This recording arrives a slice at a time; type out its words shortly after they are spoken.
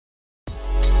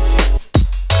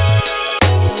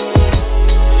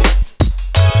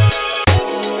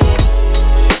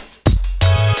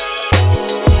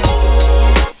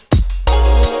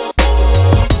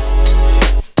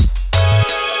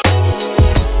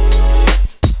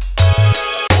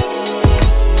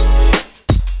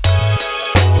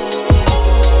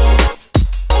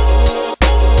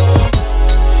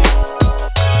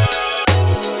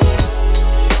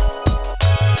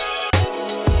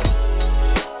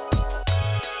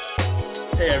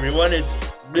Hey everyone, it's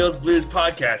Wheels Blues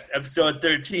Podcast, episode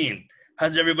 13.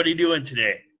 How's everybody doing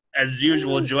today? As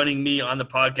usual, joining me on the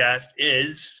podcast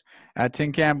is... At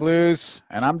Tin Can Blues,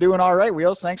 and I'm doing all right,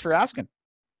 Wheels. Thanks for asking.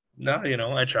 No,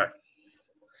 I try.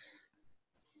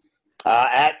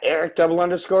 At Eric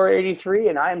 _83,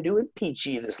 and I'm doing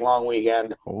peachy this long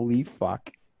weekend. Holy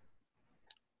fuck.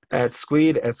 At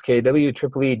Squeed,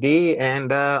 SKW EED,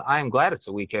 and I'm glad it's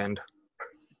a weekend.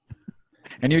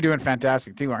 And you're doing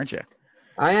fantastic too, aren't you?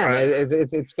 I am.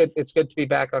 It's good. It's good to be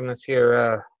back on this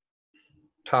here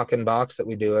talking box that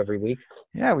we do every week.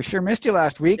 Yeah, we sure missed you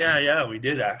last week. Yeah, we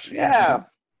did actually. Yeah.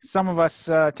 Some of us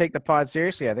take the pod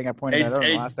seriously. I think I pointed that out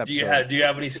in the last episode. Do you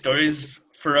have any stories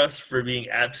for us for being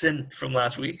absent from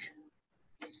last week?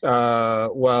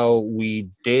 Well, we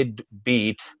did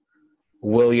beat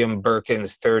William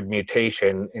Birkin's Third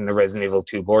Mutation in the Resident Evil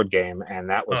 2 board game, and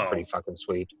that was pretty fucking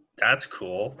sweet. That's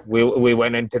cool. We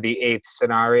went into the 8th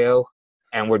scenario,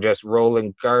 and we're just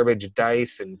rolling garbage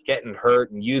dice and getting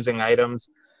hurt and using items,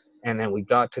 and then we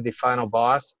got to the final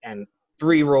boss, and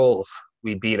 3 rolls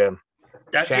we beat him.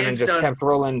 Shannon just kept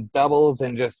rolling doubles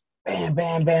and just bam,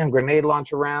 bam, bam, grenade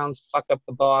launcher rounds, fucked up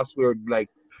the boss. We were like,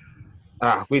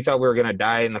 we thought we were going to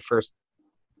die in the first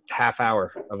half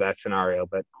hour of that scenario,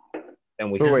 but then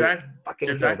we Does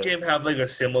that game have like a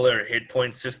similar hit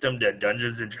point system to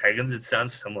Dungeons and Dragons? It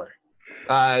sounds similar.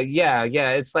 Yeah.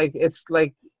 It's like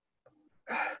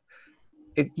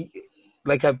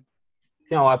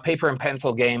a paper and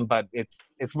pencil game, but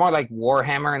it's more like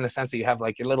Warhammer in the sense that you have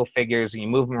like your little figures and you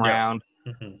move them around.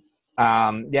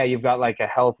 Mm-hmm. You've got like a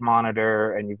health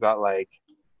monitor and you've got like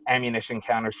ammunition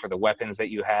counters for the weapons that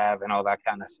you have and all that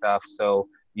kind of stuff. So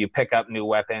you pick up new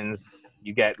weapons.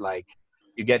 You get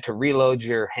to reload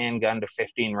your handgun to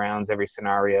 15 rounds every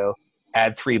scenario.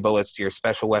 Add 3 bullets to your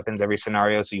special weapons every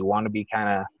scenario. So you want to be kind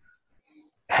of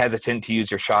hesitant to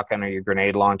use your shotgun or your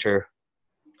grenade launcher.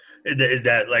 Is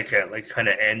that like a kind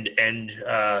of end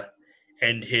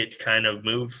hit kind of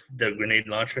move, the grenade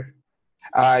launcher?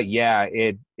 Yeah,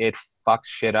 it fucks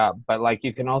shit up. But like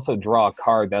you can also draw a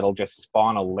card that'll just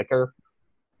spawn a licker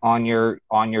on your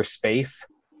space.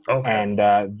 Okay.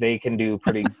 And they can do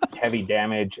pretty heavy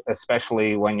damage,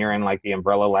 especially when you're in like the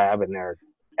Umbrella Lab and they're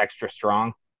extra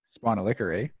strong. Spawn a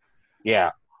liquor, eh?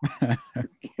 Yeah.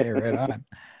 Okay, right on.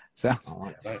 Sounds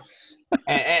nice.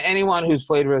 Anyone who's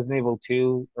played Resident Evil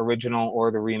 2 original or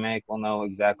the remake will know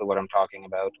exactly what I'm talking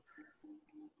about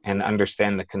and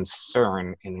understand the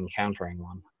concern in encountering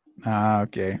one.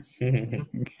 Okay.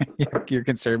 You're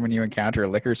concerned when you encounter a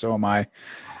liquor, so am I.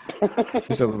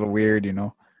 It's a little weird, you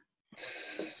know.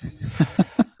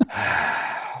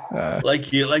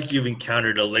 Like you've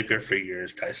encountered a liquor for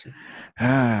years, Tyson.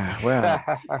 Well,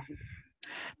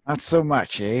 not so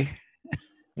much, eh?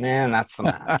 Man, not so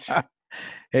much.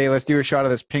 Hey, let's do a shot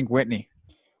of this Pink Whitney.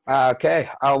 Okay.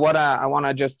 I want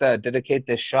to just dedicate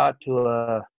this shot to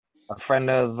a friend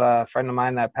of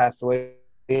mine that passed away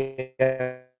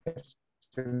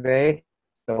yesterday.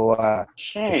 So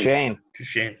Shane.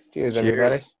 Cheers,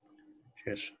 everybody.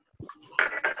 Cheers.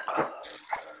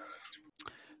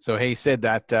 So, hey, Sid,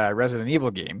 that Resident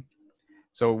Evil game.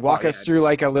 So, walk us through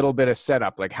like a little bit of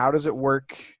setup. Like, how does it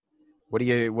work? What do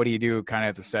you do kind of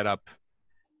at the setup?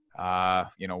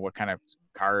 What kind of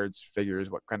cards, figures,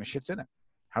 what kind of shit's in it?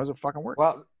 How does it fucking work?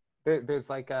 Well, there's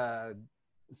like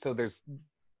there's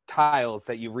tiles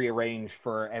that you rearrange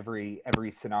for every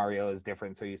scenario is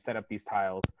different. So you set up these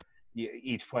tiles.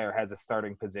 Each player has a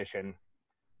starting position.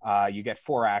 You get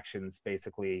 4 actions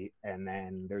basically, and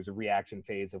then there's a reaction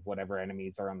phase of whatever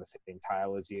enemies are on the same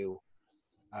tile as you.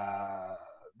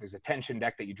 There's a tension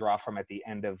deck that you draw from at the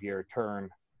end of your turn.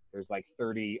 There's like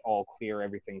 30 all clear,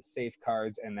 everything's safe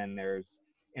cards, and then there's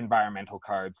environmental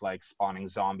cards like spawning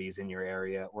zombies in your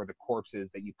area or the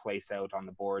corpses that you place out on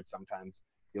the board. Sometimes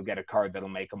you'll get a card that'll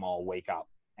make them all wake up.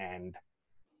 And,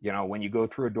 when you go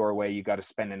through a doorway, you got to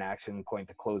spend an action point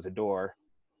to close a door.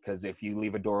 Because if you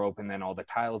leave a door open, then all the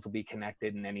tiles will be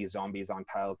connected, and any zombies on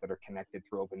tiles that are connected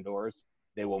through open doors,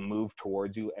 they will move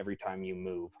towards you every time you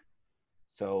move.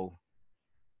 So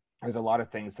there's a lot of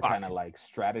things to kind of like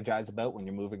strategize about when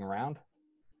you're moving around.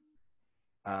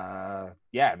 And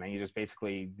then you just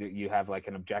basically, you have like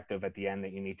an objective at the end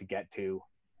that you need to get to.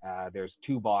 There's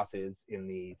 2 bosses in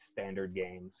the standard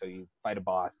game. So you fight a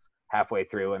boss halfway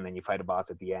through, and then you fight a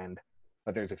boss at the end.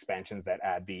 But there's expansions that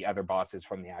add the other bosses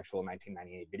from the actual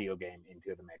 1998 video game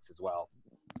into the mix as well.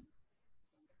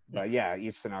 But yeah,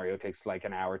 each scenario takes like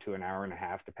an hour to an hour and a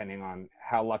half, depending on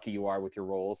how lucky you are with your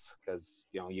rolls. Because,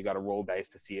 you got to roll dice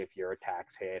to see if your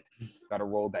attacks hit. Got to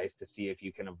roll dice to see if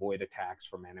you can avoid attacks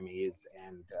from enemies.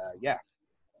 And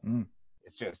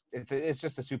it's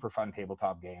just a super fun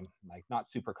tabletop game. Like not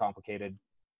super complicated,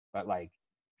 but like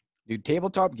Dude,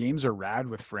 tabletop games are rad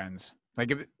with friends.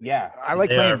 Like, yeah, I like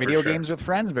They playing are for video sure. games with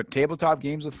friends, but tabletop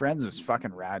games with friends is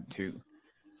fucking rad too.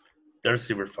 They're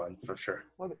super fun for sure.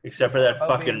 well, Except for it's that all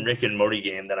about fucking being- Rick and Morty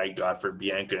game that I got for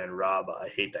Bianca and Rob. I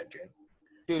hate that game.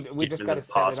 dude, we It just is got to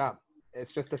set it impossible. up.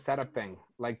 It's just a setup thing.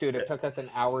 Like, dude, it took us an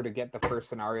hour to get the first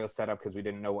scenario set up because we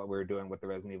didn't know what we were doing with the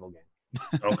Resident Evil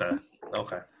game. Okay.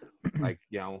 Okay. Like,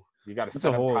 you know, you got to That's set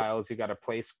a up whole- tiles, you got to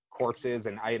place corpses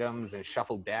and items and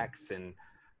shuffle decks, and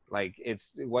like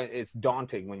it's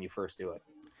daunting when you first do it.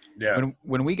 Yeah.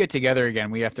 When we get together again,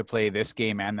 we have to play this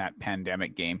game and that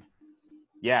Pandemic game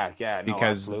Yeah, no,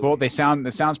 because absolutely.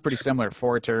 it sounds pretty similar.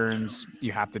 4 turns,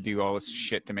 you have to do all this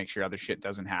shit to make sure other shit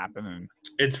doesn't happen, and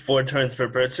It's 4 turns per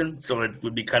person, so it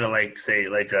would be kind of like, say,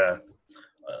 like an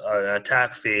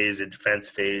attack phase, a defense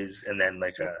phase, and then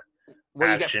like a Well,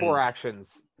 you action. get 4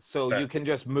 actions, so Okay. you can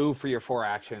just move for your 4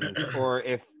 actions. Or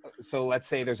let's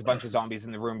say there's a bunch of zombies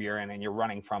in the room you're in and you're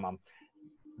running from them.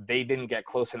 They didn't get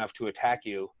close enough to attack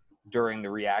you during the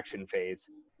reaction phase.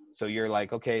 So you're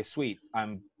like, okay, sweet.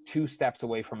 I'm 2 steps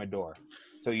away from a door.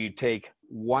 So you take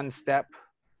 1 step.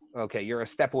 Okay, you're a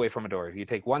step away from a door. You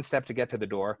take 1 step to get to the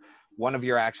door, 1 of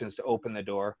your actions to open the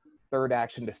door, 3rd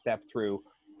action to step through,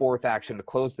 4th action to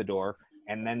close the door,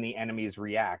 and then the enemies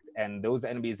react. And those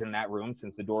enemies in that room,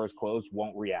 since the door is closed,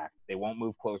 won't react. They won't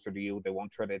move closer to you. They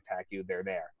won't try to attack you. They're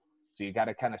there. So you got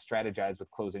to kind of strategize with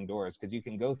closing doors, because you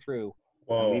can go through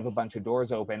and leave a Whoa. bunch of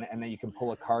doors open, and then you can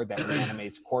pull a card that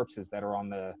reanimates corpses that are on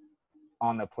the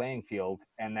playing field,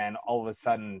 and then all of a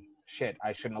sudden, shit,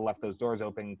 I shouldn't have left those doors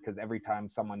open, because every time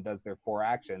someone does their 4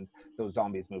 actions, those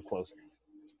zombies move closer,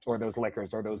 or those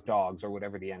lickers, or those dogs, or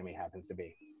whatever the enemy happens to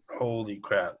be. Holy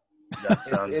crap. That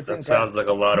sounds it's that intense. sounds like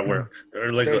a lot of work. Or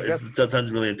like There's that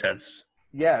sounds really intense.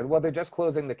 Yeah, well, they're just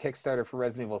closing the Kickstarter for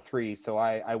Resident Evil 3, so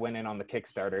I went in on the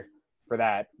Kickstarter for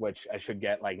that, which I should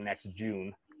get like next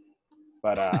June.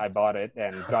 But I bought it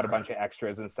and got a bunch of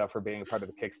extras and stuff for being a part of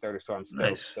the Kickstarter, so I'm stoked.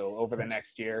 Nice. So over the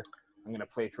next year, I'm going to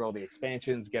play through all the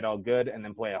expansions, get all good, and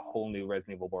then play a whole new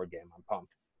Resident Evil board game. I'm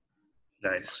pumped.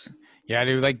 Nice. yeah,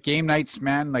 dude, like game nights,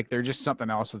 man, like they're just something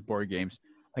else with board games.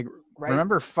 Like, Right?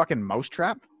 remember fucking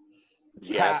Mousetrap?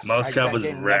 Yes. Mousetrap that was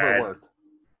game rad. never worked.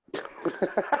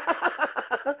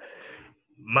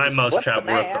 My Just Mousetrap what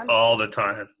the worked man? all the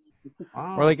time.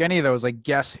 Oh, Or like any of those, like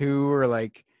Guess Who, or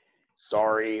like,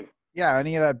 Sorry. yeah,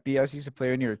 any of that BS you used to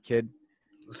play when you were a kid.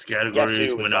 This categories, Guess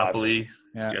Who was Monopoly.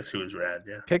 Yeah. Guess Who was rad,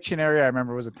 yeah. Pictionary, I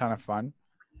remember, was a ton of fun.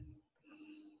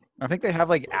 I think they have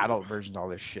like adult versions of all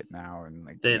this shit now, and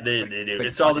like They yeah, do. like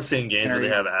It's all the fucking same games, but they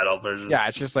Pictionary. have adult versions. Yeah,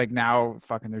 it's just like now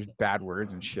fucking there's bad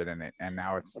words and shit in it, and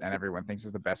now and everyone thinks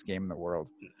it's the best game in the world.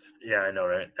 Yeah, I know,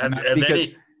 right? And Have- that's have because-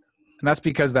 any- And that's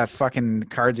because that fucking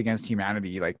Cards Against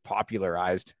Humanity like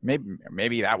popularized.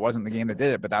 Maybe that wasn't the game that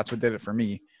did it, but that's what did it for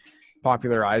me.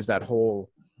 Popularized that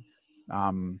whole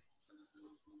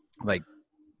like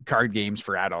card games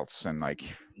for adults and like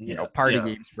you know party yeah.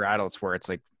 games for adults where it's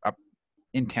like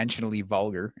intentionally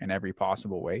vulgar in every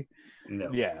possible way. No.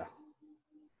 yeah.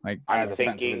 Like I'm As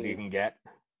offensive as thinking- you can get.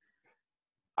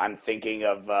 I'm thinking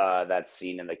of that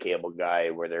scene in The Cable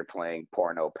Guy where they're playing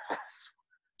Porno Pass.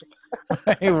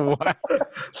 what?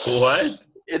 What?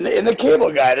 In the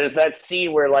Cable Guy, there's that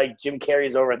scene where like Jim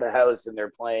Carrey's over at the house and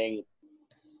they're playing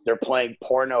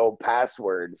porno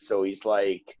passwords. So he's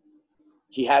like,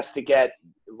 he has to get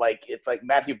like, it's like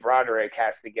Matthew Broderick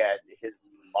has to get his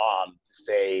mom to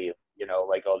say, you know,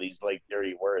 like all these like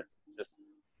dirty words. It's just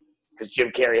because Jim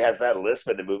Carrey has that lisp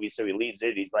in the movie, so he leads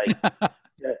in. He's like,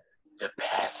 the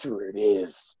password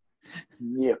is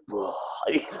nipple.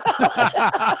 Okay,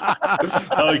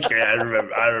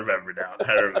 I remember now.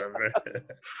 I remember.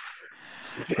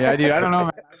 Yeah, dude, I don't know,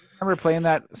 man. I remember playing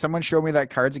that. Someone showed me that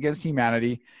Cards Against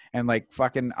Humanity, and like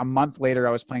fucking a month later,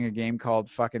 I was playing a game called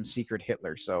fucking Secret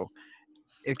Hitler. So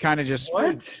it kind of just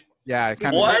What? yeah, it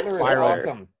kind What? of Hitler is spiraled.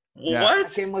 awesome. Yeah. What?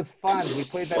 That game was fun. We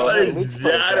played that. What over is Luke's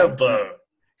that birthday. about?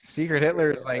 Secret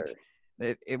Hitler is like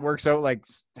it works out like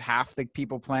half the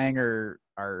people playing are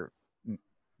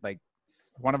like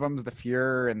one of them's the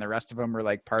Fuhrer and the rest of them are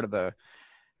like part of the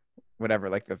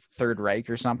whatever, like the Third Reich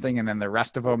or something, and then the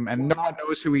rest of them, and no one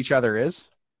knows who each other is.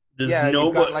 Does Yeah, you've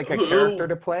nobody got like a character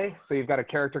to play, so you've got a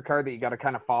character card that you got to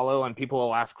kind of follow, and people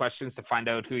will ask questions to find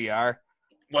out who you are.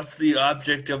 What's the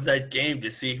object of that game? To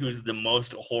see who's the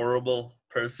most horrible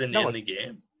person No, in the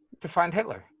game? To find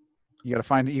Hitler. You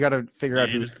gotta figure out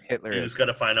You who just- Hitler You is. just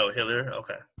gotta find out Hitler.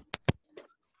 Okay.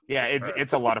 Yeah,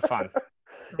 it's a lot of fun.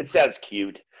 It sounds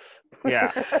cute.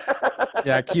 Yeah,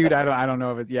 Yeah, cute. I don't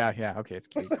know if it's okay, it's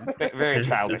cute. very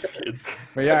childish.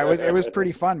 But yeah, it was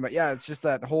pretty fun. But yeah, it's just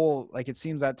that whole like it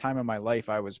seems that time of my life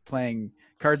I was playing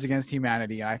Cards Against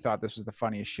Humanity and I thought this was the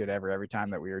funniest shit ever. Every time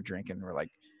that we were drinking, we're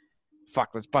like, fuck,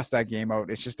 let's bust that game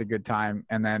out. It's just a good time.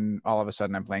 And then all of a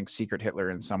sudden I'm playing Secret Hitler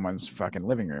in someone's fucking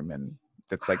living room and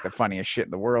that's like the funniest shit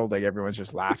in the world. Like everyone's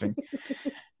just laughing.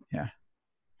 Yeah.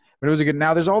 But it was a good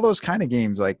now there's all those kind of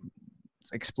games like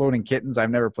Exploding Kittens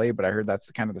I've never played, but I heard that's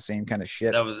kind of the same kind of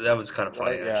shit. That was kind of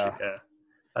funny, Right, yeah. actually.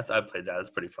 Yeah, I played that. That's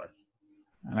pretty fun.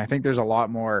 And I think there's a lot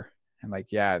more. And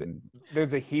like, yeah, and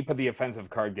There's a heap of the offensive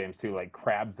card games too, like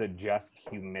Crabs Adjust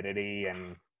Humidity,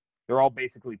 and they're all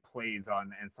basically plays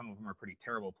on, and some of them are pretty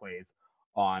terrible plays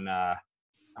on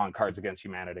Cards Against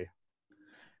Humanity.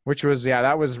 which was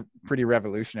that was pretty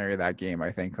revolutionary, that game.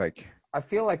 I think like I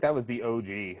feel like that was the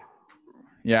OG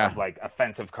yeah of like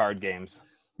offensive card games.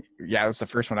 that's the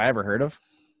first one I ever heard of.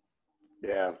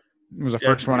 Yeah. It was the Yeah,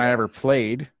 first one I yeah. ever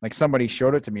played. Like somebody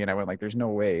showed it to me and I went like, there's no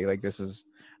way. Like this is,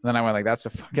 and then I went like, that's the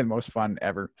fucking most fun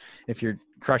ever. If you're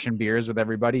crushing beers with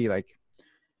everybody, like,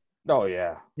 Oh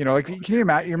yeah, you know, like, can you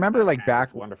imagine, you remember like Man, back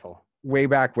it's wonderful. way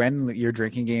back when your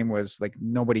drinking game was like,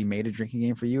 nobody made a drinking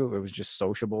game for you. It was just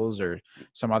sociables or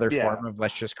some other Yeah. form of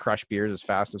let's just crush beers as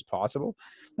fast as possible.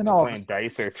 And all of a Playing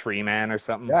dice or 3-man or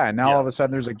something. Yeah, and now Yeah. all of a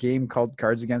sudden there's a game called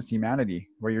Cards Against Humanity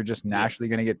where you're just naturally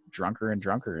going to get drunker and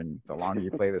drunker, and the longer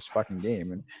you play this fucking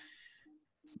game, and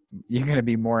you're going to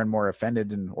be more and more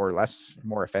offended or less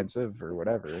more offensive or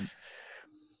whatever.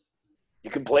 You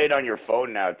can play it on your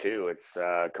phone now too. It's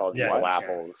called Yeah, Evil you can.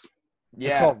 Apples.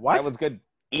 Yeah, called what? that was good.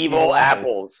 Evil Evil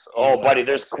Apples. Oh, Evil buddy,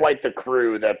 there's Apples, yeah. quite the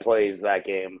crew that plays that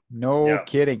game. No Yeah.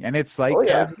 kidding, and it's like Oh,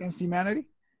 yeah. Cards Against Humanity.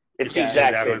 It's the Yeah, exact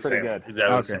Exactly same. the pretty same. good.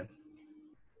 Exactly the Okay.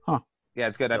 same. Yeah,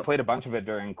 it's good. I Yep. played a bunch of it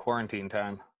during quarantine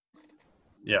time.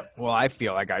 Yeah, Well, I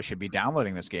feel like I should be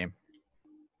downloading this game.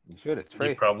 You should. It's you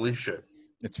free. probably should.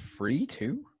 It's free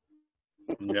too.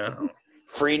 Yeah.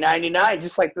 Free 99,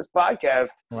 just like this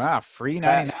podcast. Wow, free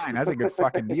 99. That's a good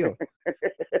fucking deal.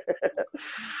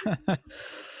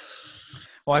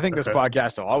 Well, I think this Okay.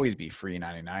 podcast will always be free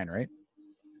 99, right?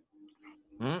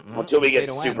 Until we get Pay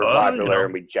to win. super Well, popular you know.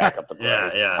 and we jack up the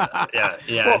Yeah, price.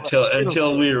 yeah. Well,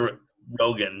 Until we're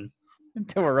Rogan.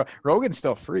 Until Rogan's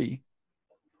still free.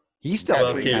 He's still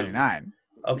Well, free okay. 99.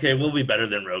 Okay, we'll be better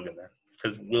than Rogan then,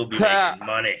 because we'll be making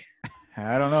money.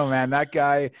 I don't know, man. That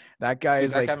guy Dude,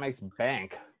 is that like, guy makes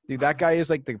bank. dude, that guy is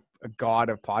like a god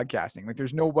of podcasting. Like,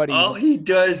 there's nobody. All he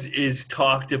does is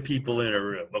talk to people in a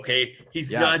room. Okay,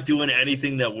 he's Yeah. not doing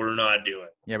anything that we're not doing.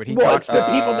 Yeah, but he Well, talks it's the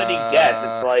to. people that he gets.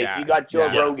 It's like yeah, you got Joe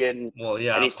yeah. Rogan, Well,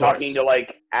 yeah, and he's of course. talking to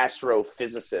like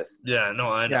astrophysicists. Yeah, no,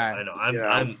 I know, Yeah. I know. I'm, You know.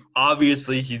 I'm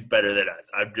obviously he's better than us.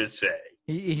 I'm just saying.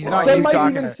 He's Well, not some you might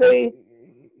talking. even To, say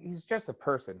He's just a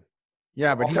person.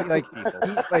 yeah, but Also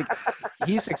he's like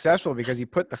he's successful because he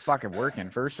put the fucking work in.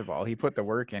 First of all, he put the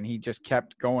work in. He just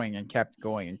kept going and kept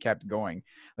going and kept going.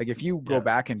 Like if you go Yeah.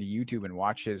 back into YouTube and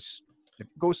watch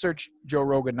go search Joe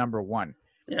Rogan #1.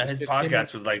 Yeah, It's his just him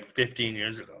podcast was like 15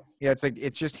 years ago. Yeah,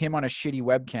 it's just him on a shitty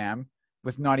webcam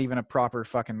with not even a proper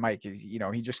fucking mic. You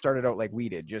know, he just started out like we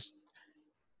did, just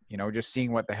just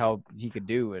seeing what the hell he could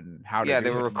do and how to. Yeah, do they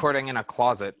it. were recording in a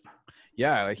closet.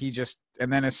 Yeah, like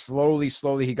and then slowly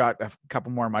he got a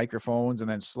couple more microphones, and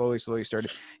then slowly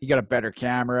started. He got a better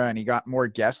camera, and he got more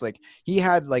guests. Like he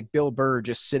had like Bill Burr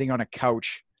just sitting on a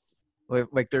couch,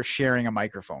 like they're sharing a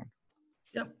microphone.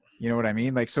 Yep. You know what I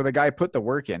mean? Like, so the guy put the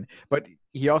work in, but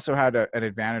he also had an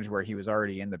advantage where he was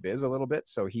already in the biz a little bit,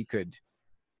 so he could,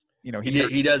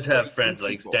 He does have friends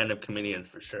people. like stand-up comedians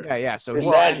for sure. Yeah. So Is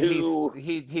he, that and who-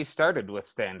 he started with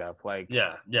stand up? Like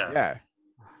Yeah. yeah,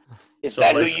 is So,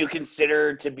 that who like- you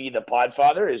consider to be the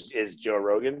Podfather? Is Joe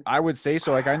Rogan, I would say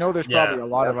so. Like, I know there's Yeah. probably a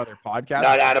lot of other podcasts.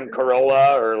 not Adam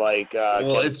Carolla or like?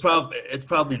 Well, Kevin it's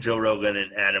probably Joe Rogan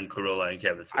and Adam Carolla and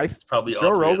Kevin Smith. It's probably all Joe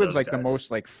three of Rogan's those like the guys. most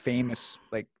like famous,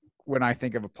 like when I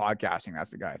think of a podcasting,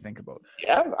 that's the guy I think about.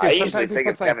 Yeah, Dude, I usually sometimes he think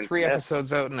of puts like Kevin 3 Smith.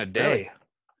 episodes out in a day.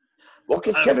 Well,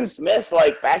 because Kevin Smith,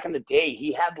 like back in the day,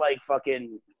 he had like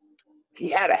fucking, he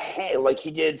had like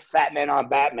he did Fat Man on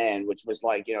Batman, which was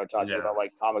like talking Yeah. about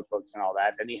like comic books and all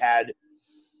that. Then he had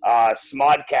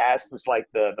Smodcast was like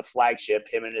the flagship.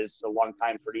 Him and his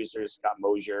longtime producer Scott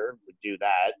Mosier would do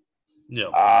that.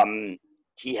 Yeah.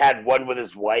 He had one with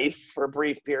his wife for a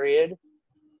brief period.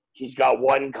 He's got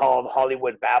one called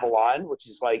Hollywood Babylon, which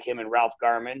is like him and Ralph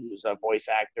Garman, who's a voice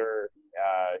actor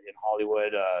in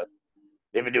Hollywood.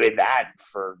 They've been doing that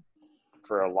for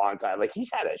a long time. Like he's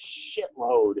had a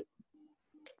shitload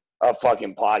a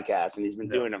fucking podcast, and he's been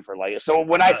doing them for like. So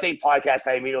when I think podcast,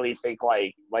 I immediately think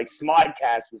like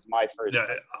Smodcast was my first. Yeah,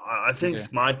 I think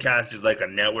Smodcast is like a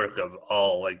network of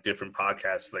all like different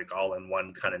podcasts, like all in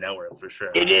one kind of network for sure.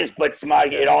 It is, but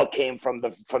it all came from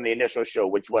the initial show,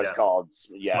 which was called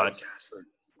Smodcast.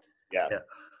 Yeah.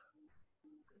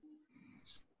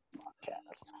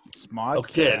 Smodcast.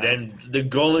 Okay, then the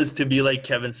goal is to be like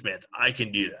Kevin Smith. I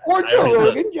can do that. Or Joe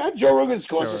Rogan. Yeah, Joe Rogan's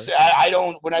closest. I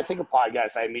don't. When I think of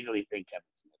podcasts, I immediately think Kevin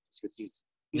Smith, just because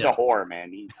he's a whore,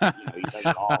 man. He does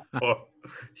it all.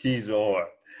 He's a whore.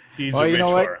 He's a rich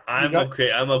whore. I'm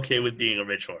okay with being a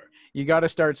rich whore. You got to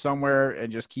start somewhere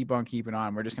and just keep on keeping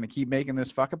on. We're just going to keep making this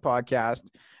fucking podcast.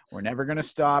 We're never going to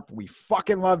stop. We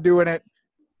fucking love doing it.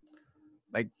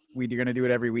 Like, we're going to do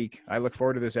it every week. I look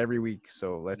forward to this every week.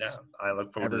 So I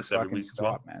look forward to this every week as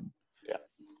well. Man. Yeah.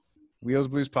 Wheels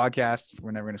Blues Podcast.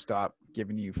 We're never going to stop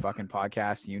giving you fucking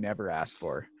podcasts you never asked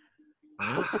for.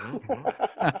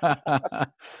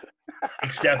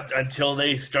 Except until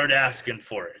they start asking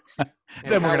for it.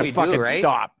 Then we're going to fucking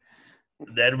stop.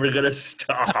 Then we're going to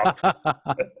stop.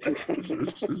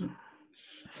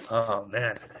 Oh,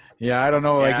 man. Yeah, I don't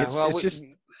know. Like, it's just...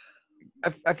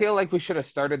 I feel like we should have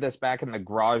started this back in the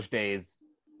garage days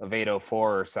of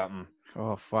 804 or something.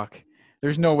 Oh, fuck.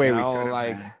 There's no way we could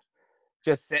like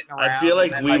just sitting around. I feel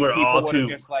like we were all too...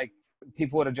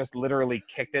 People would have just literally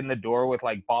kicked in the door with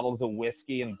like bottles of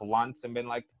whiskey and blunts and been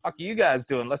like, "The fuck are you guys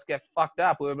doing? Let's get fucked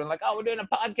up." We would have been like, "Oh, we're doing a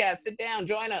podcast. Sit down,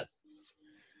 join us."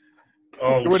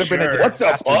 Oh, would have been what's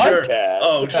a podcast?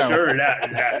 Oh, sure.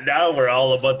 Now we're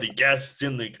all about the guests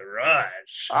in the garage.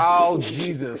 Oh,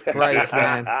 Jesus Christ,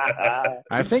 man.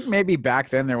 I think maybe back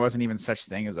then there wasn't even such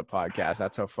thing as a podcast.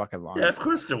 That's so fucking long. Yeah, of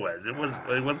course there was. It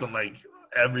wasn't like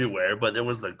everywhere, but there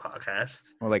was like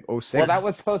podcasts. Or like 06. Well, that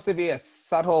was supposed to be a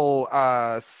subtle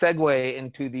segue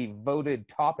into the voted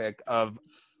topic of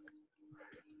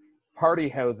party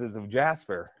houses of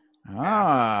Jasper.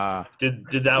 Ah. Did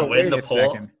that win the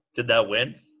poll? Second. Did that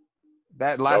win?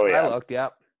 That last I looked,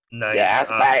 yep. Nice.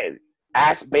 Yeah,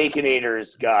 Ass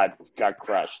Baconators got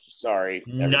crushed. Sorry.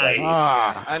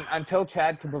 Nice. Until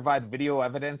Chad can provide video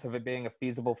evidence of it being a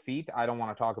feasible feat, I don't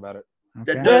want to talk about it.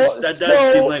 Okay. That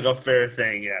does seem like a fair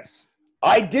thing, yes.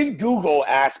 I did Google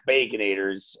Ass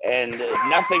Baconators, and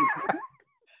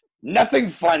nothing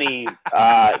funny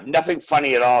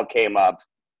at all came up.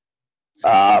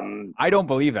 I don't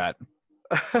believe that.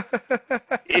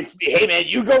 Hey man,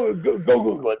 you go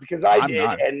Google it, because I did,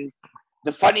 and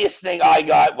the funniest thing I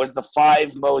got was the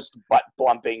 5 most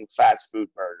butt-bumping fast food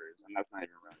burgers, and that's not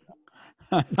even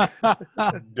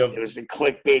right. It was a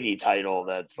clickbaity title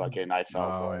that fucking I fell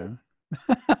for.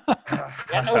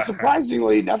 Yeah, no,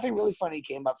 surprisingly, nothing really funny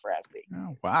came up for Ass Bacon.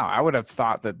 Oh, wow, I would have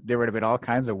thought that there would have been all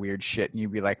kinds of weird shit, and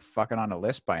you'd be like fucking on a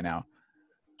list by now.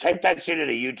 Type that shit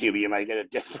into YouTube, you might get a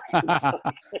different.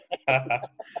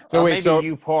 So wait, maybe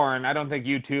you porn. I don't think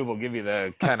YouTube will give you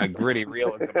the kind of gritty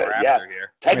realism we're after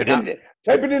here. Type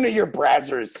it into your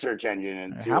Brazzers search engine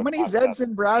and see. How many Zeds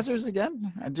in Brazzers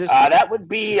again? That would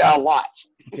be a lot.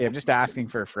 Okay, I'm just asking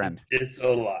for a friend. It's a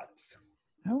lot.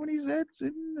 How many Zeds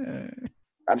in?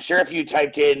 I'm sure if you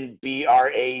typed in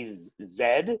BRAZ,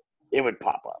 it would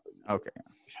pop up. Okay.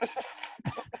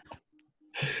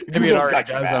 Maybe it already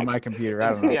does on my computer.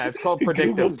 I don't know. Yeah, it's called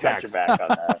predictive text. Back on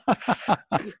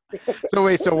that. So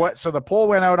wait, so the poll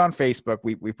went out on Facebook.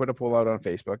 We put a poll out on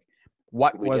Facebook.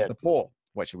 What was the poll?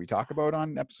 What should we talk about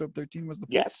on episode 13? Was the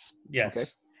poll? Yes. Okay.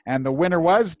 And the winner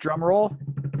was, drum roll,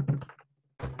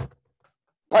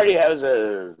 party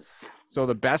houses. So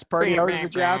the best party houses of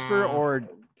Jasper, or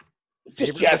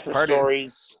just Jasper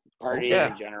stories, party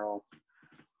in general.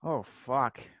 Oh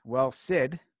fuck. Well,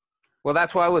 Sid. Well,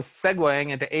 that's why I was segueing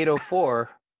into 804.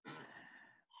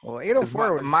 Well,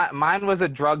 804 was... Mine was a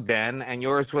drug den, and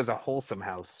yours was a wholesome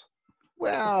house.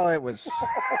 Well, it was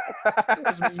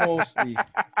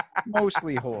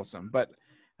mostly wholesome, but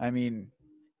I mean,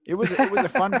 it was a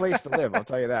fun place to live. I'll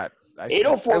tell you that.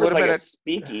 804 was like a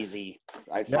speakeasy.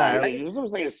 I thought it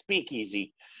was like a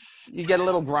speakeasy. You get a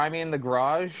little grimy in the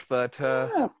garage, but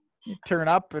you turn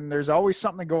up and there's always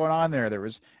something going on there. There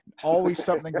was always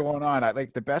something going on.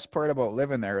 The best part about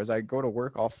living there is I go to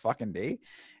work all fucking day,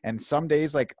 and some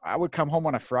days like I would come home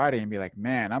on a Friday and be like,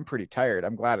 man, I'm pretty tired.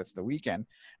 I'm glad it's the weekend.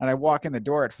 And I walk in the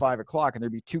door at 5 o'clock and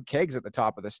there'd be 2 kegs at the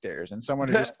top of the stairs, and someone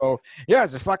would just go, yeah,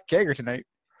 it's a fucking kegger tonight.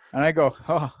 And I go,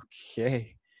 oh,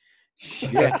 okay,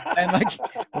 shit. And like,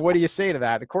 what do you say to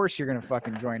that? Of course you're gonna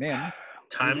fucking join in.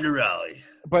 Time to rally.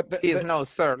 But no,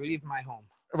 sir, leave my home.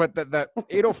 But the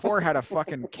 804 had a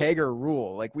fucking kegger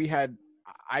rule. Like we had,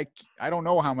 I don't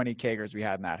know how many keggers we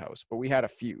had in that house, but we had a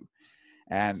few.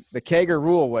 And the kegger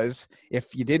rule was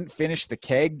if you didn't finish the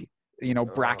keg,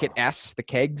 bracket S, the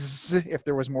kegs, if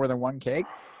there was more than one keg,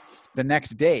 the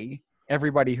next day,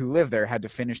 everybody who lived there had to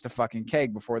finish the fucking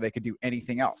keg before they could do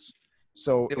anything else.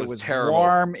 So it was terrible.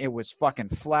 Warm, it was fucking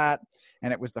flat,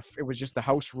 and it was just the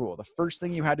house rule. The first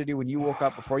thing you had to do when you woke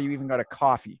up before you even got a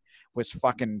coffee was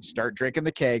fucking start drinking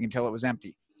the keg until it was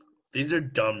empty. These are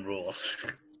dumb rules.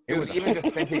 It was even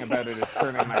just thinking about it is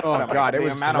turning my Oh, stomach. God, it the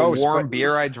was amount gross, of warm but-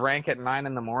 beer I drank at 9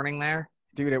 a.m. there.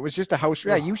 Dude, it was just a house.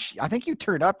 Yeah, I think you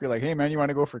turned up. You're like, hey, man, you want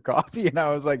to go for coffee? And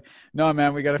I was like, no,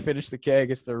 man, we got to finish the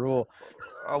keg. It's the rule.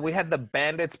 We had the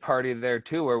Bandits party there,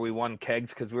 too, where we won kegs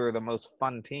because we were the most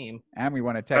fun team. And we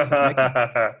won a Texas Mickey.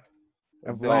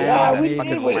 Of Yeah, Lamb's we Navy.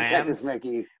 did win a Lambs. Texas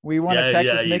Mickey. We won a Yeah,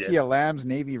 Texas you Mickey did. at Lamb's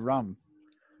Navy Rum.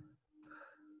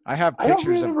 I have I don't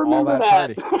pictures really of all remember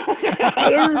that that. party. I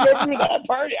don't remember that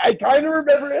party. I kind of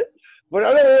remember it, but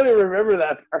I don't really remember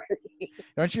that party.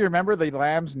 Don't you remember the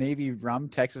Lamb's Navy Rum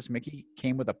Texas Mickey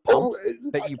came with a pump Oh,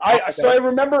 that you I popped so I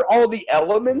remember all the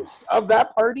elements of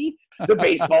that party: the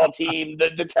baseball team,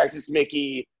 the Texas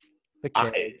Mickey, the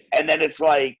keg. and then it's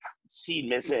like scene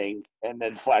missing, and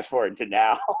then flash forward to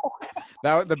now.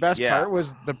 The best Yeah. part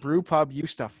was the brew pub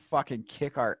used to fucking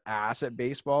kick our ass at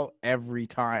baseball every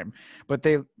time. But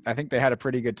I think they had a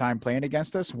pretty good time playing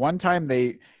against us. One time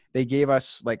they gave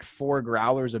us like 4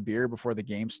 growlers of beer before the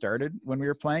game started when we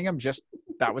were playing them.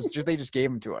 They just gave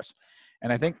them to us.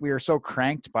 And I think we were so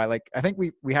cranked by I think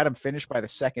we had them finished by the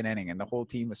second inning, and the whole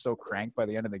team was so cranked by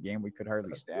the end of the game we could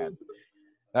hardly stand.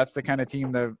 That's the kind of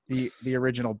team the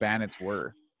original Bandits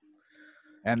were.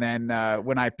 And then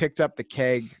when I picked up the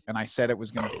keg and I said it was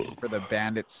going to be for the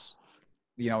Bandits,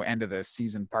 end of the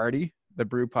season party, the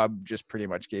brew pub just pretty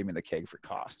much gave me the keg for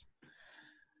cost.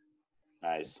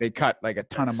 Nice. They cut like a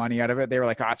ton of money out of it. They were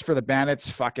like, "Oh, it's for the Bandits.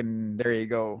 Fucking there you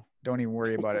go. Don't even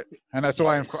worry about it." And that's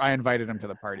why I invited them to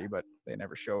the party, but they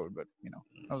never showed. But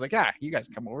I was like, "Yeah, you guys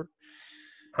come over."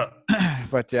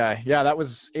 But yeah, that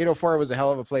was 804 was a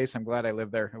hell of a place. I'm glad I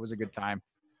lived there. It was a good time.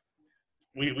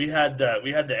 We had the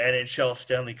NHL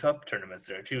Stanley Cup tournaments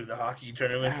there too, the hockey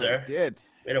tournaments there. We did.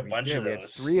 We had a bunch of We had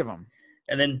those. 3 of them.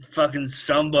 And then fucking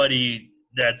somebody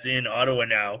that's in Ottawa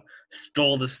now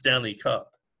stole the Stanley Cup.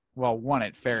 Well, won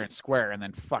it fair and square, and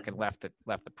then fucking left the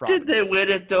province. Did they win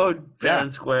it though, fair Yeah.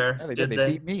 and square? Yeah, they did.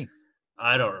 They beat me.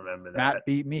 I don't remember that. Matt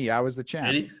beat me. I was the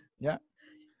champ. Did he? Yeah.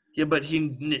 Yeah, but he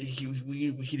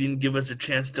didn't give us a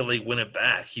chance to win it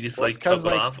back. He just Well, it's cut 'cause,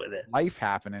 it off with it. Life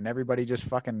happened, and everybody just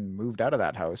fucking moved out of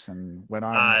that house and went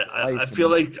on. I life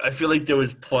feel and- like there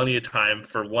was plenty of time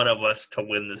for one of us to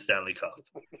win the Stanley Cup.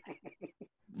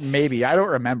 maybe I don't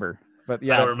remember, but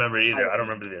yeah, I don't remember either. I don't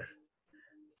remember either.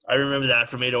 I remember that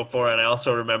from 804, and I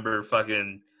also remember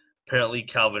fucking apparently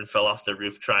Calvin fell off the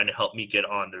roof trying to help me get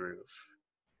on the roof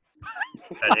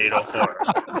at 804.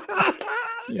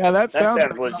 yeah, that That sounds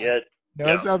sounds legit. Yeah,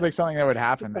 that sounds like something that would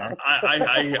happen there.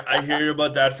 I hear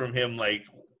about that from him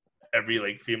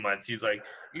every few months. He's like,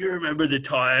 "You remember the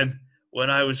time when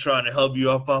I was trying to help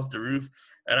you up off the roof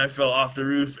and I fell off the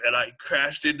roof and I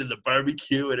crashed into the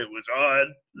barbecue and it was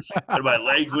on and my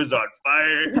leg was on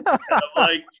fire."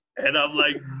 And I'm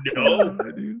like, no.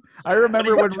 I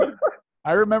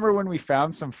remember when we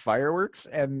found some fireworks,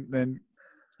 and then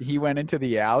he went into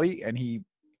the alley and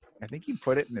I think he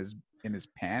put it in his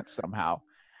pants somehow.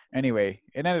 Anyway,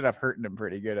 it ended up hurting him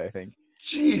pretty good, I think.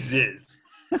 Jesus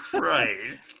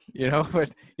Christ.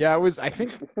 But yeah, it was. I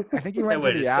think he went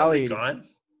to the is alley. somebody gone?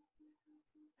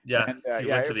 Yeah, And, he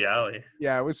went to the alley.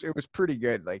 Yeah, it was pretty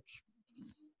good.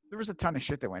 There was a ton of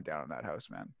shit that went down in that house,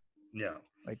 man. Yeah.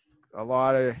 A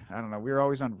lot of, I don't know. We were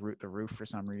always on the roof for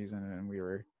some reason, and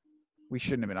we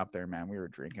shouldn't have been up there, man. We were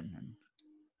drinking, and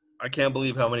I can't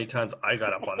believe how many times I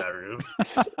got up on that roof.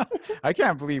 I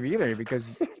can't believe either because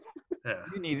Yeah.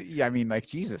 you need. I mean,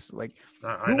 Jesus, I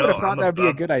who know. would have thought that'd be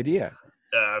a good idea?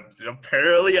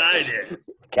 Apparently I did.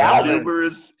 Calvin.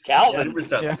 Numerous Calvin.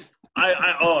 times.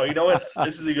 Yeah. Oh, you know what?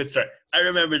 This is a good start. I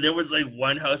remember there was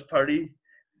one house party,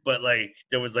 but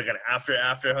there was an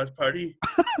after house party.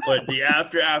 But the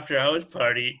after house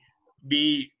party,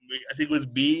 I think it was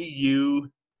me,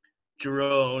 you,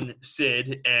 Jerome,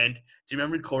 Sid, and do you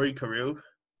remember Corey Carew?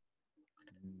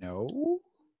 No.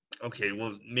 Okay,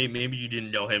 well maybe you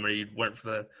didn't know him or you weren't for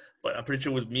that, but I'm pretty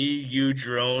sure it was me, you,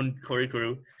 Jerome, Corey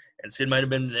Carew, and Sid might have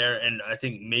been there, and I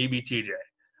think maybe TJ.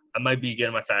 I might be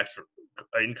getting my facts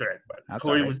incorrect, but That's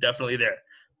Corey all right. was definitely there.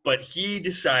 But he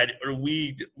decided, or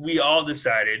we all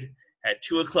decided at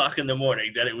 2:00 in the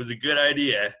morning that it was a good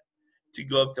idea to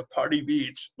go up to Party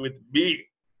Beach with me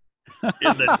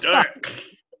in the dark.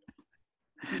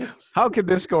 How could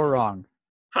this go wrong?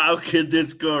 How could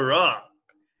this go wrong?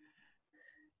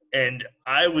 And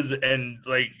I was, and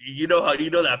like, you know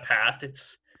that path?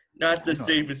 It's not the I know.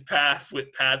 safest path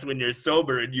when you're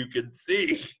sober and you can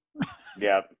see.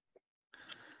 Yeah.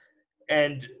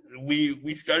 And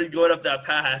we started going up that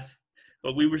path,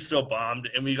 but we were so bombed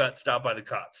and we got stopped by the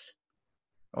cops.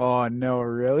 Oh no,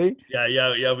 really? Yeah.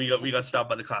 We got stopped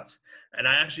by the cops. And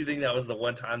I actually think that was the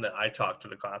one time that I talked to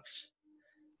the cops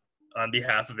on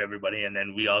behalf of everybody, and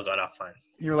then we all got off fine.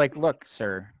 You're like, look,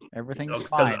 sir, everything's Because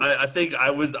fine. I think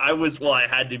I was well, I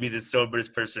had to be the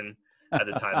soberest person at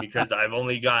the time because I've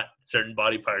only got certain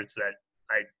body parts that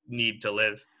I need to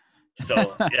live.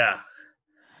 So yeah.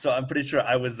 So I'm pretty sure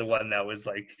I was the one that was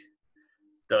like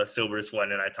the soberest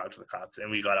one, and I talked to the cops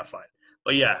and we got off fine.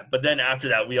 But yeah, but then after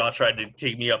that, we all tried to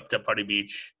take me up to Party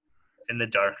Beach in the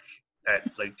dark at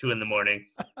like 2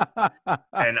 a.m.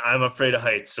 And I'm afraid of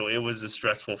heights, so it was a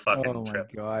stressful fucking Oh my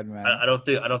trip. god, man. I don't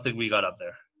think we got up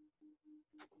there.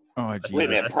 Oh Wait Jesus. Wait a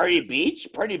minute, Party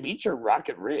Beach or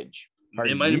Rocket Ridge?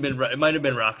 Party It might have Beach?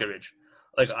 been Rocket Ridge.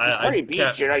 Like Party I Beach,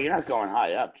 can't. you're not going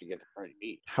high up to get to Party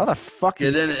Beach. How the fuck Yeah,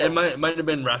 is then it might have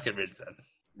been Rocket Ridge then.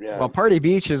 Yeah. Well, Party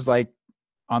Beach is like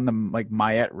on the like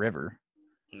Mayette River.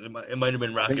 It might have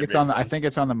been I Rocket think it's Ridge. on the, I then. think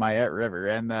it's on the Mayette River,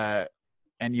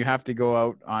 and you have to go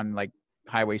out on like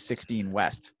Highway 16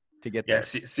 West to get Yeah,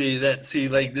 there. see,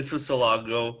 like this was so long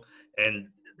ago, and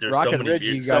there's Rocket so many Ridge,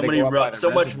 you beers, so gotta many go up by rum, the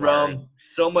so much reservoir. rum,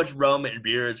 so much rum and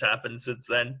beer has happened since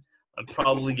then. I'm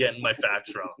probably getting my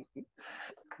facts wrong,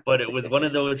 but it was one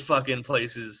of those fucking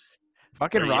places.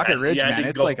 Fucking where you Rocket had- Ridge, you had man, to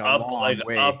it's go like a up, long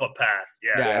way. up a path.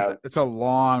 Yeah. Yeah, it's a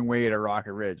long way to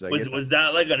Rocket Ridge. Like, Was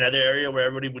that like another area where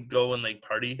everybody would go and like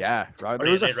party? yeah, Or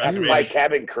there was a at Rocket That's few. Ridge? by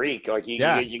Cabin Creek. Like you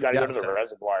got to Yeah. go to the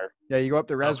reservoir. Yeah, you go up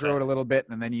the res Okay. road a little bit,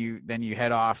 and then you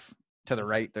head off to the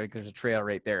right. There's a trail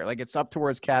right there. Like it's up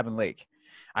towards Cabin Lake.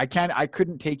 I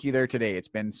couldn't take you there today. It's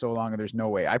been so long, and there's no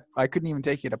way. I couldn't even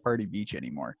take you to Party Beach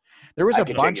anymore. There was I a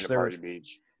could bunch. take you to Party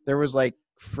Beach. There was like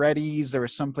Freddy's. There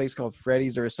was some place called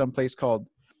Freddy's. There was some place called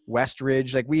West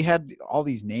Ridge. Like we had all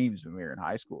these names when we were in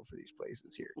high school for these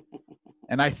places here.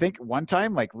 And I think one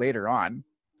time, like later on,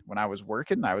 when I was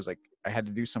working, I had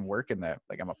to do some work I'm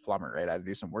a plumber, right? I had to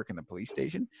do some work in the police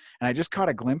station, and I just caught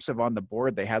a glimpse of on the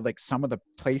board they had like some of the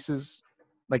places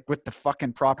like with the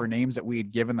fucking proper names that we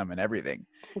had given them and everything.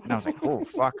 And I was like, oh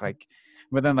fuck, like.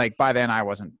 But then like by then I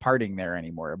wasn't partying there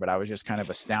anymore, but I was just kind of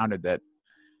astounded that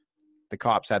the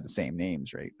cops had the same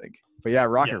names, right? Like, but yeah,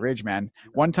 Rocket Ridge, man.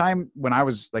 One time when I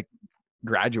was like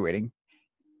graduating,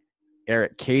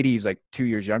 Katie's like 2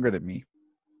 years younger than me.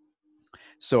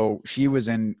 So she was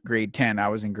in grade 10. I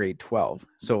was in grade 12.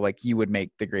 So like you would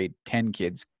make the grade 10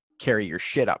 kids carry your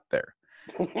shit up there.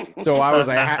 So I was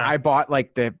like, I bought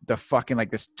like the fucking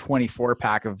like this 24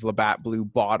 pack of Labatt Blue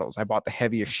bottles. I bought the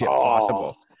heaviest shit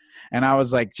possible. And I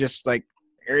was like, just like,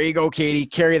 here you go, Katie,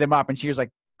 carry them up. And she was like,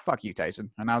 fuck you, Tyson.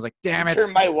 And I was like, damn it.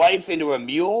 Turn my wife into a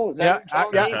mule? Is that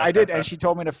what you're telling me? I did. And she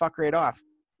told me to fuck right off.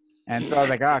 And so I was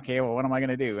like, oh, okay, well, what am I going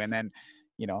to do? And then,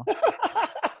 you know.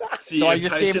 See, So I if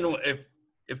just Tyson,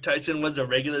 if Tyson was a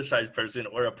regular sized person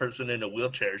or a person in a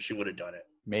wheelchair, she would have done it.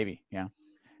 Maybe, yeah.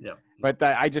 Yeah. But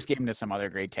I just gave him to some other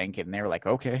grade 10 kid, and they were like,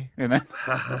 okay. And then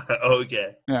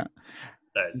Okay. Yeah.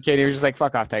 Nice. Katie was just like,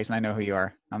 fuck off, Tyson. I know who you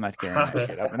are. I'm not carrying that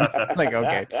shit up. And I'm like,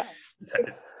 okay.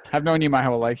 Nice. I've known you my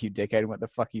whole life, you dickhead. What the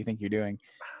fuck do you think you're doing?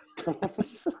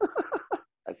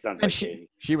 That sounds And like Katie.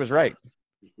 she was right.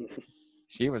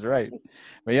 She was right.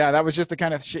 But yeah, that was just the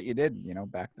kind of shit you did, you know,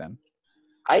 back then.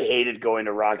 I hated going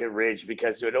to Rocket Ridge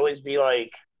because it would always be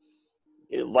like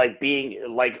being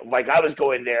like I was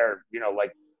going there, you know,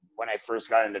 like when I first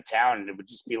got into town, and it would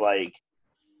just be like,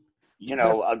 you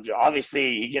know,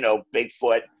 obviously, you know,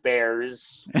 Bigfoot,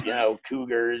 bears, you know,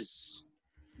 cougars,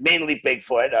 mainly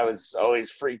Bigfoot. I was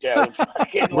always freaked out.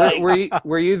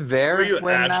 Were you there Were you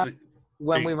when actually?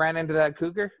 we ran into that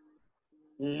cougar?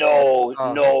 No,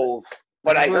 Oh. no.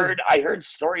 But It was- I heard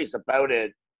stories about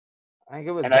it, I think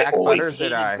it was and I Zach always Butters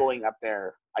that hated going up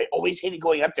there. I always hated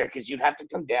going up there because you'd have to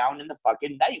come down in the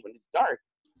fucking night when it's dark.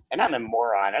 And I'm a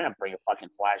moron. I didn't bring a fucking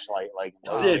flashlight. Like,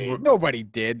 no Sid, way. Nobody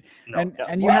did. No.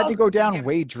 And you had to go down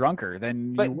way drunker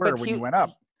than you were when you went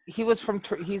up. He was from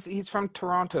he's from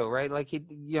Toronto, right? Like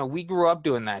we grew up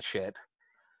doing that shit.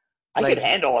 I like- could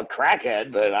handle a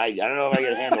crackhead, but I don't know if I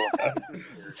could handle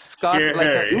it. Scott, Here, like,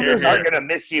 here, Cougars here. aren't gonna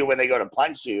miss you when they go to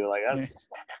punch you. Like that's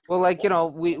well, like, you know,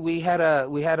 we had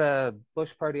a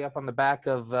bush party up on the back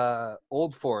of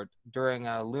Old Fort during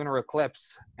a lunar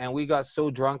eclipse, and we got so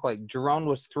drunk, like Jerome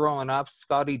was throwing up,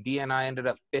 Scotty D and I ended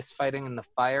up fist fighting in the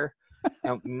fire,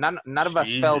 and none of us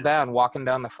fell Jesus. down walking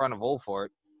down the front of Old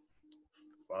Fort.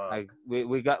 Fuck. Like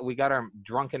we got our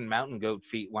drunken mountain goat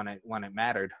feet when it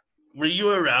mattered. Were you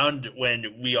around when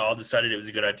we all decided it was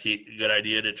a good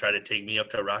idea to try to take me up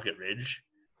to Rocket Ridge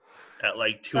at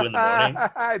like 2 in the morning?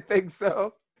 I think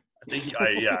so.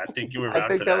 I think you were I around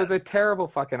think for that that. was a terrible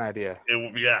fucking idea.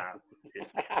 Yeah.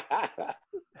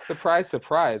 Surprise,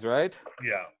 surprise, right?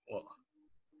 Yeah. Well,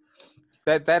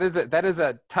 That is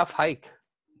a tough hike.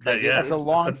 Like, yeah. That's a it's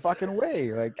long fucking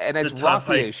way. Like, and it's it's a tough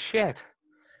rocky hike. as shit.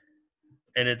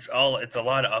 And it's a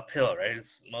lot of uphill, right?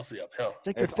 It's mostly uphill. it's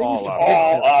like the It's things all you up. did.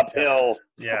 All uphill.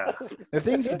 Yeah. The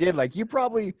things you did, like you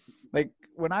probably like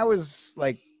when I was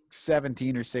like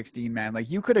 17 or 16, man, like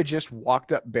you could have just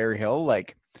walked up Bear Hill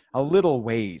like a little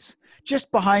ways, just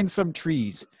behind some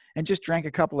trees, and just drank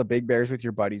a couple of Big Bears with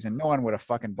your buddies, and no one would have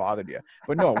fucking bothered you.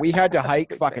 But no, we had to hike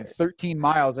Big fucking Bears. 13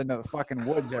 miles into the fucking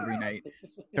woods every night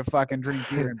to fucking drink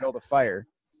beer and build a fire.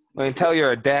 I mean, tell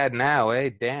you're a dad now, eh?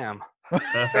 Damn.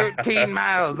 13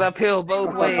 miles uphill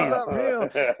both ways. Uphill.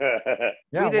 Yeah,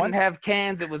 We didn't one, have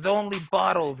cans. It was only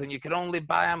bottles, and you could only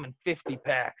buy them in 50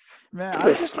 packs. man,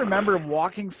 I just remember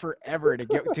walking forever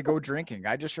to go drinking.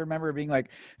 I just remember being like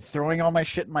throwing all my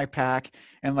shit in my pack,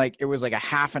 and like it was like a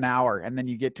half an hour, and then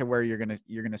you get to where you're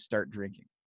gonna start drinking.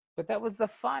 But that was the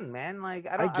fun, man. Like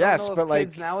I guess, don't know but, if like,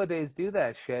 kids nowadays do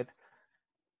that shit.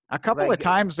 A couple Like- of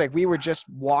times, like we would just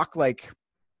walk like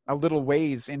a little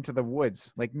ways into the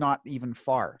woods, like not even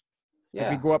far. Like, Yeah.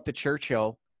 we go up to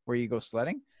Churchill where you go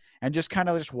sledding, and just kind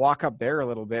of just walk up there a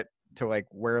little bit to like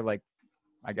where like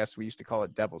I guess we used to call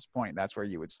it Devil's Point. That's where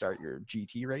you would start your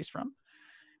GT race from.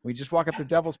 We just walk up to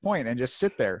Devil's Point and just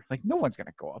sit there. Like no one's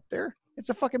gonna go up there. It's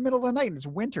a fucking middle of the night and it's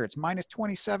winter. It's minus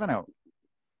 27 out.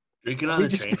 Drinking on We the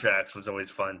just- train tracks was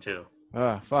always fun too.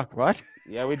 Fuck what?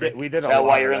 Yeah, we did. We did. Is a that lot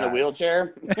why of you're in the that.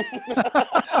 wheelchair?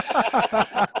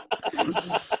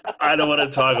 I don't want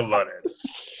to talk about it.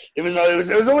 It was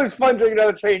always fun drinking on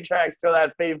the train tracks till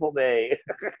that fateful day.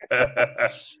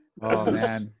 Oh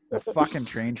man, the fucking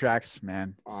train tracks,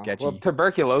 man, sketchy. Well,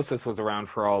 tuberculosis was around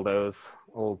for all those.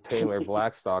 Old Taylor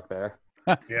Blackstock there,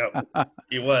 Yep,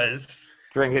 he was.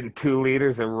 drinking 2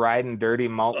 liters of riding dirty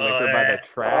malt liquor by the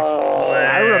tracks.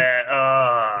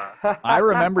 Oh, I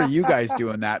remember you guys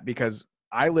doing that because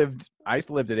I used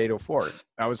to live at 804.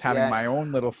 I was having Yeah. my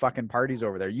own little fucking parties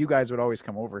over there. You guys would always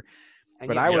come over. And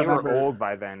But you, I you were remember- old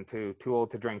by then too. Too old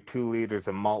to drink 2 liters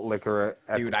of malt liquor.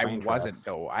 At Dude, the I train wasn't tracks.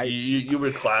 though. You were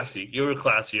classy. You were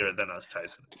classier than us,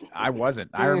 Tyson. I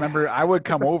wasn't. I remember I would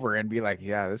come over and be like,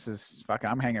 yeah, this is fucking,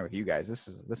 I'm hanging with you guys. This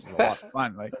is a lot of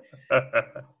fun. Like,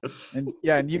 and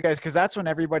yeah, and you guys, cause that's when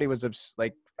everybody was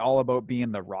like all about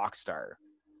being the rock star.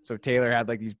 So Taylor had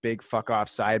like these big fuck off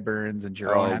sideburns and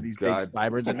Jerome Oh, had these God. big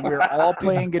sideburns and we were all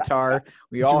playing guitar.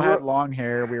 We all had long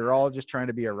hair. We were all just trying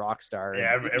to be a rock star.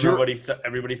 Yeah, And everybody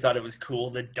thought it was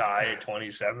cool to die at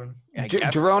 27. I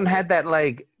guess- Jerome had that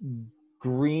like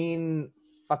green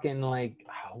fucking like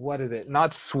what is it?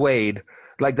 Not suede,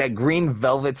 like that green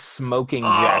velvet smoking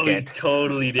Oh, he jacket.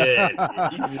 totally did.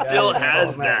 He still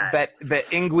has Oh, man, that. the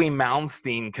Ingwie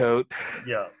Malmsteen coat.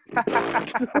 Yeah.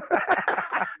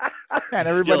 And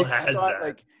He everybody still just has thought, that.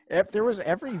 like, if there was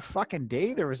every fucking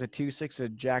day, there was a 2.6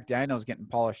 of Jack Daniels getting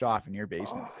polished off in your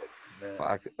basement. Man.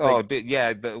 Fuck. Oh, dude,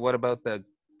 yeah. What about the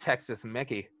Texas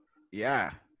Mickey?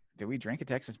 Yeah. Did we drink a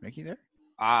Texas Mickey there?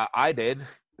 I did.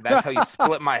 That's how you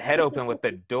split my head open with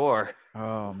the door.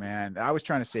 Oh man, I was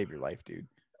trying to save your life, dude.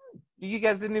 You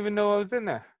guys didn't even know I was in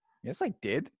there. Yes, I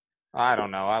did. I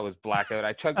don't know. I was blackout.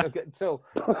 I chugged. Okay, so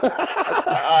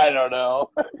I don't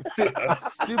know.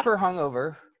 super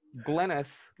hungover.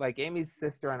 Glennis, like Amy's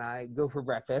sister and I, go for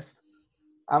breakfast.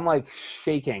 I'm like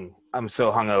shaking. I'm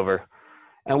so hungover.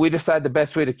 And we decide the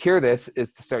best way to cure this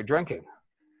is to start drinking.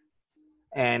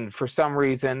 And for some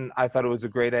reason, I thought it was a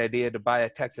great idea to buy a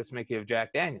Texas Mickey of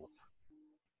Jack Daniels.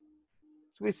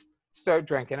 So we start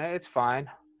drinking it. It's fine.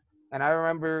 And I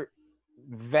remember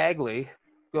vaguely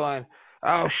going,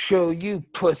 I'll show you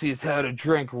pussies how to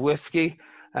drink whiskey.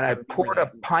 And I poured a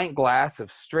pint glass of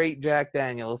straight Jack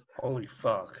Daniels, Holy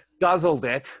fuck. guzzled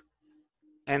it,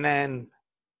 and then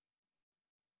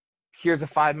here's a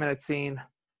 5-minute scene.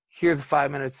 Here's a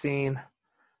 5-minute scene.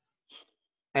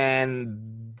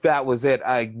 And that was it.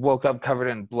 I woke up covered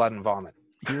in blood and vomit.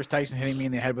 Here's Tyson hitting me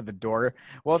in the head with the door.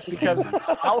 Well, it's because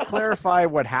I'll clarify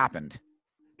what happened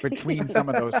between some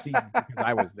of those scenes because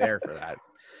I was there for that.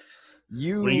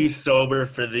 Were you sober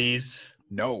for these?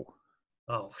 No,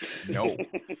 Oh. no.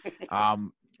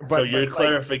 But So your like,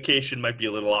 clarification might be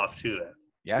a little off too then.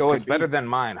 yeah, So could it's be. better than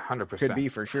mine, 100%. Could be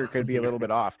for sure. Could be a little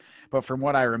bit off. But from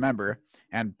what I remember,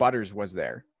 and Butters was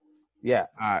there. Yeah.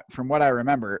 From what I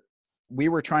remember, we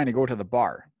were trying to go to the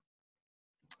bar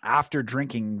after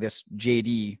drinking this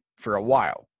JD for a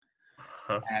while.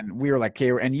 And we were like,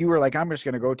 okay, and you were like, I'm just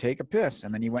gonna go take a piss,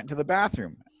 and then you went to the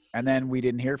bathroom, and then we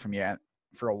didn't hear from you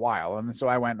for a while, and so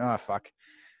I went, oh fuck.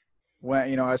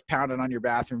 When I was pounding on your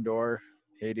bathroom door,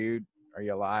 hey dude, are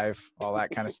you alive? All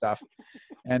that kind of stuff,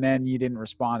 and then you didn't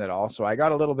respond at all. So I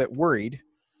got a little bit worried,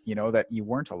 that you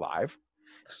weren't alive.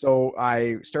 So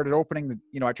I started opening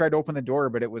I tried to open the door,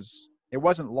 but it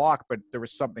wasn't locked, but there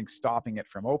was something stopping it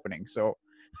from opening. So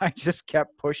I just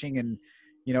kept pushing and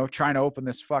trying to open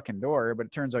this fucking door, but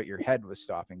it turns out your head was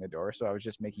stopping the door. So I was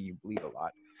just making you bleed a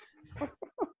lot.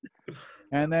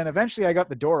 And then eventually I got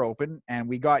the door open and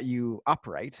we got you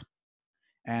upright,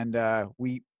 and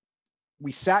we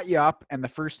sat you up, and the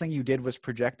first thing you did was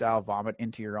projectile vomit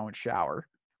into your own shower,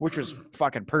 which was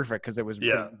fucking perfect because it was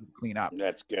pretty easy to clean up.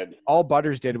 That's good. All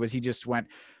Butters did was he just went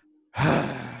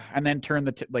and then turned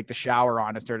the shower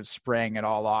on and started spraying it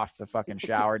all off the fucking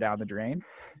shower down the drain.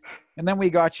 And then we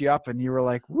got you up and you were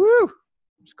like, woo,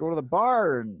 let's go to the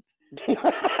bar. And we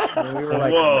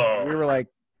were like,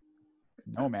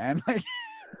 no, man, like,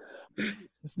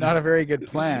 it's not a very good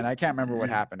plan. I can't remember what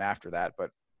happened after that, but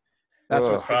that's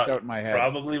what sticks out in my head.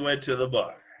 Probably went to the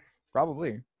bar.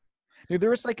 Probably. Dude, there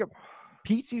was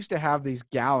Pete's used to have these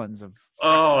gallons of.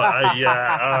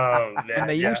 Yeah. Man, and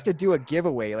they used to do a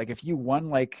giveaway. Like if you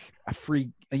won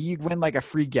you'd win like a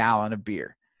free gallon of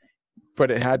beer, but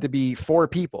it had to be 4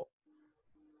 people.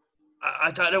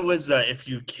 I thought it was if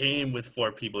you came with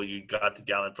 4 people, you got the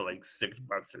gallon for like $6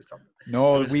 or something.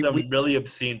 No, it was some really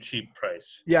obscene cheap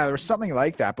price. Yeah, there was something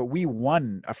like that, but we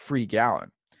won a free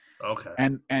gallon. Okay.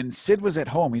 And Sid was at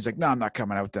home. He's like, no, I'm not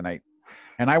coming out tonight.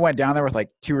 And I went down there with like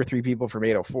 2 or 3 people from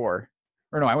 804.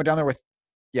 Or no, I went down there with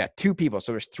 2 people.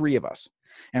 So there's 3 of us.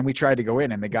 And we tried to go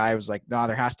in, and the guy was like, no,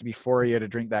 there has to be 4 of you to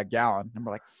drink that gallon. And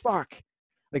we're like, fuck.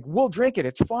 Like, we'll drink it.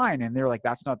 It's fine. And they're like,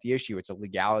 that's not the issue. It's a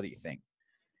legality thing.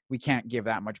 We can't give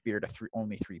that much beer to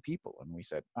only 3 people. And we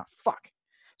said, oh, fuck.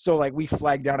 So like we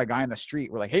flagged down a guy in the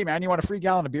street. We're like, hey man, you want a free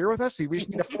gallon of beer with us? We just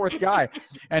need a 4th guy.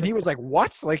 And he was like,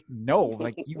 what? Like, no,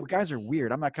 like you guys are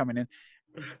weird. I'm not coming in.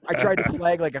 I tried to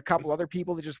flag like a couple other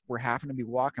people that just were happening to be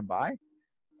walking by.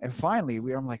 And finally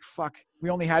I'm like, fuck,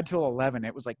 we only had till 11.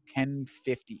 It was like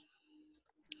 10:50.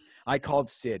 I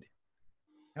called Sid.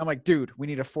 And I'm like, dude, we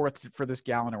need a 4th for this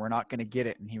gallon or we're not going to get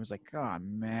it. And he was like, oh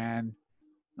man,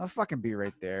 I'll fucking be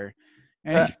right there.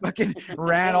 And he fucking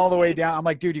ran all the way down. I'm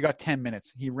like, dude, you got 10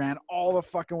 minutes. He ran all the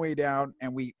fucking way down.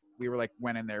 And we were like,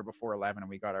 went in there before 11 and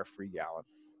we got our free gallon.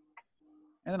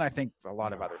 And then I think a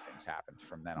lot of other things happened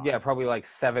from then on. Yeah, probably like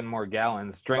 7 more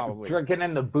gallons. Drinking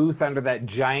in the booth under that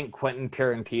giant Quentin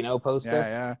Tarantino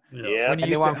poster. Yeah.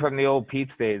 Anyone from the old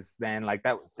Pete's days, man, like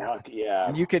that was yeah.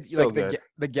 And you could so like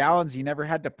the gallons, you never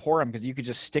had to pour them because you could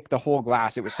just stick the whole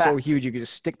glass. It was so huge, you could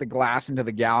just stick the glass into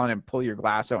the gallon and pull your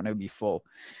glass out, and it would be full.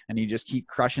 And you just keep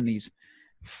crushing these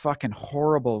fucking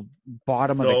horrible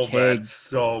bottom of the keg,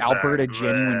 Alberta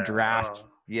genuine draft.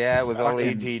 Yeah, it was all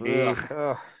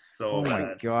AGD. Oh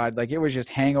my god, like it was just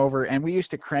hangover, and we used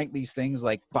to crank these things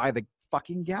like by the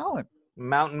fucking gallon.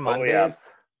 Mountain Mondays. Yeah.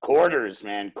 Quarters,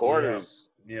 man. Quarters.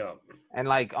 Yeah. And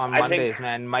like on Mondays,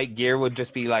 man, Mike Gear would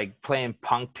just be like playing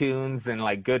punk tunes and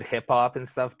like good hip hop and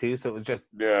stuff too. So it was just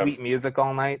sweet music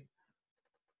all night.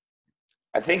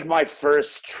 I think my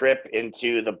first trip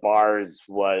into the bars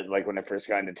was like when I first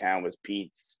got into town was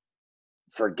Pete's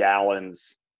for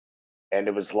gallons. And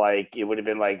it was like, it would have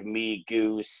been like me,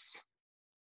 Goose,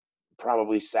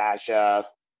 probably Sasha,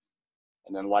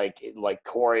 and then like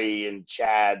Corey and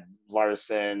Chad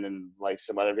Larson and like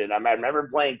some other people. I remember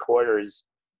playing quarters,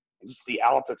 and just the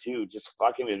altitude just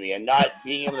fucking with me and not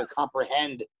being able to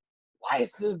comprehend why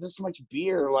is there this much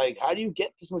beer? Like, how do you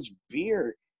get this much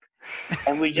beer?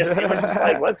 And it was just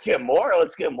like, let's get more.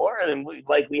 And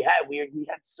we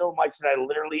had so much that I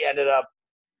literally ended up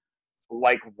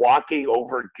like walking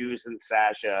over Goose and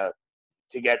Sasha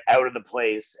to get out of the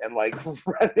place and like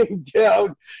running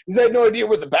down because I had no idea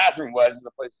where the bathroom was and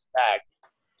the place was packed.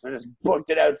 So I just booked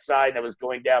it outside and I was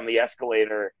going down the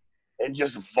escalator and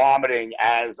just vomiting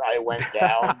as I went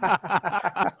down.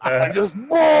 I just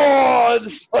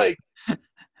like,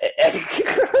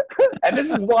 and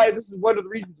this is one of the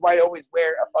reasons why I always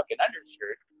wear a fucking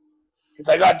undershirt because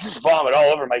I got just vomit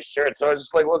all over my shirt. So I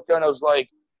just like looked down, I was like,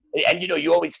 and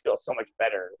you always feel so much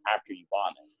better after you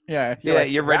vomit. Yeah,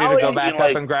 you're ready to go back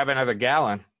up and grab another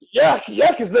gallon. Yeah,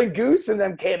 because then Goose and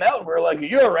them came out and we're like, "Are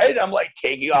you all right?" I'm like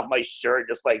taking off my shirt,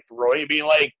 just like throwing it, being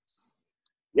like,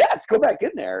 "Yeah, let's go back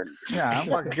in there." Yeah, I'm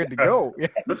fucking good to go.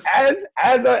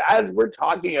 As we're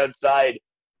talking outside,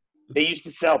 They used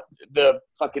to sell the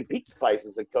fucking pizza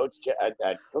slices at Coach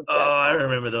Oh, I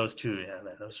remember those too. Yeah,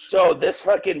 man. So this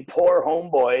fucking poor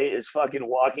homeboy is fucking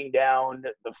walking down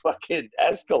the fucking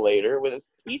escalator with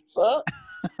his pizza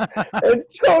and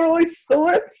totally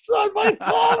slips on my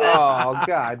vomit. Oh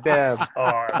god damn.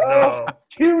 Oh no.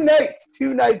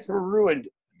 2 nights were ruined.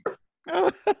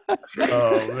 Oh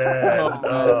man.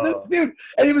 Oh. This dude,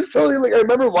 and he was totally like, I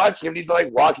remember watching him. And he's like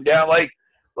walking down, like,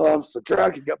 oh, I'm so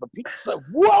drunk. I got my pizza.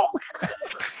 Whoa!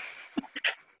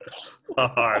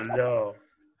 Oh no.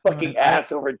 Fucking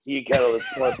ass over tea kettle, this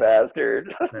poor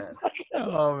bastard. Man.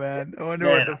 Oh man, I wonder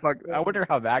Man. what the fuck. I wonder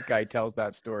how that guy tells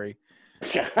that story.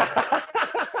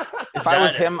 If I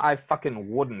was him, I fucking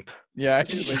wouldn't. Yeah,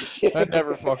 that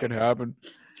never fucking happened.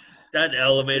 That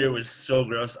elevator was so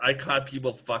gross. I caught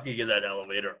people fucking in that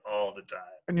elevator all the time.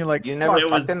 And you're like, You fuck, never it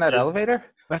was fucked in that just- elevator?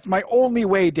 that's my only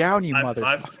way down, you mother.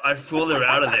 I fooled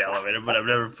around in the elevator, but I've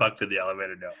never fucked in the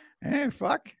elevator. No, Hey,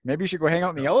 fuck. Maybe you should go hang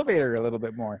out in the elevator a little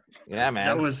bit more. Yeah, man.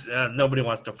 that was nobody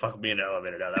wants to fuck me in the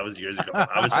elevator. Now that was years ago.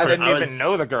 I didn't even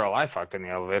know the girl I fucked in the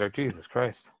elevator. Jesus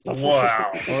Christ.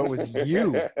 Wow. Oh, it was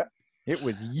you. It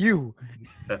was you.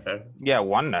 Yeah,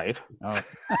 one night. Oh.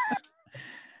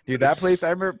 Dude, that place, I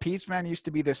remember Pete's, man, used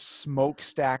to be this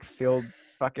smokestack filled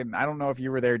fucking, I don't know if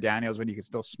you were there, Daniels, when you could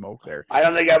still smoke there. I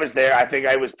don't think I was there. I think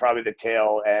I was probably the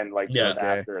tail end, like Yeah. just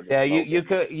after. The Yeah,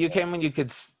 smoking. you came when you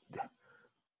could.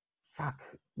 Fuck.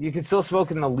 You could still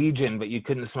smoke in the Legion, but you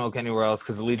couldn't smoke anywhere else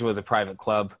because the Legion was a private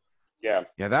club. Yeah.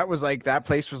 Yeah, that was like, that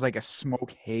place was like a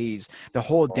smoke haze. The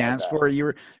whole dance floor, we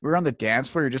were on the dance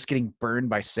floor, you're just getting burned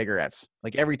by cigarettes.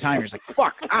 Like every time you're just like,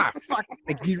 fuck.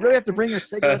 Like, do you really have to bring your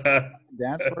cigarettes to the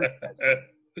dance floor?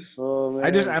 Oh,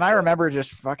 man. I remember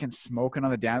just fucking smoking on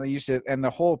the dance. They used to, and the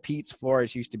whole Pete's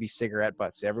floors used to be cigarette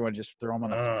butts. Everyone just throw them on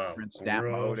the floor and stamp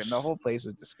mode, and the whole place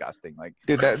was disgusting. Like,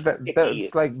 Dude, that's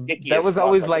like Sticky that as was fuck,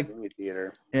 always a like, movie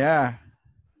theater. yeah,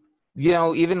 you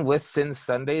know, even with Sin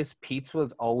Sundays, Pete's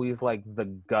was always like the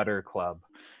gutter club.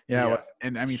 yeah. Yeah,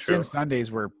 And I mean, it's true. Sin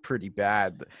Sundays were pretty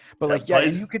bad, but That like, yeah, and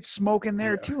place- you could smoke in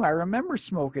there Yeah. too. I remember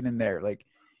smoking in there. Like,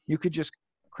 you could just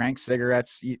crank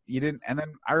cigarettes. You didn't, and then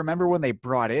I remember when they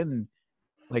brought in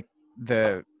like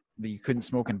the you couldn't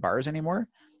smoke in bars anymore,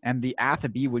 and the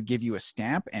Athabee would give you a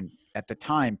stamp, and at the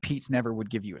time, Pete's never would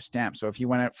give you a stamp. So if you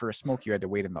went out for a smoke, you had to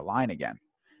wait in the line again.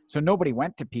 So nobody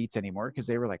went to Pete's anymore because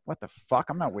they were like, "What the fuck?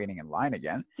 I'm not waiting in line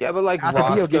again." Yeah, but like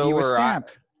Athabee will give Roscoe you a or stamp.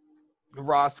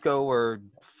 Roscoe or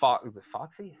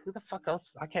Foxy. Who the fuck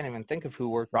else? I can't even think of who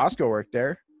worked. Roscoe worked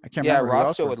there. I can't Yeah, remember who else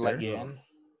Roscoe worked would let there. you in.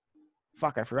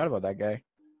 Fuck, I forgot about that guy.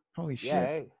 Holy shit. Yeah,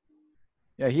 hey.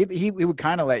 Yeah, he would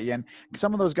kind of let you in.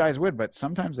 Some of those guys would, but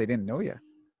sometimes they didn't know you.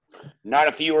 Not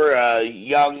if you were a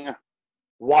young,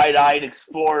 wide-eyed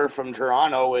explorer from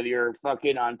Toronto with your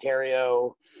fucking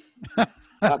Ontario. Fucking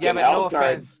Yeah, but no health card.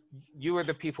 offense. You were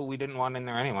the people we didn't want in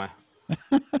there anyway.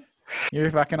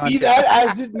 You're fucking on. Be that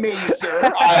as it may,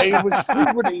 sir, I was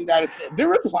frequenting that. There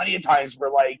were plenty of times where,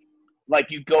 like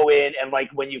you go in and like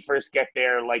when you first get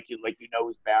there, like you know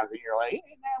who's bound, and you're like, hey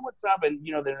man, what's up? And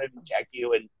you know they don't even check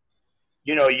you, and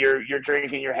you know you're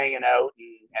drinking, you're hanging out,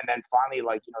 and then finally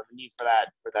like you know the need for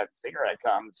that cigarette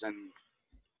comes, and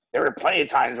there were plenty of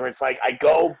times where it's like I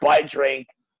go buy a drink,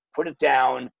 put it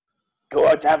down, go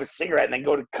out to have a cigarette, and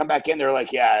then come back in. They're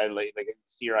like, yeah, like I can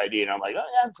see your ID, and I'm like, oh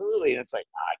yeah, absolutely, and it's like,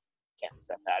 I can't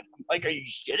accept that. I'm like, are you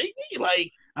shitting me?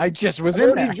 Like, I just was I've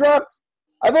in there.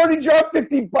 I've already dropped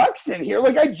 $50 in here.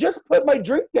 Like, I just put my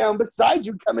drink down beside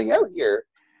you coming out here.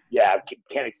 Yeah, I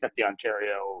can't accept the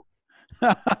Ontario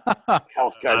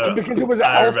health card because it was a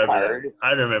health card.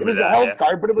 I remember It was that. a health yeah.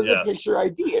 card, but it was Yeah. a picture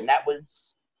ID, and that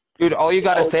was. Dude, all you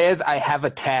gotta Oh. say is I have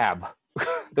a tab.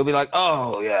 They'll be like,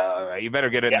 oh yeah, all right, you better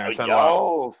get in there. It's unlocked.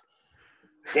 Yo.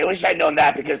 See, I wish I'd known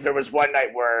that because there was one night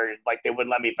where like they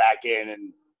wouldn't let me back in,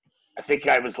 and I think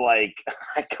I was like,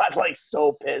 I got like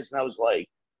so pissed, and I was like,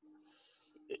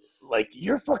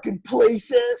 you're fucking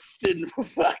placist and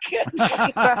fucking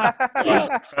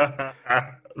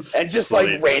and just like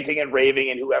Placist. ranting and raving,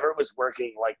 and whoever was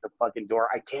working like the fucking door,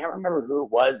 I can't remember who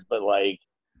it was, but like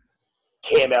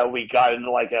came out, we got into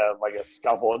like a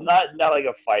scuffle, not like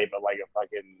a fight, but like a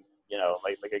fucking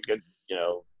like a good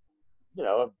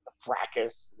a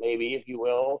fracas maybe, if you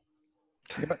will.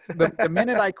 The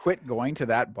minute I quit going to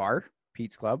that bar,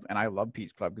 Pete's Club, and I love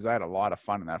Pete's Club because I had a lot of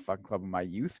fun in that fucking club in my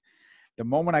youth. The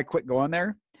moment I quit going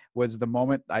there was the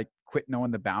moment I quit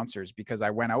knowing the bouncers, because I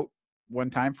went out one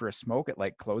time for a smoke at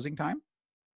like closing time.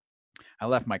 I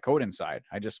left my coat inside.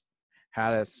 I just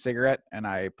had a cigarette and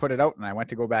I put it out, and I went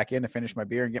to go back in to finish my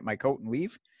beer and get my coat and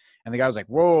leave. And the guy was like,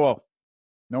 whoa,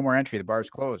 no more entry. The bar's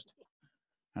closed.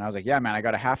 And I was like, yeah, man, I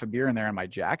got a half a beer in there and my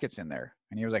jacket's in there.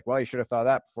 And he was like, well, you should have thought of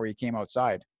that before you came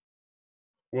outside.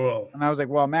 Whoa. And I was like,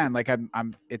 well, man, like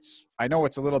I know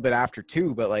it's a little bit after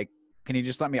 2, but like, can you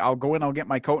just let me, I'll go in, I'll get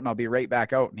my coat and I'll be right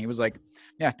back out. And he was like,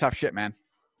 yeah, tough shit, man.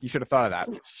 You should have thought of that.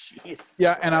 Jeez.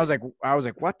 Yeah. And I was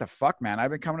like, what the fuck, man?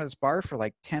 I've been coming to this bar for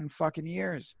like 10 fucking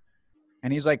years.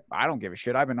 And he's like, I don't give a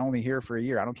shit. I've been only here for a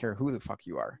year. I don't care who the fuck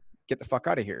you are. Get the fuck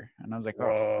out of here. And I was like, oh,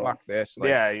 Whoa. fuck this. Like,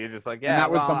 Yeah, you're just like, yeah. and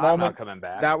that was the I'm moment not coming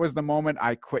back. that was the moment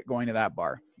I quit going to that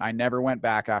bar. I never went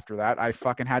back after that. I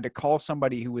fucking had to call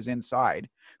somebody who was inside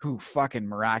who fucking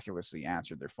miraculously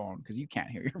answered their phone because you can't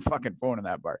hear your fucking phone in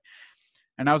that bar.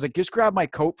 And I was like, just grab my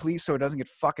coat, please, so it doesn't get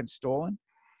fucking stolen.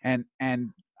 And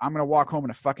I'm going to walk home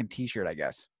in a fucking t-shirt, I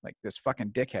guess, like this fucking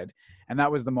dickhead. And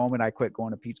that was the moment I quit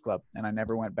going to Pete's Club and I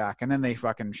never went back. And then they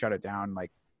fucking shut it down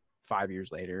like 5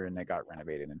 years later and they got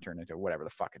renovated and turned into whatever the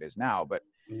fuck it is now. But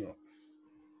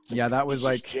yeah, that was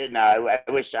like, shit. No, I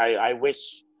wish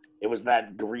it was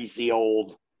that greasy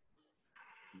old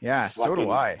yeah, so do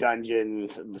fucking I. dungeon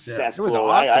cesspool. It was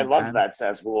awesome, I loved man. that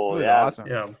cesspool. It was Yeah. awesome.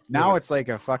 Yeah. Now it's like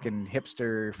a fucking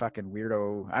hipster fucking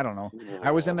weirdo. I don't know.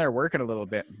 I was in there working a little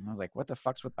bit and I was like, what the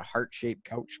fuck's with the heart-shaped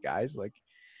couch, guys? Like,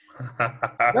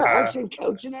 Heart-shaped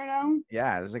couch in there now?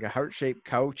 yeah, there's like a heart-shaped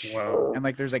couch. Wow. And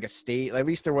like there's like a stage, at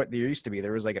least there used to be.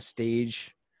 There was like a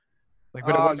stage. Like,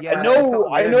 but it Oh, wasn't. yeah. I it's know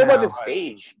all I weird know about now. the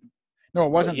stage. No, it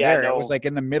wasn't yeah, there. It no. was like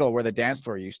in the middle where the dance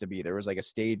floor used to be. There was like a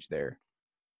stage there.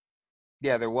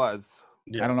 Yeah, there was.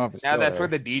 Yeah. I don't know if it's Now still that's there.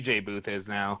 where the DJ booth is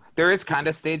now. There is kind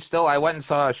of stage still. I went and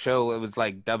saw a show. It was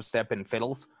like dubstep and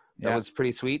fiddles. That Yeah. was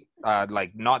pretty sweet.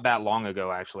 Like not that long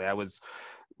ago, actually. I was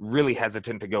really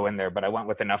hesitant to go in there, but I went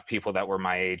with enough people that were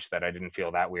my age that I didn't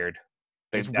feel that weird.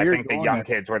 It's I weird think the going young there.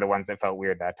 kids were the ones that felt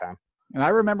weird that time. And I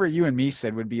remember you and me,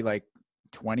 Sid, would be like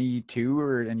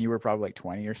 22 and you were probably like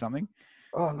 20 or something.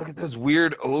 Oh, look at those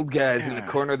weird old guys in the Yeah.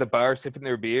 corner of the bar sipping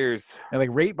their beers. And like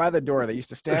right by the door, they used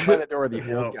to stand by the door, the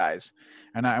Yeah. old guys.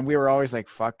 And we were always like,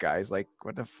 fuck guys, like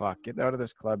what the fuck? Get out of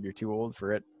this club. You're too old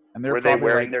for it. And they're Were they probably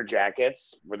wearing like, their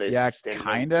jackets? Were they yeah, standing-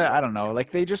 kinda. I don't know. Like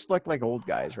they just looked like old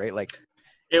guys, right? Like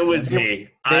It was me.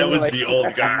 they I were was like- the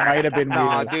old guy. might have been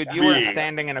No, me. dude, you weren't Me.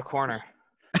 standing in a corner.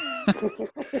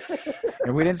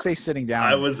 And we didn't say sitting down.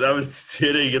 I was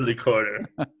sitting in the corner.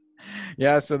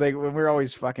 Yeah, so we were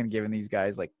always fucking giving these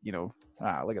guys like, you know,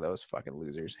 look at those fucking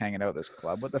losers hanging out at this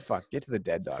club. What the fuck? Get to the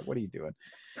Dead Dog. What are you doing?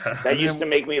 That used to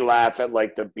make me laugh at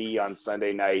like the B on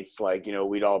Sunday nights. Like, you know,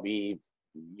 we'd all be,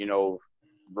 you know,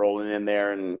 rolling in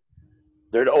there and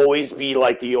there'd always be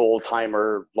like the old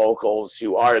timer locals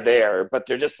who are there, but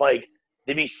they're just like,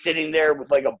 they'd be sitting there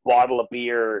with like a bottle of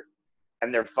beer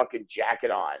and their fucking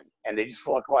jacket on. And they just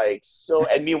look like so,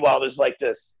 and meanwhile, there's like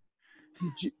this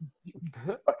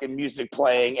fucking music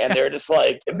playing and they're just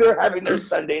like, they're having their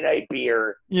Sunday night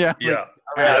beer Yeah. Yeah.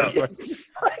 around. Yeah. It's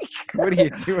just like, What are you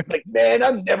doing? like, man,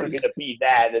 I'm never gonna be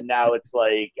that. And now it's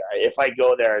like, if I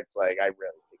go there, it's like I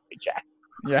really think my jacket.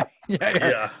 Yeah. Yeah.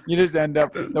 Yeah. You just end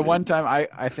up the one time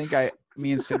I think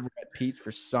me and Sid were at Pete's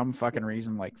for some fucking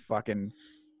reason, like fucking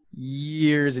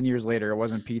years and years later. It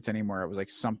wasn't Pete's anymore. It was like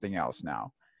something else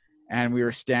now. And we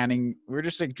were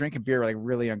just like drinking beer, like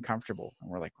really uncomfortable. And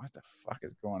we're like, what the fuck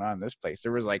is going on in this place?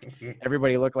 There was like,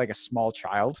 everybody looked like a small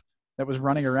child that was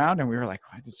running around. And we were like,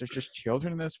 what? Is there just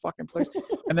children in this fucking place?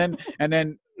 And then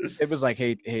it was like,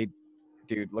 hey,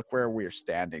 dude, look where we're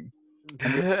standing.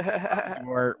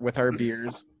 Or with our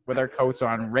beers, with our coats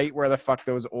on, right where the fuck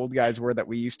those old guys were that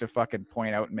we used to fucking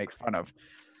point out and make fun of.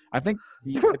 I think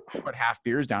we used to put half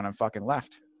beers down and fucking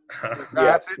left.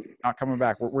 That's it. Not coming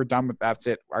back. We're done with that's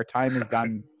it. Our time is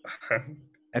done.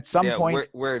 At some Yeah, point,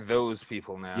 we're those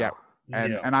people now. Yeah.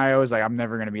 and Yeah. and I was like, I'm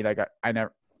never gonna be that guy. I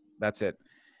never. That's it.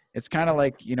 It's kind of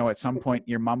like, you know, at some point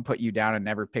your mom put you down and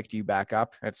never picked you back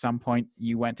up. At some point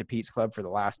you went to Pete's Club for the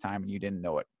last time and you didn't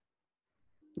know it.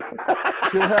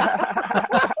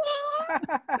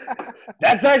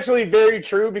 That's actually very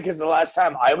true because the last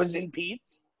time I was in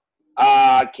Pete's,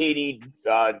 Katie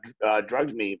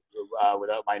drugged me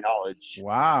without my knowledge.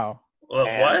 Wow. What?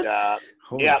 And,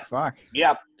 Holy Yeah. fuck.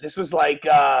 Yeah, this was like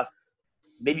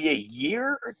maybe a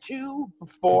year or two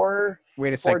before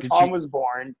Wait a sec. Tom was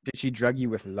born. Did she drug you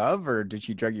with love or did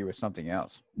she drug you with something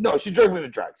else? No, she drugged me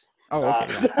with drugs. Oh,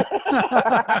 okay.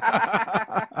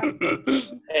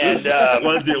 And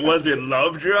was it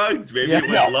love drugs? Maybe Yeah. it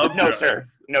was no, love no, drugs. sir,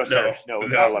 no, sir, no, it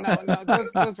was No. not love.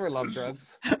 Those were love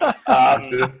drugs.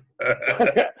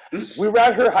 We were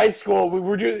at her high school. We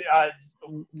were doing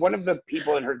one of the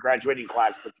people in her graduating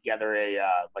class put together a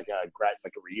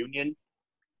reunion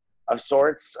of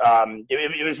sorts.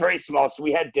 It was very small, so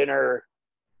we had dinner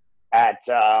at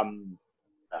fuck,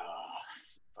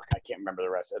 I can't remember the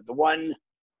rest of it. The one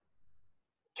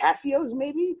Cassio's,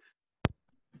 maybe.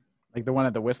 Like the one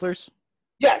at the Whistlers?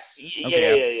 Yes.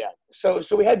 Okay, Yeah.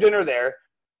 So we had dinner there,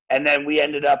 and then we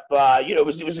ended up, it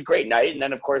was a great night. And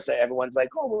then of course everyone's like,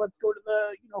 oh well, let's go to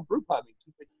the brew pub and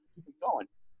keep it going.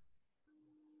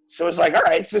 So it's like, all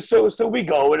right, so we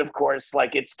go, and of course,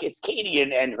 like it's Katie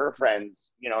and her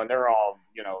friends, and they're all,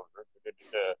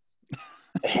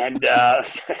 and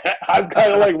I'm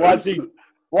kind of like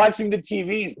watching the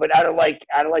TVs, but out of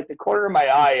the corner of my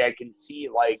eye, I can see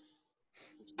like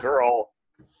this girl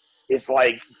is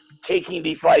like taking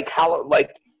these like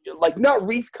not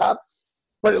Reese cups,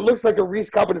 but it looks like a Reese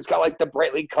cup, and it's got like the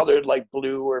brightly colored like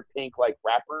blue or pink like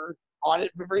wrapper on it,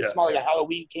 very small, like a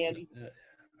Halloween candy. Yeah.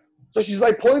 So she's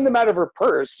like pulling them out of her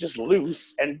purse, just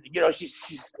loose, and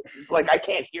she's like, I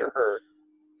can't hear her.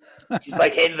 She's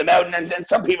like handing them out, and then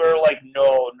some people are like,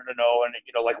 no, and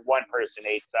like one person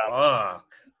ate some.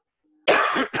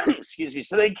 Excuse me.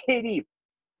 So then Katie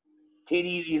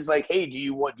is like, hey, do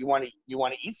you want to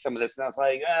eat some of this? And I was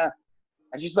like,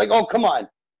 and she's like, oh, come on.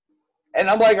 And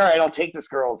I'm like, all right, I'll take this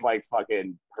girl's like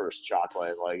fucking purse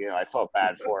chocolate. Like, I felt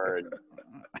bad for her. And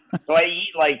so I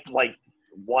eat like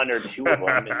one or two of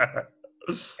them,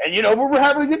 and we're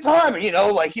having a good time, and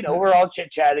we're all chit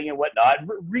chatting and whatnot.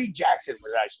 Reed Jackson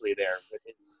was actually there with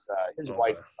his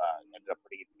wife. Ended up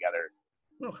putting it together.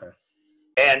 Okay.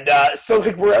 And so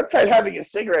like we're outside having a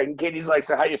cigarette, and Katie's like,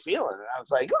 "So how you feeling?" And I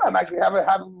was like, "Oh, I'm actually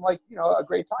having like a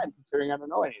great time, considering I don't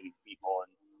know any of these people."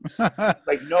 And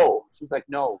like, no, she's like,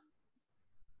 "No,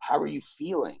 how are you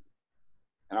feeling?"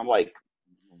 And I'm like,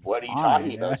 what are you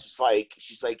talking about? She's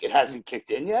like, it hasn't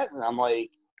kicked in yet? And I'm like,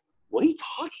 what are you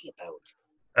talking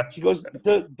about? She goes,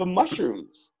 the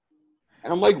mushrooms.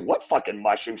 And I'm like, what fucking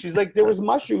mushrooms? She's like, there was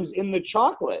mushrooms in the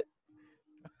chocolate.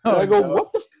 And I go,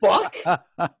 what the fuck?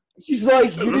 She's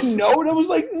like, you didn't know? And I was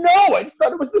like, no, I just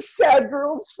thought it was the sad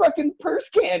girl's fucking purse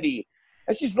candy.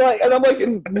 And she's like, and I'm like,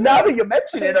 and now that you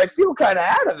mention it, I feel kind of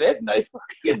out of it. And I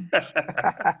fucking...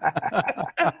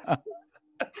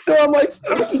 So I'm like,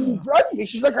 fucking, you drugged me.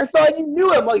 She's like, I thought you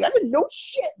knew. I'm like, I didn't know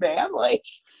shit, man. Like,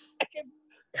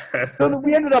 So then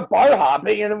we ended up bar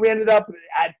hopping, and then we ended up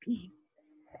at Pete's.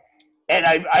 And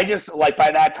I just, like,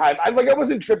 by that time, I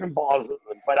wasn't tripping balls,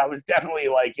 but I was definitely,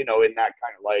 like, in that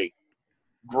kind of, like,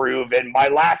 groove. And my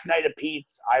last night at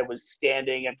Pete's, I was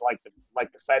standing at, like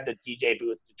beside the DJ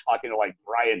booth talking to, like,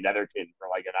 Brian Netherton for,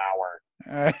 like, an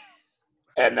hour.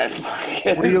 And then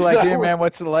were you like, hey man,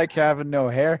 what's it like having no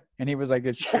hair? And he was like,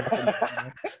 it's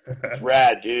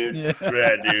rad, dude. Yeah. It's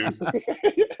rad, dude.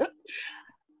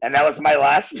 And that was my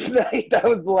last night. That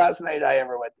was the last night I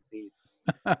ever went to Pete's.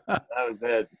 That was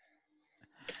it.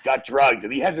 Got drugged.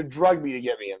 And he had to drug me to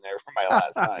get me in there for my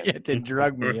last night. He had to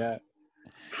drug me, yeah.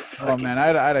 Oh man, I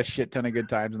had a shit ton of good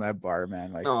times in that bar,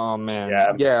 man. Like, oh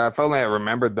man, yeah. If only I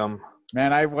remembered them.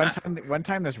 Man, one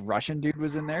time this Russian dude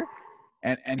was in there,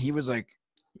 and he was like,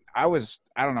 I was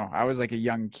like a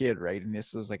young kid, right? And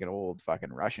this was like an old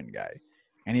fucking Russian guy.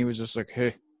 And he was just like,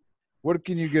 hey, where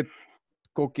can you get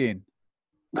cocaine?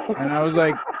 And I was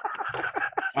like,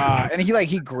 and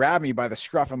he grabbed me by the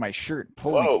scruff of my shirt and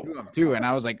pulled me to him too. And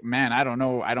I was like, man, I don't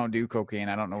know. I don't do cocaine.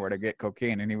 I don't know where to get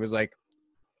cocaine. And he was like,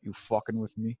 you fucking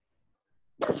with me?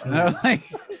 And I was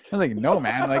like, no,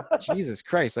 man. Like, Jesus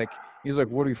Christ. Like, he's like,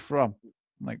 where are you from?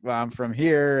 I'm like, well, I'm from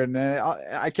here. And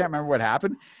I can't remember what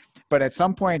happened. But at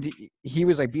some point, he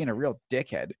was like being a real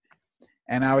dickhead.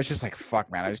 And I was just like,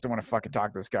 fuck, man, I just don't want to fucking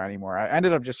talk to this guy anymore. I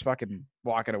ended up just fucking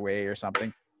walking away or something.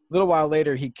 A little while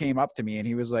later, he came up to me and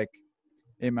he was like,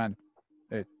 hey, man,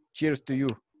 cheers to you.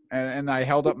 And I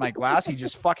held up my glass. He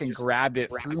just fucking grabbed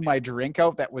it, threw my drink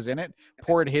out that was in it,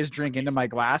 poured his drink into my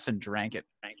glass and drank it.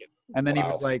 And then he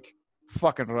was like,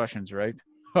 fucking Russians, right?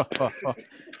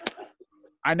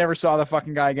 I never saw the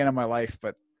fucking guy again in my life,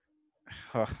 but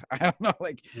I don't know,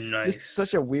 like, nice. Just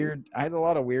such a weird. I had a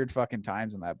lot of weird fucking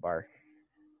times in that bar.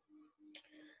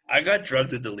 I got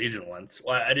drugged with the Legion once.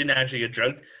 Well, I didn't actually get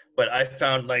drugged, but I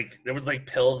found like there was like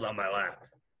pills on my lap.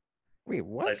 Wait,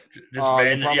 what? Like, just you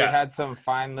probably had some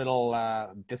fine little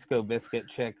disco biscuit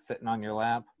chick sitting on your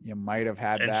lap. You might have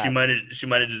had and that. She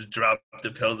might have just dropped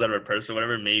the pills out of her purse or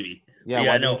whatever. Maybe. Yeah.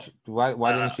 Why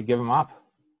didn't you give them up?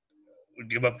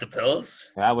 Give up the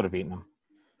pills? Yeah, I would have eaten them.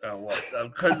 Oh, what?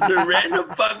 Because they're random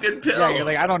fucking pills. Yeah, you're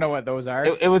like, I don't know what those are.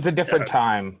 It was a different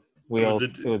time, Wheels.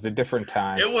 It was a different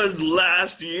time. It was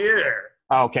last year.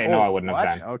 Oh, okay, no, I wouldn't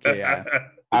have been. Okay, yeah.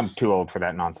 I'm too old for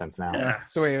that nonsense now. Yeah.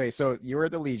 So wait. So you were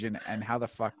at the Legion, and how the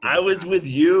fuck? I was with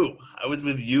you. I was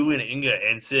with you and Inga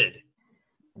and Sid.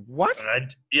 What?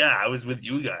 I was with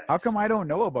you guys. How come I don't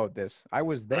know about this? I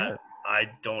was there. I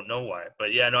don't know why,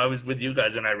 but yeah, no, I was with you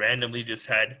guys, and I randomly just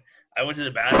I went to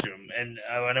the bathroom, and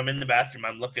when I'm in the bathroom,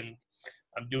 I'm looking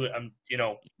I'm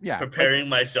Yeah. preparing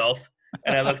myself,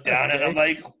 and I look down and I'm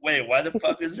Okay. like, wait, why the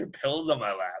fuck is there pills on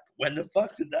my lap? When the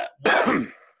fuck did that? What?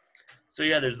 So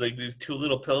yeah, there's like these 2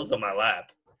 little pills on my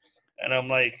lap, and I'm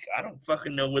like, I don't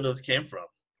fucking know where those came from.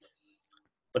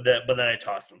 But then I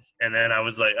tossed them, and then I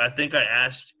was like, I think I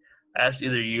asked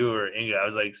either you or Inga. I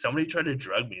was like, somebody tried to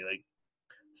drug me. Like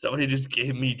somebody just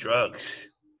gave me drugs.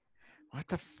 What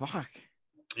the fuck?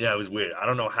 Yeah, it was weird. I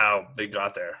don't know how they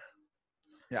got there.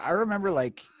 Yeah, I remember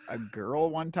like a girl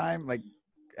one time, like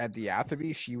at the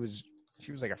Atherby, she was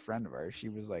like a friend of ours. She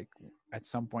was like at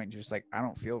some point just like, I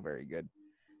don't feel very good.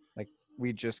 Like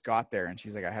we just got there and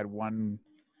she's like, I had one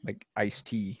like iced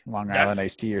tea, Long Island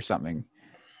iced tea or something.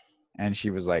 And she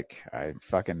was like, I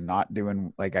fucking not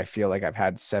doing, like, I feel like I've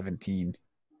had 17.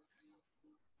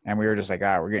 And we were just like,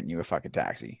 we're getting you a fucking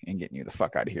taxi and getting you the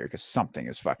fuck out of here because something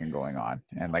is fucking going on.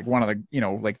 And like one of the,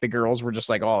 like the girls were just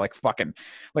like all like fucking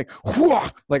like, whoa,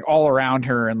 like all around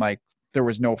her. And like there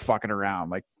was no fucking around.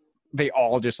 Like they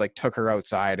all just like took her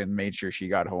outside and made sure she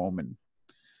got home.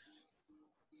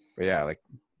 But yeah, like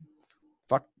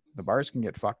fuck, the bars can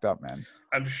get fucked up, man.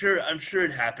 I'm sure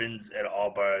it happens at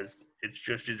all bars. It's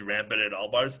just as rampant at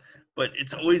all bars. But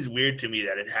it's always weird to me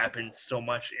that it happens so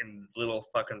much in little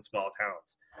fucking small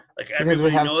towns. Like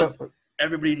everybody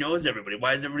knows everybody.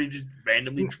 Why is everybody just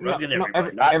randomly drugging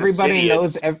everybody?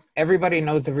 Everybody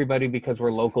knows everybody because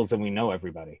we're locals and we know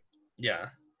everybody. Yeah.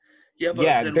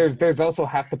 Yeah, there's also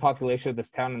half the population of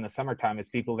this town in the summertime is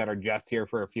people that are just here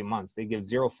for a few months. They give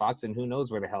zero fucks and who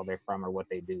knows where the hell they're from or what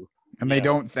they do. And they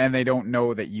don't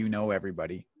know that you know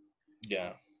everybody.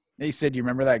 Yeah. Hey Sid, you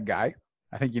remember that guy?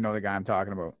 I think you know the guy I'm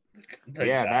talking about.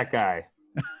 That guy.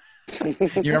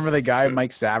 You remember the guy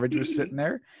Mike Savage was sitting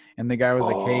there and the guy was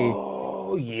like, hey.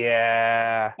 Oh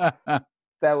yeah.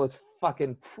 That was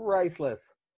fucking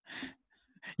priceless.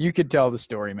 You could tell the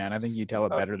story, man. I think you tell it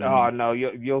better than me. Oh no,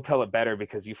 you'll tell it better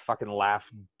because you fucking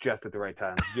laughed just at the right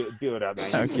time. Do it up,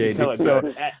 man. Okay, dude.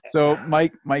 So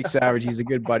Mike Savage, he's a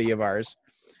good buddy of ours,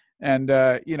 and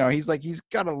he's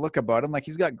got a look about him, like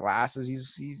he's got glasses.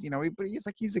 But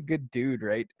he's a good dude,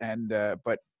 right? And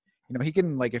but he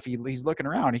can, like, if he's looking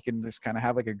around, he can just kind of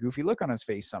have like a goofy look on his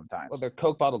face sometimes. Well, they're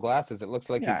Coke bottle glasses. It looks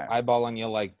like he's eyeballing you,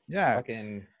 like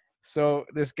fucking. So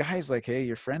this guy's like, hey,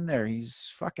 your friend there,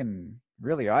 he's fucking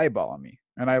really eyeballing me.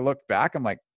 And I looked back, I'm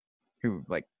like, who,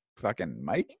 like fucking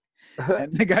Mike?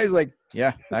 And the guy's like,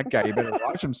 yeah, that guy, you better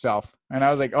watch himself. And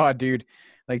I was like, oh, dude,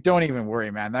 like, don't even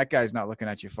worry, man. That guy's not looking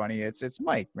at you funny. It's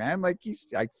Mike, man. Like,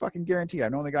 I fucking guarantee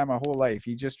I've known the guy my whole life.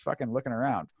 He's just fucking looking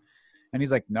around. And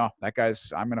he's like, no, that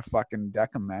guy's, I'm going to fucking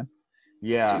deck him, man.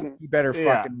 Yeah. He better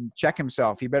fucking check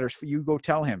himself. You go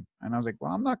tell him. And I was like,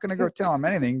 well, I'm not going to go tell him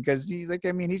anything because he's like,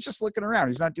 I mean, he's just looking around.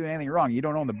 He's not doing anything wrong. You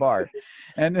don't own the bar.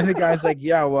 And then the guy's like,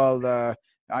 yeah, well,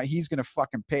 he's going to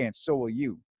fucking pay and so will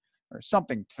you, or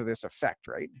something to this effect.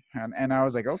 Right. And I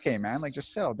was like, okay, man, like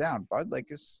just settle down, bud. Like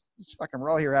this fucking,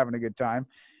 we're all here having a good time.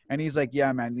 And he's like,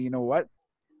 yeah, man, you know what?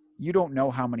 You don't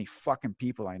know how many fucking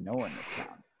people I know in this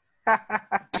town.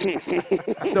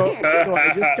 So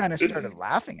I just kind of started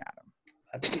laughing at him.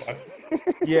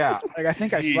 Yeah, like I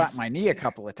think I slapped my knee a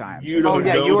couple of times. You were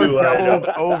doubled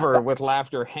over with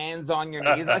laughter, hands on your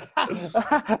knees, like.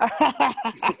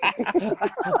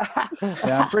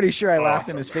 Yeah, I'm pretty sure I laughed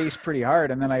in his face pretty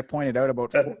hard, and then I pointed out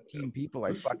about 14 people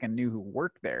I fucking knew who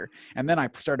worked there, and then I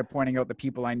started pointing out the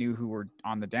people I knew who were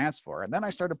on the dance floor, and then I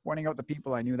started pointing out the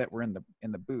people I knew that were in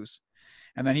the booth,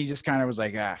 and then he just kind of was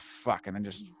like, fuck, and then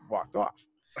just walked off.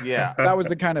 Yeah, that was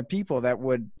the kind of people that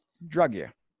would drug you.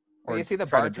 Or you see the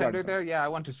bartender there? Yeah, I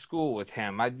went to school with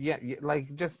him. Not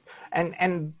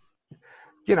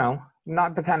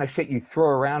the kind of shit you throw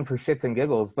around for shits and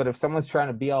giggles, but if someone's trying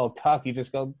to be all tough, you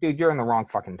just go, dude, you're in the wrong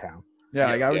fucking town. Yeah,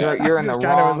 like you're in the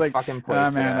wrong fucking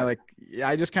place. Man,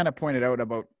 I just kind of pointed out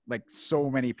about like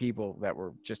so many people that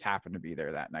were just happened to be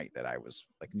there that night that I was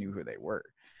like knew who they were.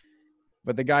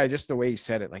 But the guy, just the way he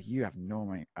said it, like, you have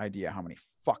no idea how many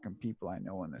fucking people I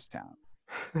know in this town.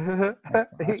 Even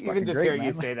just hearing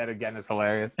you say that again is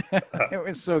hilarious. It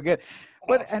was so good.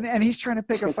 But and he's trying to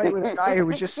pick a fight with a guy who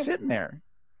was just sitting there,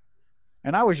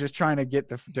 and I was just trying to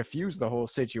diffuse the whole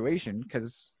situation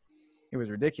because it was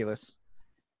ridiculous.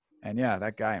 And yeah,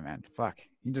 that guy, man, fuck,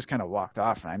 he just kind of walked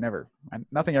off, and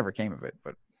nothing ever came of it.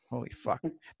 But holy fuck,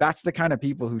 that's the kind of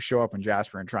people who show up in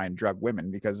Jasper and try and drug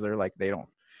women because they're like they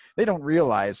don't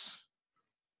realize.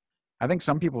 I think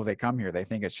some people, if they come here, they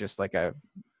think it's just like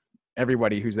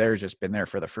everybody who's there has just been there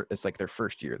for it's like their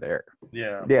first year there.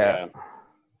 Yeah.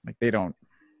 Like they're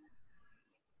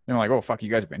like, oh fuck, you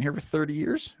guys have been here for 30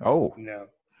 years? Oh. No.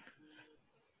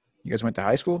 You guys went to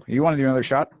high school? You want to do another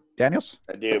shot? Daniels?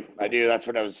 I do. That's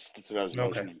what I was Okay.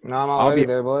 motioning. No, I'm I'll already be-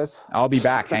 there, boys. I'll be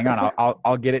back. Hang on.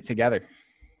 I'll get it together.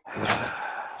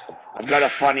 I've got a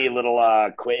funny little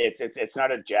it's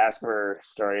not a Jasper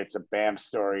story, it's a Banff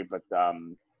story, but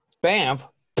Banff.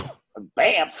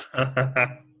 Banff.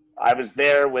 I was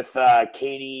there with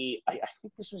Katie. I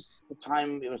think this was the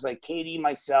time. It was like Katie,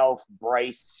 myself,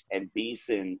 Bryce, and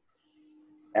Beeson,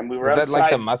 and we were Is that outside.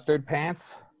 like the mustard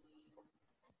pants?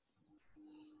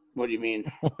 What do you mean?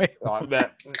 Wait, Oh,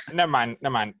 never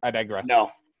mind. I digress.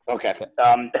 No. Okay.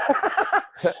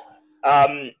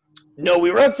 No,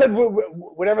 we were outside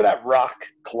whatever that rock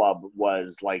club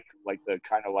was, like the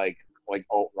kind of like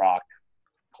alt rock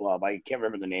club. I can't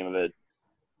remember the name of it.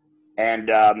 And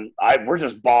we're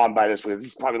just bombed by this. This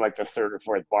is probably like the third or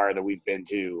fourth bar that we've been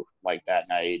to like that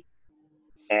night.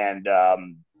 And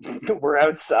we're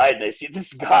outside, and I see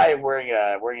this guy wearing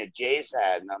a Jays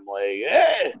hat, and I'm like,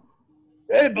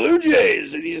 hey, Blue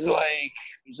Jays, and he's like,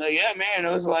 yeah, man.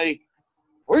 I was like,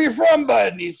 where you from,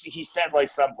 bud? And he said like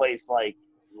someplace like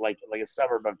a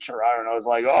suburb of Toronto, and I was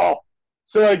like, oh.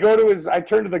 So I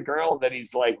turn to the girl that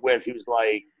he's like with. He was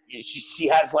like, she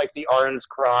has like the arms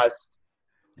crossed,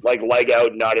 like leg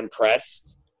out, not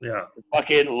impressed. Yeah.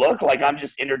 Fucking look like I'm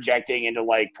just interjecting into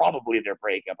like probably their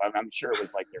breakup. I'm sure it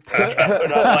was like their breakup.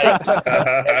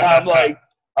 But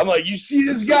I'm like, you see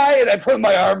this guy? And I put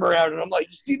my arm around it. I'm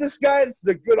like, you see this guy? This is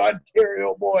a good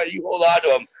Ontario boy. You hold on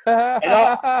to him.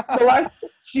 And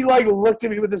she like looked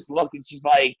at me with this look, and she's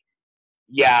like,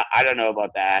 yeah, I don't know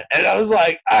about that. And I was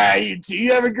like, all right, you two,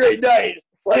 you have a great night.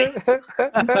 Like, I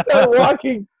started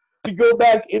walking to go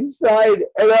back inside,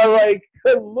 and I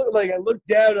looked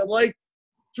down, I'm like,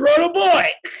 Toronto boy.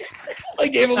 I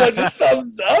gave him like a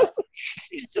thumbs up.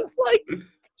 She's just like,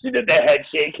 she did the head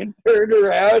shake and turned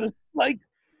around. It's like,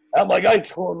 I'm like, I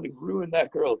totally ruined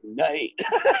that girl's night.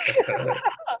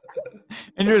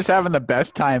 And you're just having the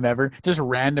best time ever. Just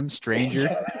random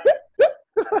stranger.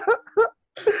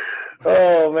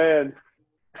 Oh, man.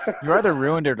 You either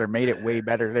ruined it or made it way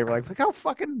better. They were like, look how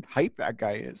fucking hype that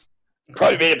guy is.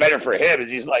 Probably made it better for him, as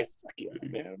he's like, fuck you,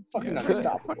 man. Fucking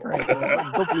unstoppable. Fuck right.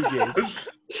 Go Blue Jays.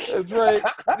 That's right.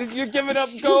 You're giving up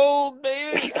gold,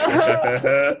 baby.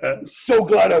 So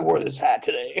glad I wore this hat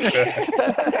today.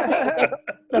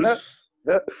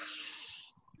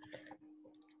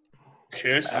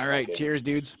 Cheers. All right. Cheers,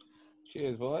 dudes.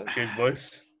 Cheers, boys. Cheers,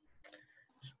 boys.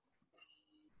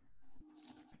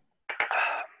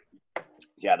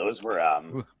 Yeah, those were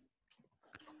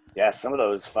some of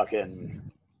those fucking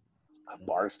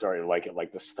bar story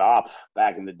like the Stop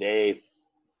back in the day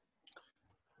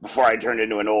before I turned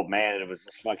into an old man, and it was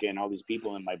just fucking all these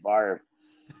people in my bar.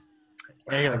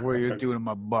 Hey, like, what are you doing in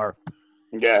my bar?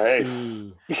 Yeah,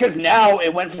 hey. Because now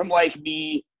it went from like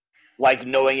me like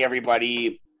knowing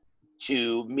everybody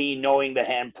to me knowing the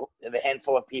handful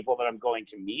of people that I'm going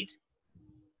to meet.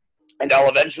 And I'll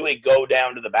eventually go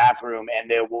down to the bathroom, and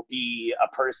there will be a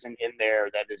person in there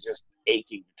that is just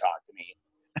aching to talk to me.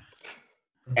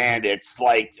 And it's for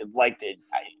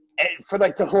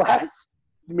like the last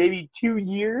maybe 2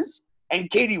 years, and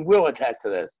Katie will attest to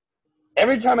this.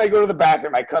 Every time I go to the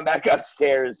bathroom, I come back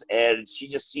upstairs, and she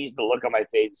just sees the look on my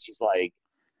face. She's like,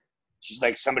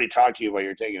 somebody talked to you while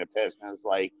you're taking a piss. And I was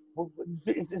like, well,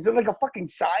 is there like a fucking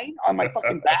sign on my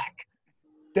fucking back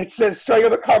that says strike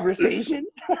up a conversation?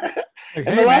 And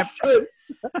the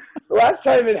last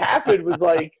time it happened was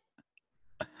like,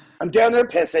 I'm down there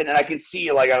pissing, and I can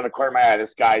see like out of the corner of my eye,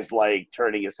 this guy's like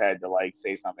turning his head to like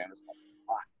say something. I'm just like,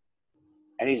 fuck.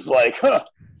 And he's like,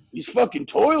 these fucking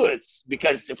toilets.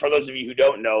 Because for those of you who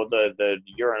don't know, the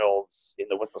urinals in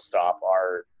the Whistle Stop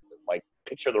are like,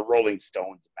 picture the Rolling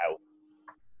Stones mouth.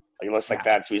 Like it looks like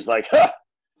that. So he's like,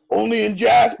 only in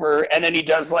Jasper. And then he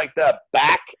does like the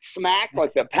back smack,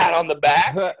 like the pat on the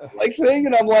back like thing.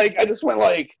 And I'm like, I just went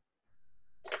like,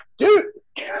 dude.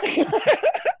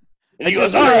 And he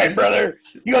goes, all right, brother.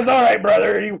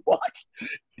 And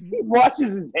he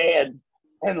washes his hands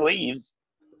and leaves.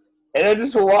 And I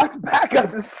just walked back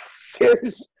up the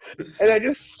stairs, and I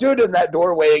just stood in that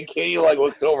doorway, and Katie like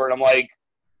looks over, and I'm like,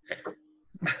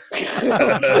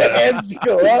 the hands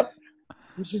go up.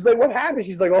 And she's like, what happened?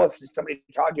 She's like, oh, it's just somebody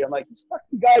talking to you. I'm like, this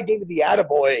fucking guy gave me the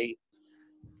attaboy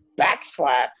back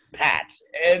slap pat.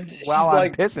 And she's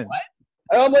like, pissing. what?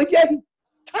 And I'm like, yeah, he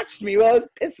touched me while I was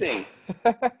pissing.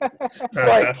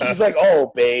 She's like,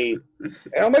 oh, babe.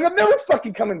 And I'm like, I'm never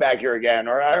fucking coming back here again.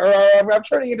 Or I'm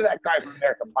turning into that guy from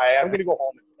American Pie. I'm going to go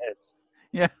home and piss.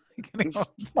 Yeah.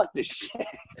 Fuck this shit.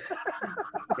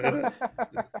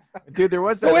 Dude, there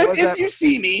was that.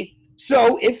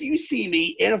 So if you see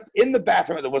me in the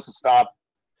bathroom at the Whistle Stop,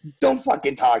 don't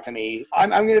fucking talk to me. I'm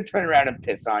going to turn around and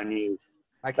piss on you.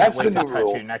 I can't That's wait the to new touch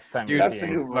rule. you next time Dude, you're That's the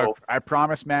peeing. new rule. Look, I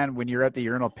promise, man, when you're at the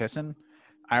urinal pissing,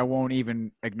 I won't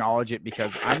even acknowledge it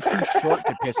because I'm too short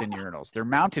to piss in urinals. They're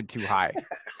mounted too high.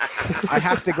 I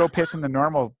have to go piss in the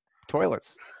normal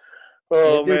toilets.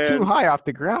 Oh, They're too man. high off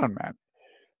the ground, man.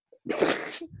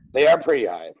 They are pretty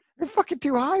high. They're fucking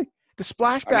too high. The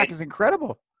splashback is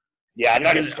incredible. Yeah, I'm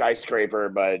not a can- skyscraper,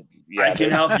 but yeah. I can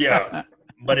they're- help you out,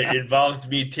 but it involves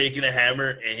me taking a hammer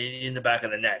and hitting you in the back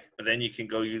of the neck. But then you can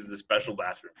go use the special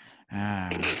bathrooms. Ah.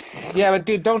 Yeah, but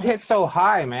dude, don't hit so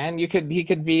high, man. He could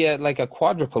be like a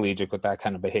quadriplegic with that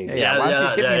kind of behavior. Yeah, why don't you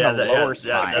just hit me in the lower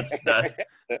spine?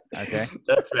 Okay.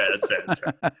 That's fair. That's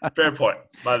fair. Fair point.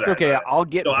 My bad. It's okay. my bad. I'll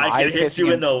get So by I can hit pissing you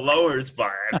in in, the lower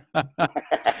spine.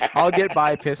 I'll get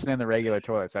by pissing in the regular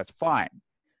toilets. That's fine.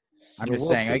 I'm just We'll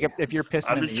saying, see. like if you're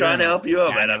pissing I'm in just the trying to urinals, help you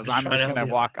out, man. I'm Daniels, just trying to help gonna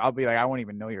you. walk. I'll be like, I won't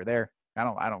even know you're there. I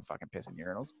don't fucking piss in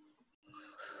urinals.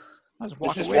 I'll just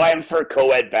walk This is away. why I'm for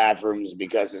co-ed bathrooms,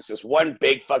 because it's just one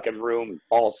big fucking room,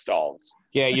 all stalls.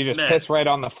 Yeah, you just Man. piss right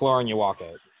on the floor and you walk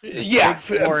out. Yeah,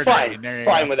 floor fine, drain, there you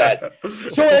fine go. with that.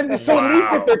 So at least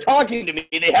Wow. if they're talking to me,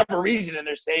 they have a reason, and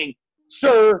they're saying,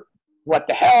 "Sir, what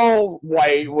the hell?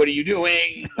 Why? What are you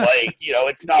doing?" Like,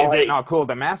 it's not Is like, it not cool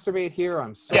to masturbate here?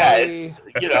 I'm sorry. yeah, it's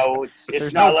it's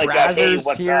There's not no like that. Hey, brazzers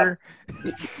what's here.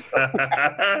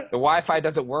 The Wi-Fi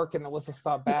doesn't work in the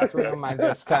whistle-stop bathroom. I'm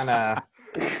just kind of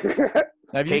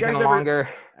Have you taking guys ever? longer.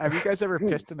 Have you guys ever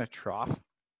pissed in a trough?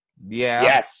 Yeah.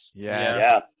 Yes, Yes.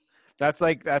 yeah. That's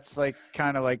like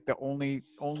kind of like the only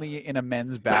in a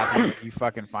men's bathroom that you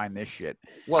fucking find this shit.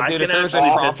 Well, I dude, if can there was a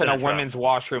actually trough piss in in a a trough. women's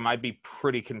washroom, I'd be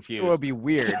pretty It confused. would be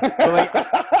weird. But like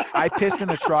I pissed in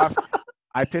a trough.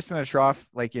 I pissed in a trough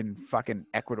like in fucking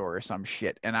Ecuador or some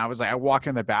shit. And I was like, I walked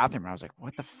in the bathroom and I was like,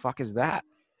 what the fuck is that?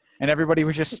 And everybody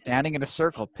was just standing in a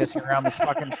circle pissing around this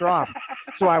fucking trough.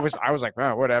 So I was like,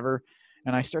 oh, whatever.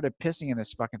 And I started pissing in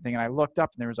this fucking thing. And I looked up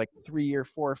and there was like 3 or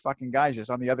 4 fucking guys just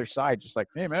on the other side, just like,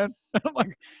 hey, man. I'm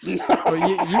like,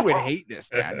 well, you would hate this,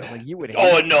 Daniel. Like, you would hate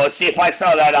Oh it. no! See, if I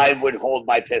saw that, I would hold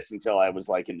my piss until I was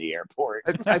like in the airport.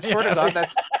 I swear to God,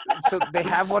 that's so they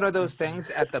have one of those things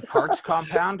at the parks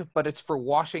compound, but it's for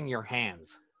washing your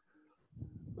hands.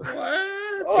 What?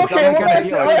 Okay, dumb kind of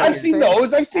deal. It's I've like- seen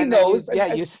those. I've seen And then those. yeah,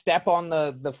 I- you step on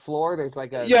the floor. There's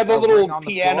like a the a ring little on the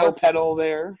piano floor. pedal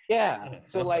there. Yeah,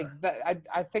 so like that,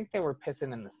 I think they were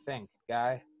pissing in the sink,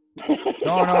 guy.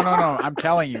 No. I'm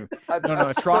telling you. No,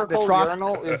 the trough- circle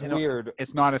urinal is you know, weird.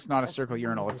 It's not a circle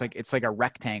urinal. It's like a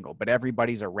rectangle, but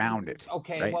everybody's around it.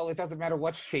 Okay, right? well, it doesn't matter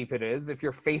what shape it is. If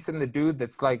you're facing the dude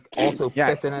that's like also Yeah,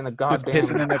 pissing in the Just goddamn,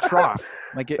 pissing in the trough.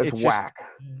 Like that's it's just whack.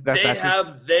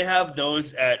 They have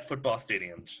those at football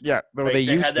stadiums. yeah. Though Like, they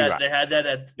used had to. that. They had that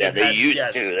at. Yeah, they used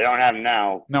yeah, to. They don't have them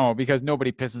now. No, because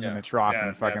nobody pisses in Yeah, the trough yeah,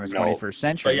 in fucking the yeah, 21st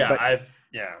century. But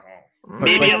yeah, but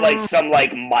Maybe like- at like some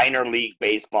like minor league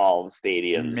baseball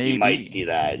stadiums, you might Maybe. see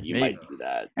that. You Maybe. might see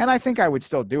that. and I think I would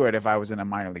still do it if I was in a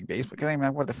minor league baseball. Because I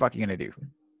mean, what the fuck are you gonna do?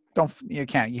 You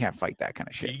can't fight that kind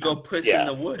of shit. you go piss Yeah. in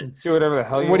the woods. Do whatever the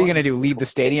hell you What are you want. gonna do? Leave the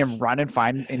stadium, run and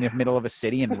find in the middle of a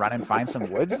city and run and find some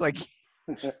woods? Like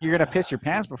you're gonna piss your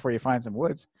pants before you find some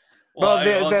woods. Well, if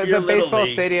the you're Little baseball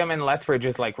League- stadium in Lethbridge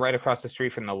is like right across the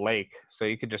street from the lake, so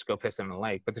you could just go piss in the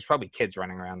lake. But there's probably kids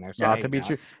running around there. So Not maybe to be not.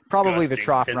 true. Probably the Disgusting,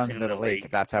 trough pissing runs in into the the lake. lake.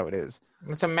 If that's how it is.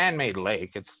 It's a man-made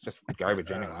lake. It's just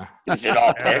garbage anyway. Is it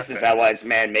all piss? Is that why it's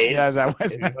man-made? Yeah, that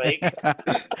was It's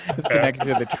like- it's connected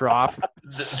to the trough.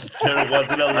 There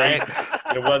wasn't a lake. Right?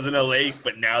 There wasn't a lake,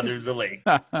 but now there's a lake.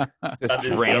 Just Got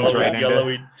this drains right into.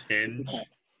 yellowy tinge.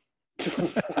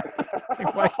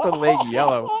 Why's the lake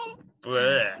yellow?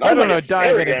 Bleh. I don't know, Like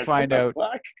dive in and asparagus, find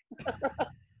what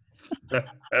the out. fuck?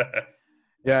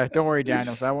 Yeah, don't worry,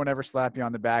 Daniel. I won't ever slap you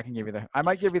on the back and give you I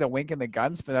might give you the wink and the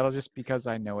guns, but that'll just because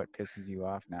I know it pisses you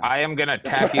off now. I am gonna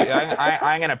tap you.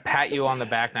 I'm gonna pat you on the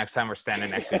back next time we're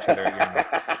standing next to each other. Again.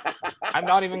 I'm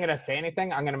not even gonna say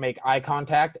anything. I'm gonna make eye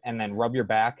contact and then rub your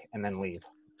back and then leave.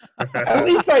 At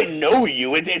least I know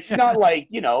you. It's not like,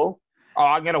 Oh,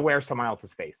 I'm gonna wear someone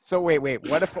else's face. So wait.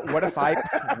 What if I?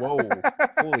 Whoa!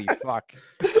 Holy fuck!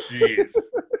 Jeez.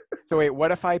 So wait,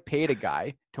 what if I paid a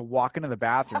guy to walk into the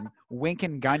bathroom, wink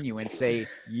and gun you, and say,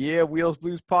 "Yeah, Wheels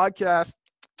Blues podcast,"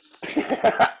 and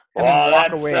then well, walk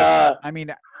that's, away? I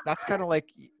mean, that's kind of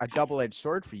like a double-edged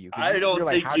sword for you. 'cause I you're don't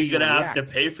like, think how do you're you gonna have to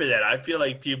react? pay for that. I feel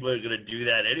like people are gonna do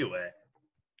that anyway.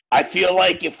 I feel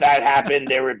like if that happened,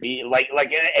 there would be like,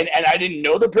 and I didn't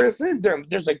know the person.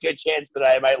 There's a good chance that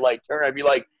I might like turn. I'd be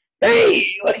like, hey,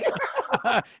 like,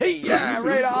 Hey, yeah,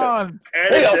 right on.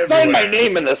 And hey, it's I'll sign my everywhere.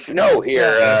 name in the snow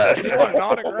here. You want an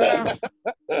autograph?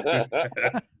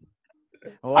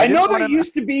 Well, I know didn't there wanna-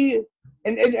 used to be,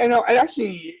 and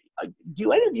actually,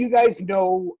 do any of you guys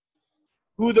know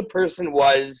who the person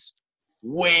was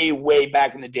way, way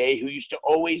back in the day who used to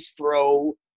always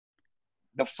throw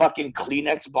the fucking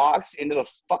Kleenex box into the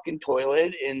fucking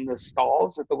toilet in the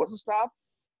stalls at the whistle stop?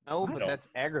 No, What? but that's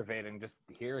aggravating just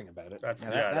hearing about it. That's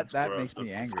that gross. makes me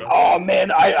That's angry. disgusting. Oh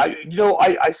man,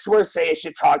 I swear say I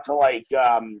should talk to like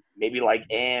maybe like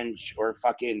Ange or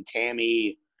fucking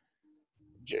Tammy,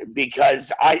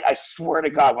 because I swear to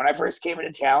God, when I first came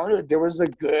into town, there was a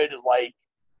good like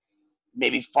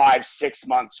maybe 5-6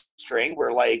 months string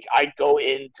where like I'd go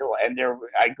into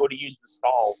I'd go to use the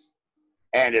stall,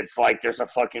 and it's like there's a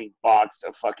fucking box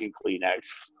of fucking Kleenex.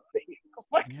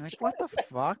 You're like, what the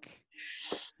fuck?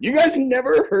 You guys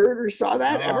never heard or saw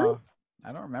that ever? No,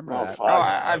 I don't remember Oh, that. fuck. Oh,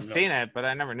 I've seen it, but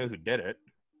I never knew who did it.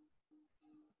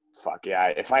 Fuck yeah!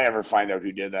 If I ever find out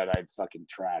who did that, I'd fucking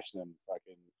trash them.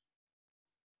 Fucking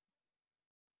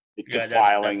Yeah,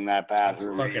 defiling that that's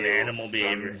bathroom. fucking Real animal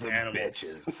behavior. sons of Animals.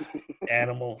 bitches.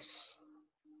 Animals.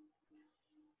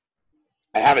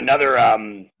 I have another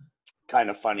kind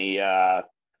of funny.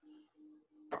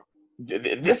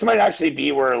 This might actually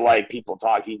be where like people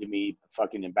talking to me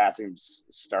fucking in bathrooms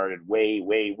started way,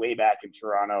 way, way back in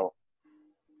Toronto.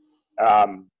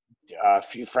 A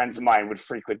few friends of mine would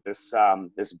frequent this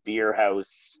this beer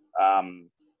house,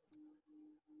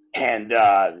 and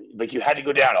like you had to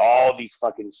go down all these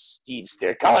fucking steep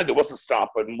stairs, kind of like the whistle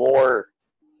stop, but more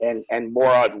and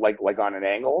more like on an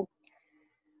angle.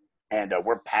 And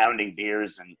we're pounding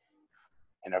beers,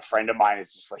 and a friend of mine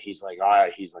is just like, he's like,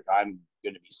 I'm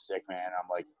gonna be sick, man. I'm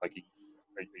like, are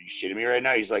you shitting me right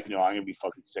now? He's like, no, I'm gonna be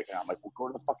fucking sick. And I'm like, well, go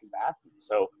to the fucking bathroom.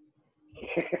 So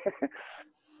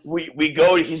we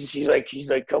go. He's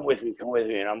like, come with me.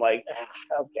 And I'm like,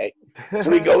 okay.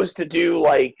 So he goes to do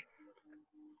like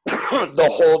the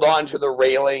hold on to the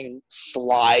railing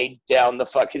slide down the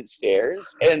fucking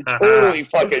stairs, and totally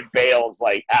fucking bails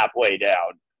like halfway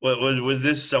down. Was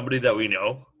this somebody that we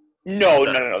know? No.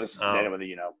 This is anyone that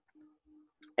you know.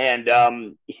 And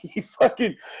he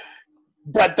fucking,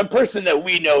 but the person that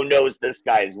we know knows this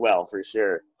guy as well for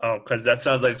sure. Oh, because that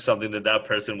sounds like something that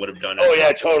person would have done. Oh yeah,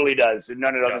 it totally does.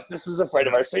 No. Yeah. This was a friend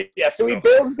of ours. So yeah, so he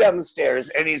bails down the stairs,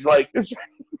 and he's like, yells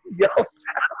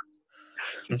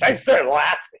out. I start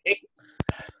laughing,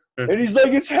 and he's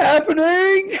like, "It's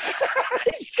happening!"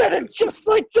 He said it just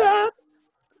like that.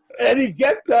 And he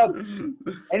gets up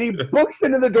and he books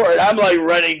into the door, and I'm like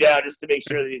running down just to make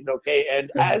sure that he's okay.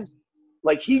 And as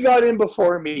like he got in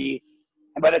before me,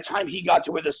 and by the time he got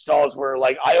to where the stalls were,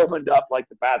 like I opened up like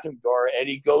the bathroom door, and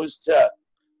he goes to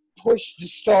push the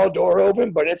stall door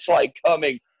open, but it's like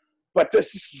coming, but the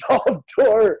stall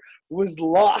door was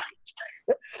locked.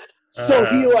 So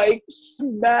he like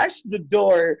smashed the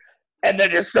door and then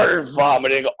just started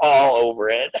vomiting all over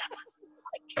it.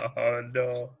 Oh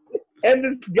no. And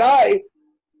this guy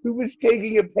who was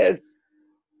taking a piss,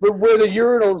 but where the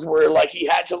urinals were, like he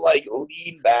had to like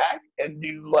lean back and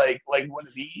do like one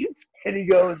of these. And he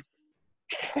goes,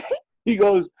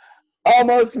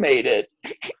 almost made it.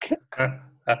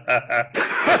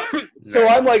 So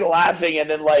I'm like laughing, and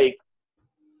then like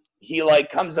he like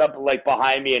comes up like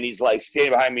behind me, and he's like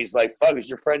standing behind me. He's like, "Fuck, is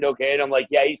your friend okay?" And I'm like,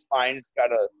 "Yeah, he's fine. Just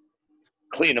gotta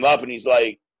clean him up." And he's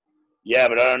like, "Yeah,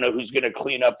 but I don't know who's gonna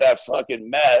clean up that fucking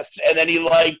mess." And then he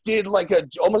like did like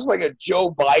almost like a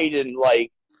Joe Biden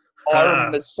like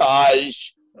arm massage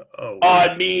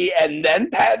on me, and then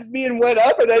patted me and went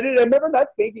up. And I remember not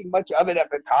thinking much of it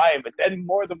at the time, but then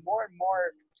more and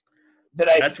more that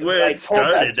I that's where it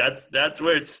started. That's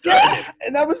where it started. Yeah.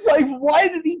 And I was like, why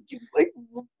did he like?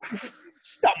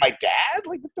 It's not my dad.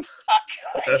 Like what the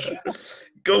fuck?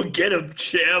 Go get him,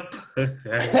 champ.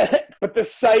 But the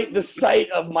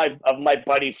sight of my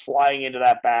buddy flying into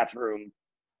that bathroom,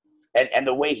 and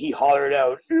the way he hollered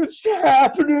out, "It's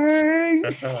happening!"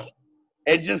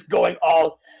 And just going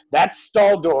all that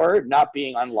stall door not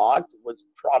being unlocked was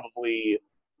probably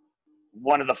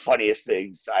one of the funniest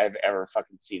things I've ever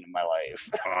fucking seen in my life.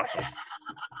 Awesome.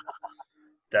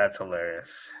 That's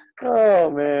hilarious.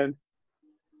 Oh man,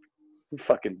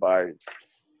 fucking bars.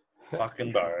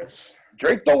 Fucking bars.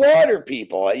 Drink the water,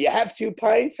 people. You have 2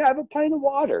 pints, have a pint of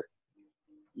water.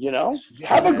 You know?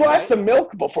 Have a glass of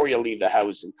milk before you leave the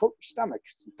house and coat your stomach.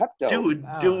 Some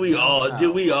Pepto. Do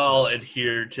we all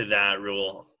adhere to that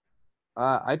rule?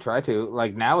 I try to.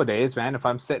 Like nowadays, man, if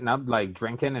I'm sitting up like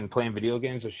drinking and playing video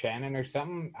games with Shannon or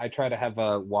something, I try to have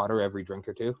water every drink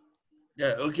or two.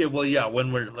 Yeah, okay, well yeah,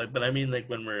 when we're like, but I mean like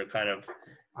when we're kind of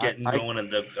getting going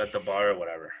at the bar or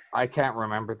whatever. I can't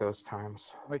remember those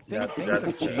times. Like That's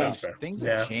things have changed. fair. Things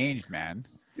Yeah. have changed, man.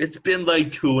 It's been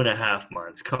like 2.5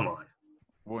 months. Come on.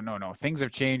 Well, no. Things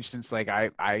have changed since like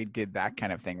I did that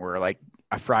kind of thing where like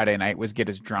a Friday night was get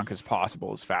as drunk as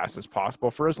possible, as fast as possible,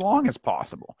 for as long as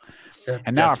possible.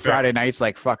 And now a That's fair. Friday night's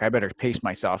like, fuck, I better pace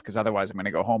myself because otherwise I'm going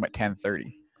to go home at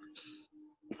 10:30.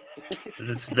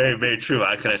 It's very, very true.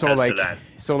 I can attest to that.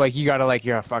 So like you got to like,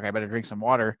 yeah, fuck, I better drink some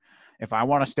water. If I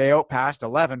want to stay out past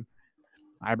 11,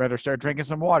 I better start drinking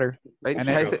some water. Right? And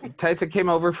then- Tyson came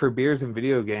over for beers and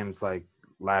video games like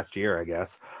last year, I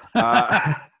guess.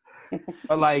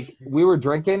 But like we were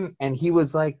drinking, and he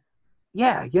was like,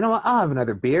 "Yeah, you know what? I'll have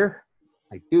another beer."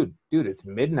 Like, dude, it's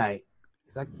midnight.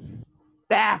 He's like,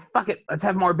 fuck it, let's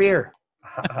have more beer.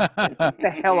 What the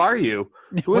hell are you?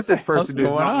 Who is this person who's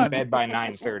not in bed by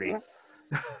 9:30?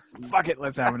 Fuck it,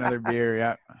 let's have another beer.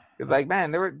 Yeah. It's like,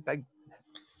 man, they were like,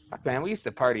 fuck, man, we used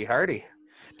to party hardy.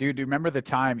 Dude, do you remember the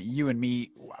time you and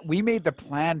me, we made the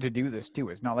plan to do this too.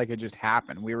 It's not like it just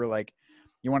happened. We were like,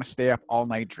 you want to stay up all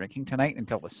night drinking tonight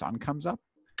until the sun comes up?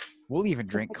 We'll even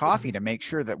drink coffee to make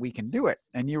sure that we can do it.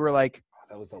 And you were like,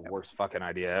 That was the worst fucking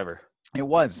idea ever. it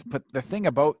was. But the thing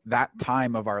about that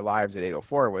time of our lives at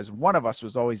 804 was one of us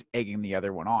was always egging the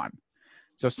other one on.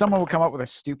 So someone would come up with a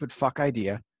stupid fuck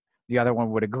idea. The other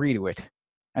one would agree to it.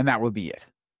 And that would be it.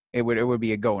 It would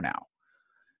be a go now.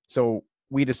 So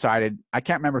we decided, I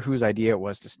can't remember whose idea it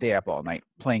was to stay up all night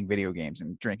playing video games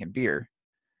and drinking beer,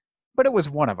 but it was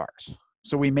one of ours.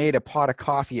 So we made a pot of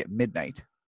coffee at midnight.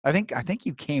 I think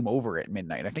you came over at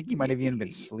midnight. I think you might have even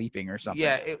been sleeping or something.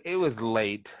 Yeah, it was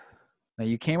late. Now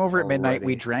you came over at midnight.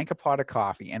 We Already. drank a pot of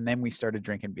coffee, and then we started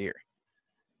drinking beer.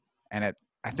 And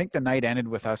I think the night ended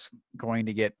with us going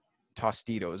to get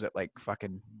Tostitos at like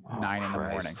fucking 9 in the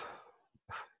morning.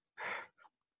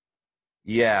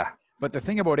 Yeah. But the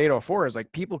thing about 804 is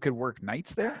like people could work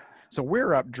nights there. So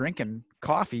we're up drinking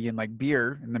coffee and like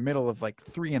beer in the middle of like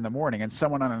 3 in the morning, and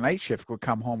someone on a night shift would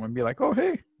come home and be like, "Oh,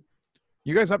 hey,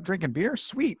 you guys up drinking beer?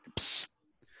 Sweet." Psst.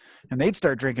 And they'd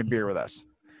start drinking beer with us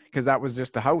because that was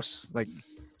just the house. Like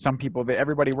some people,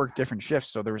 everybody worked different shifts.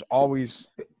 So there was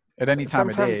always at any time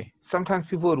of day. Sometimes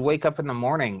people would wake up in the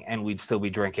morning and we'd still be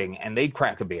drinking, and they'd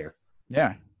crack a beer.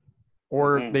 Yeah.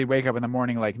 Or Mhm. they'd wake up in the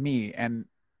morning like me. And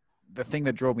the thing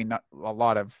that drove me a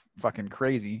lot of fucking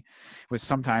crazy was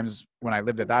sometimes when I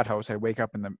lived at that house, I'd wake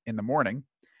up in the morning,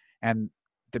 and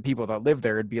the people that lived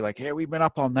there would be like, "Hey, we've been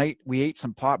up all night. We ate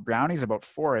some pot brownies about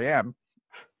 4 a.m.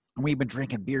 and we've been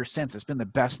drinking beer since. It's been the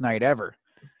best night ever."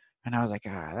 And I was like,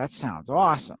 that sounds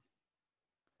awesome.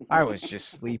 I was just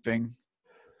sleeping.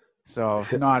 So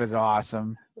not as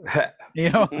awesome.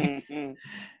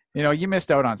 You know, you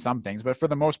missed out on some things, but for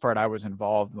the most part, I was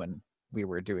involved when we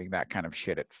were doing that kind of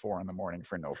shit at 4 in the morning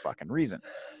for no fucking reason.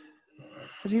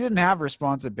 Because you didn't have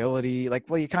responsibility. Like,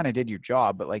 well, you kind of did your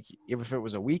job, but like if it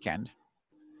was a weekend,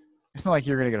 it's not like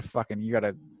you're going to you got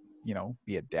to,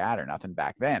 be a dad or nothing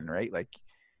back then, right? Like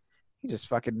you just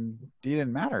fucking, it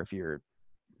didn't matter if you were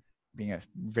being a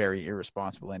very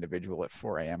irresponsible individual at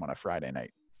 4 a.m. on a Friday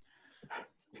night.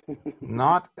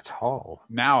 Not at all.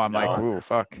 Now I'm like, No. ooh,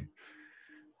 fuck.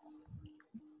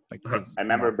 Like, I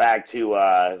remember back to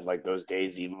like those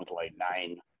days, even with like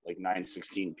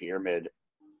 916 Pyramid,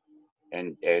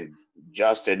 and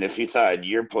Justin, if you thought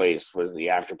your place was the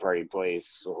after party place,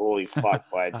 so holy fuck,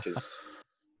 bud, because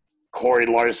Corey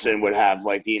Larson would have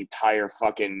like the entire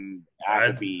fucking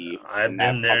Applebee. I've in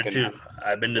that been there fucking- too.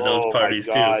 I've been to those Oh my parties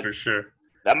too, God. for sure.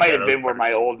 That might Yeah, have those been where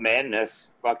my parties. old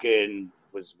manness fucking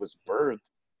was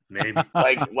birthed. Maybe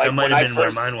Like that when might I have been where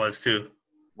first mine was too.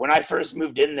 when I first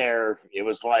moved in there, it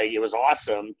was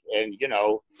awesome, and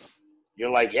you're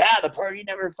like, yeah, the party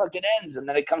never fucking ends, and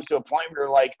then it comes to a point where you're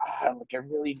like, I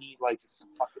really need like just some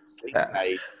fucking sleep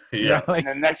tonight, Yeah. like,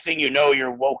 and the next thing you know,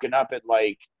 you're woken up at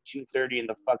like 2:30 in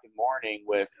the fucking morning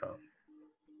with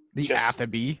the just-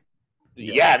 Applebee.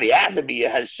 yeah, the Applebee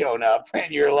has shown up,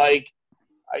 and you're like,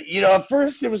 at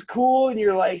first it was cool, and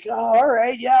you're like, oh, all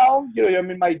right, yeah, I'll do it. I'm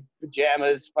in my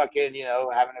pajamas, fucking,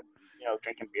 having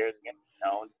drinking beers and getting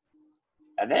stoned.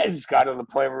 And then it just got to the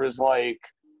point where it's like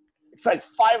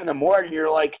 5 in the morning. You're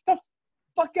like, the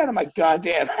fuck out of my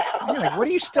goddamn house. You're like, what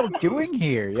are you still doing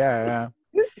here? Yeah.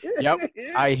 Yep.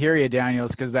 I hear you,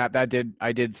 Daniels, because I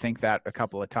did think that a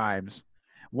couple of times.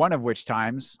 One of which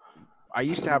times we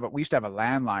used to have a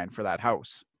landline for that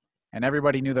house, and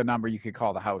everybody knew the number you could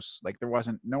call the house. Like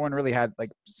no one really had,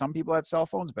 like, some people had cell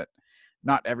phones, but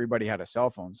not everybody had a cell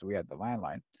phone. So we had the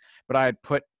landline, but I had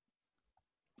put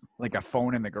like a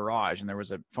phone in the garage, and there was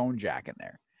a phone jack in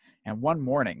there. And one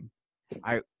morning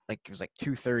it was like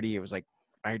 2:30. It was like,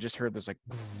 I just heard this like,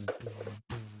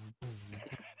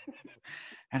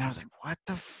 and I was like, what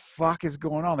the fuck is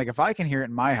going on? Like, if I can hear it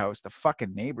in my house, the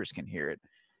fucking neighbors can hear it.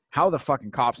 How the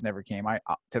fucking cops never came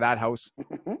to that house.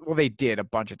 Well, they did a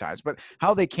bunch of times, but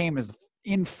how they came is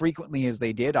infrequently as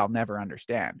they did, I'll never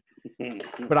understand.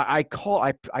 But I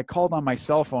called on my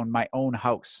cell phone, my own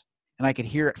house, and I could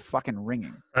hear it fucking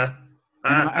ringing.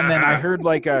 And then I heard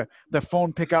like the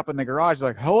phone pick up in the garage,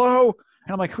 like, hello?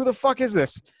 And I'm like, who the fuck is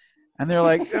this? And they're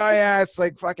like, oh yeah, it's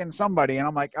like fucking somebody. And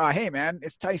I'm like, oh, hey man,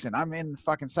 it's Tyson. I'm in the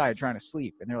fucking side trying to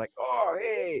sleep. And they're like, oh,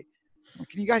 hey,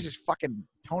 can you guys just fucking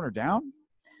tone her down?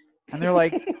 And they're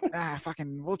like,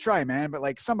 fucking, we'll try, man. But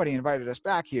like somebody invited us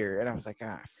back here. And I was like,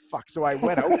 fuck. So I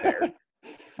went out there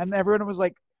and everyone was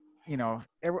like, you know,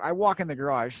 I walk in the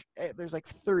garage. There's like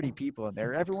 30 people in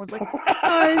there. Everyone's like,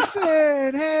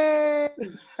 Tyson, hey.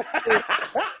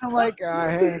 I'm like,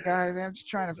 hey guys, I'm just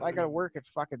trying to. I gotta work at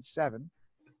fucking 7.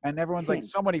 And everyone's like,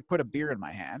 somebody put a beer in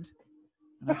my hand.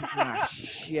 And I was like,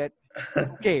 shit.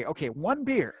 Okay, 1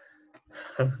 beer.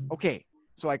 Okay,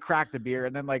 so I cracked the beer,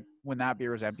 and then like when that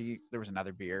beer was empty, there was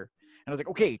another beer, and I was like,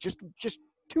 okay, just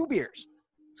 2 beers,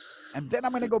 and then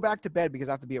I'm gonna go back to bed because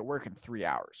I have to be at work in 3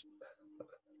 hours.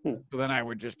 So then I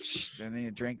would just and then you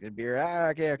drink the beer.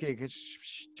 Okay,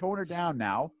 tone her down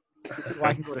now, so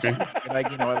I can go to sleep. And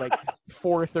like, you know, at like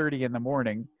 4:30 in the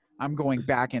morning, I'm going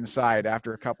back inside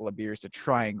after a couple of beers to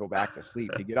try and go back to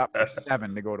sleep to get up for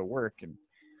 7 to go to work.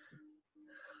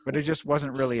 But it just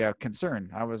wasn't really a concern.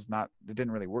 It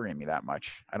didn't really worry me that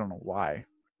much. I don't know why.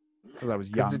 Because I was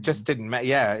young. Because it just didn't matter.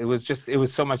 Yeah, it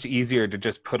was so much easier to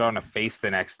just put on a face the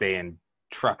next day and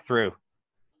truck through.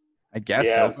 I guess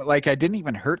so. But like, I didn't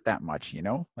even hurt that much, you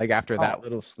know? Like after that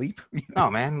little sleep. You know?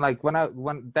 No, man. Like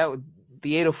the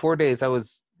 804 days I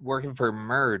was working for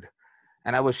Merd,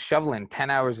 and I was shoveling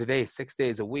 10 hours a day, 6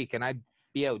 days a week, and I'd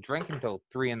be out drinking till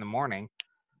 3 a.m,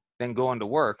 then going to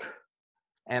work.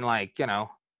 And like, you know,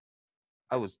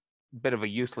 I was a bit of a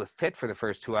useless tit for the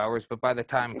first 2 hours, but by the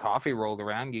time coffee rolled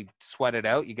around, you sweat it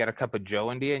out, you get a cup of Joe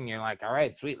into you, and you're like, all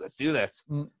right, sweet, let's do this.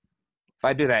 If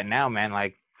I do that now, man,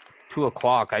 like 2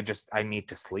 o'clock, I need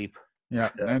to sleep. Yeah,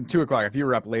 and 2 o'clock, if you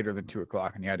were up later than 2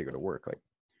 o'clock and you had to go to work, like,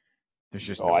 there's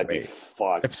just no I'd way. be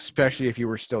fucked. Especially if you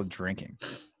were still drinking.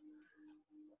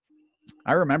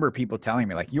 I remember people telling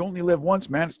me, like, you only live once,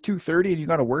 man. It's 2:30 and you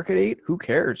got to work at 8. Who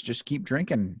cares? Just keep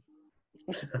drinking.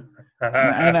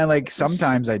 And I like,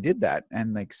 sometimes I did that,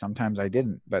 and like sometimes I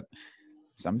didn't, but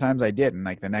sometimes I did. And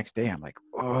like the next day I'm like,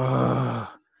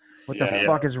 oh, what the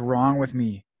fuck is wrong with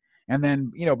me? And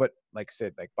then, you know, but like I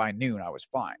said, like by noon I was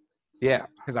fine. Yeah.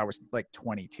 Because I was like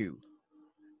 22.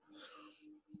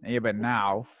 Yeah, but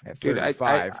now at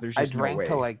 35, there's just no way. I drank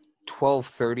till like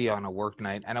 12:30 on a work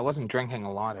night, and I wasn't drinking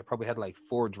a lot. I probably had like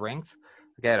 4 drinks.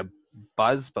 Like I had a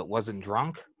buzz, but wasn't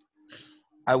drunk.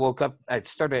 I woke up. I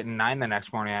started at 9 the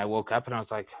next morning. I woke up and I was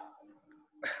like,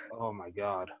 "Oh my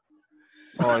god!"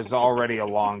 Oh, it's already a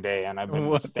long day, and I've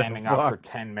been standing up for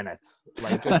 10 minutes.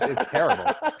 Like, it's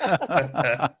terrible.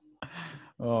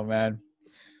 Oh man,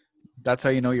 that's how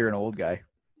you know you're an old guy.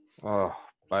 Oh,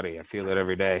 buddy, I feel it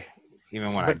every day,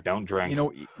 even when I don't drink. You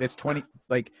know, it's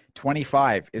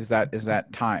 25 is that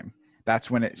time.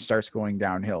 That's when it starts going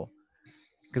downhill.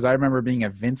 Because I remember being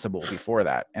invincible before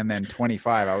that, and then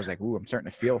 25, I was like, "Ooh, I'm starting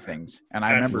to feel things." And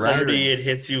I remember 30, it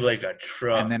hits you like a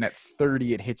truck. And then at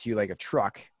 30, it hits you like a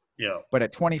truck. Yeah. But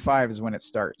at 25 is when it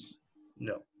starts.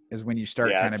 No. Is when you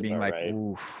start kind of being like, right.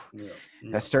 "Ooh, No.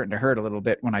 that's starting to hurt a little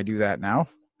bit when I do that now."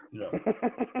 No.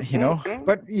 You know,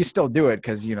 but you still do it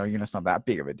because you know it's not that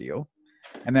big of a deal.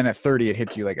 And then at 30, it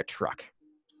hits you like a truck.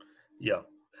 Yeah.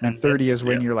 And 30 is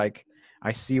when you're like,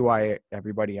 I see why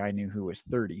everybody I knew who was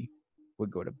 30 would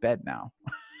go to bed now.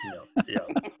 Yeah.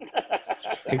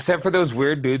 Except for those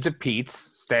weird dudes at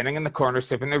Pete's standing in the corner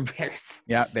sipping their beers.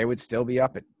 Yeah, they would still be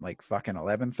up at like fucking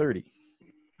 11:30,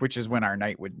 which is when our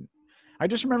night would. I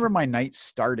just remember my night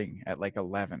starting at like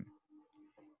 11.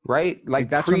 Right? Like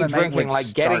that's when the night pre-drinking, would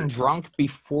like getting start. drunk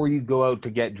before you go out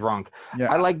to get drunk.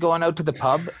 Yeah. I like going out to the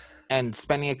pub and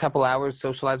spending a couple hours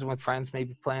socializing with friends,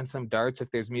 maybe playing some darts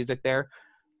if there's music there.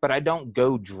 But I don't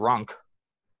go drunk.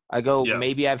 I go,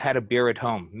 maybe I've had a beer at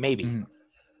home. Maybe. Mm-hmm.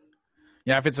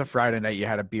 Yeah, if it's a Friday night, you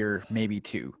had a beer, maybe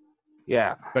 2.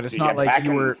 Yeah. But it's not like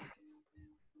you were...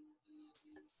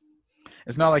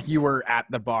 It's not like you were at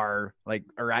the bar, like,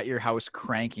 or at your house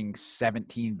cranking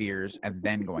 17 beers and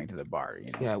then going to the bar.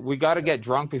 You know? Yeah, we got to get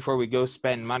drunk before we go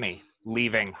spend money,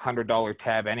 leaving $100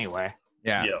 tab anyway.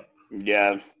 Yeah.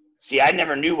 Yeah. See, I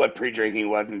never knew what pre-drinking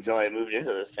was until I moved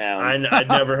into this town. I'd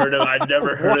never heard of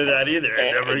that either.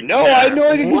 I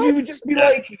know it because we would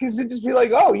just be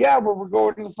like, oh yeah, we're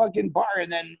going to the fucking bar,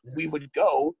 and then we would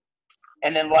go,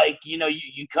 and then like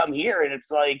you come here and it's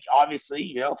like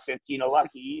obviously 15 a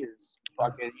lucky is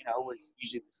fucking it's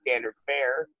usually the standard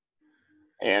fare,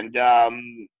 and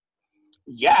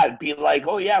it'd be like,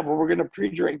 oh yeah, well we're gonna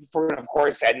pre-drink before, and of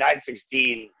course at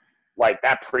 9:16. like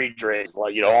that pre-drinks,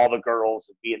 like, you know, all the girls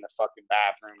would be in the fucking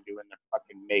bathroom doing their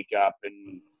fucking makeup,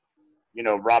 and, you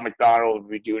know, Rob McDonald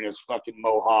would be doing his fucking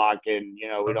mohawk, and, you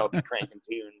know, we'd all be cranking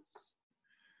tunes,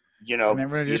 you know, And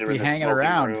everyone would just either be in the hanging smoking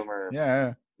around. room or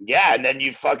Yeah. and then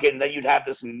you'd have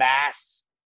this mass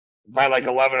by like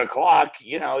 11 o'clock,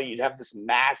 you know, you'd have this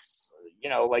mass, you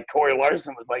know, like Corey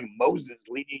Larson was like Moses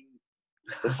leading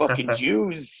the fucking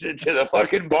Jews to the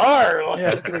fucking bar. Like,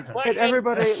 Yeah, it's like, And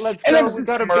everybody, let's and go. then We his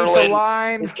gotta beat the Merlin,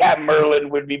 line. his cat Merlin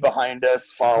would be behind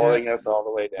us, following us all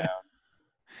the way down.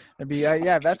 It'd be,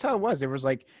 yeah, that's how it was. It was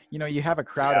like, you know, you have a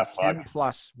crowd Yeah, of 10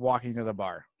 plus walking to the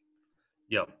bar.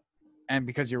 Yep. And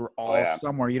because you were all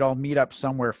somewhere, you'd all meet up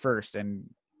somewhere first and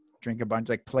drink a bunch,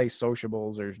 like play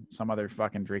sociables or some other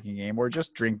fucking drinking game, or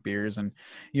just drink beers. And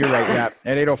you're right. Yeah.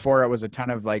 At 804, it was a ton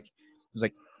of like, it was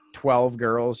like 12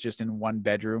 girls just in one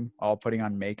bedroom, all putting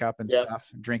on makeup and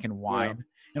stuff, drinking wine.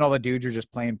 And all the dudes are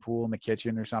just playing pool in the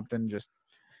kitchen or something, just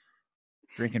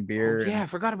drinking beer. Oh, yeah, I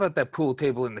forgot about that pool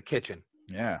table in the kitchen.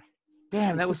 Yeah.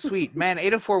 Damn, that was sweet. Man,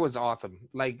 804 was awesome.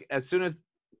 Like, as soon as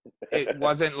it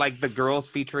wasn't like the girls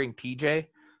featuring TJ.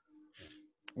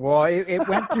 Well, it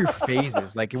went through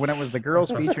phases. Like when it was the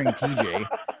girls featuring TJ,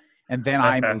 and then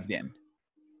I moved in.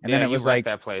 And then it was like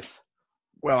that place.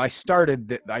 Well, I started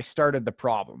the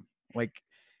problem. Like,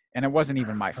 and it wasn't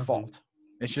even my fault.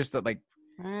 It's just that, like,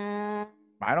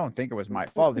 I don't think it was my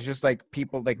fault. It's just like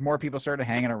people, like more people started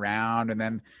hanging around,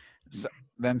 and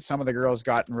then some of the girls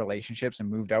got in relationships and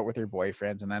moved out with their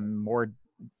boyfriends, and then more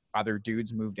other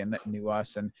dudes moved in that knew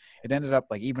us, and it ended up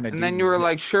like even a. And then you were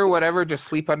like, sure, whatever, just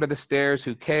sleep under the stairs.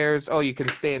 Who cares? Oh, you can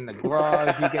stay in the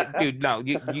garage. Dude, no,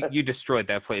 you destroyed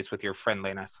that place with your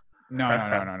friendliness. No.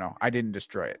 I didn't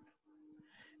destroy it.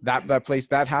 That place,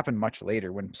 that happened much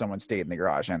later when someone stayed in the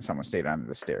garage and someone stayed under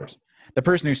the stairs. The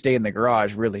person who stayed in the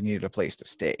garage really needed a place to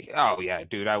stay. Oh yeah,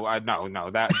 dude. No.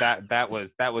 That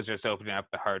was just opening up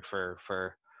the heart for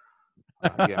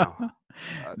you know,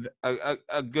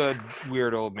 a good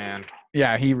weird old man.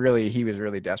 Yeah, he was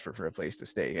really desperate for a place to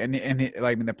stay, and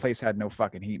the place had no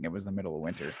fucking heat, and it was the middle of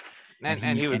winter.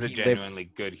 And he was a genuinely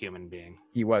good human being.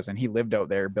 He was, and he lived out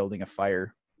there building a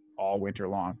fire all winter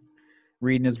long,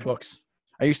 reading his books.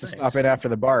 I used to stop in after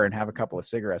the bar and have a couple of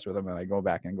cigarettes with him, and I go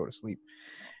back and go to sleep.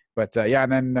 But yeah,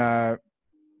 and then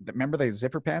remember the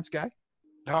Zipper Pants guy?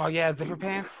 Oh yeah, Zipper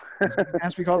Pants. Zipper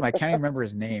Pants, we called him. I can't even remember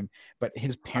his name, but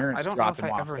his parents dropped him off there.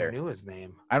 I don't know if I ever knew his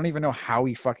name. I don't even know how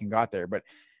he fucking got there, but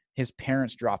his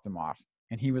parents dropped him off,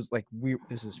 and he was like,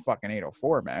 this is fucking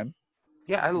 804, man."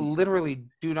 Yeah, I literally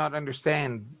do not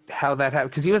understand how that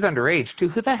happened, because he was underage too.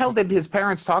 Who the hell did his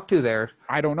parents talk to there?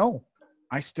 I don't know.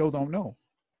 I still don't know.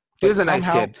 He was a nice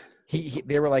kid.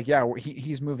 They were like, yeah,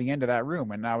 he's moving into that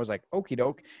room. And I was like, okie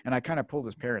doke. And I kind of pulled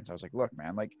his parents. I was like, look,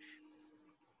 man, like,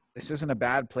 this isn't a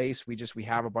bad place. We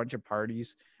have a bunch of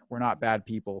parties. We're not bad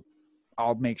people.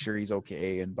 I'll make sure he's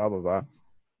okay and blah, blah, blah.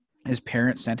 His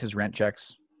parents sent his rent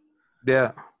checks.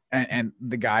 Yeah. And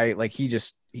the guy, like, he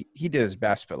did his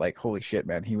best, but like, holy shit,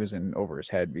 man, he was in over his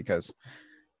head because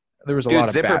there was a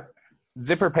lot of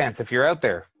Zipper Pants, if you're out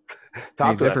there.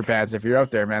 Hey, Zipper Pants, if you're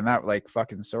out there, man, that like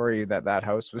fucking sorry that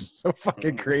house was so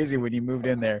fucking crazy when you moved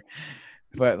in there.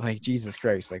 But like, Jesus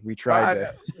Christ, like we tried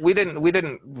we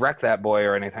didn't wreck that boy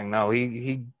or anything. No,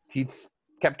 he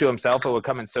kept to himself, but would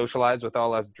come and socialize with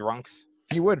all us drunks.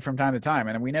 He would from time to time,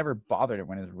 and we never bothered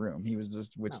him in his room. He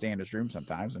would stay in his room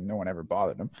sometimes, and no one ever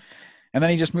bothered him. And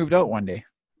then he just moved out one day.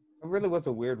 It really was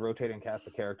a weird rotating cast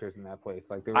of characters in that place.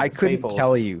 Like I couldn't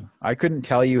tell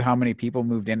you how many people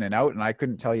moved in and out, and I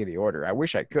couldn't tell you the order. I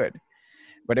wish I could,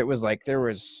 but it was like there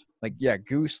was like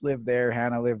Goose lived there,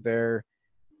 Hannah lived there.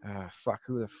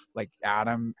 Like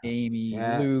Adam, Amy,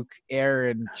 Luke,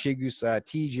 Aaron, Chigusa,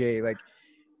 TJ, like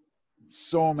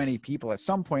so many people. At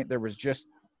some point, there was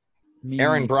just me.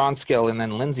 Aaron Bronskill, and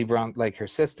then Lindsay like her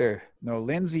sister. No,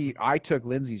 Lindsay. I took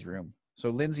Lindsay's room. So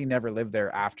Lindsay never lived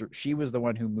there after. She was the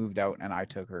one who moved out, and I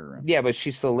took her room. Yeah, but she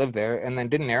still lived there. And then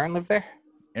didn't Aaron live there?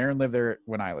 Aaron lived there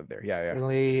when I lived there. Yeah.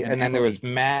 Really? And then there was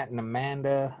Matt and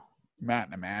Amanda.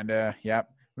 Yep.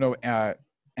 No,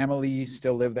 Emily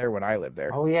still lived there when I lived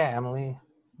there. Oh, yeah, Emily.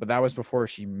 But that was before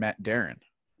she met Darren.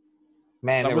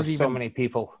 Man, there were so many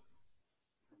people.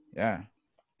 Yeah.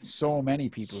 So many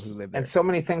people who lived there. And so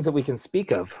many things that we can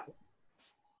speak of.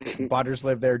 Butters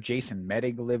lived there. Jason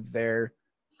Medig lived there.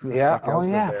 Yeah. Oh,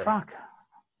 yeah. Fuck.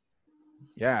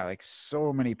 Yeah, like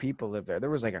so many people lived there.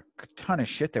 There was like a ton of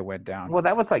shit that went down. Well,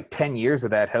 that was like 10 years of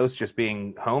that house just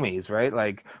being homies, right?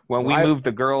 Like when we moved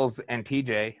the girls and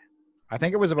TJ. I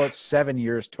think it was about 7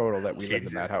 years total that we lived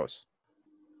in that house.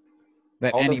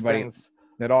 That all anybody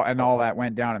that all that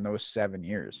went down in those 7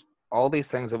 years. all these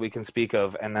things that we can speak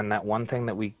of, and then that one thing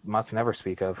that we must never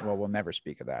speak of. Well, we'll never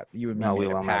speak of that. You and me No, made we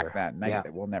a will pact never. that night Yeah.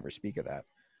 that we'll never speak of that.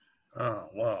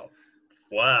 Oh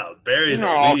wow, bury the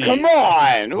Oh, lead. come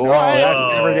on. No, What? that's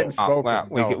Oh. never getting Oh, spoken. well,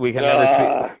 No. we can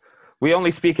never speak. We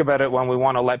only speak about it when we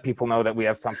want to let people know that we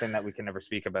have something that we can never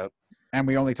speak about. And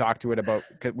we only talked to it about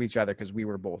each other because we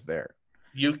were both there.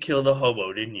 You killed a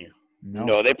hobo, didn't you?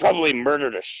 No, they probably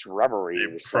murdered a shrubbery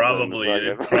or something.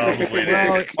 They probably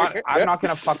Well, did. I'm not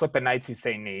gonna fuck with the Knights who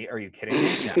say knee. Are you kidding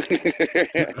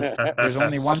me? There's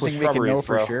only one Fuck with thing we can know shrubberies,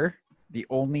 for bro. sure. The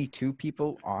only two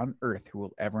people on Earth who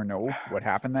will ever know what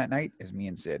happened that night is me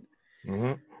and Sid.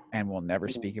 Mm-hmm. And we'll never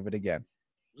speak of it again.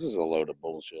 This is a load of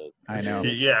bullshit. I know.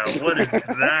 Yeah, what is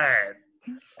that?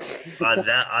 On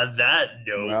that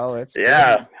note, Well,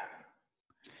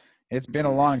 it's been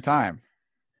a long time.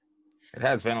 It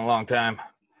has been a long time.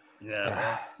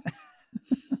 yeah.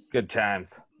 Good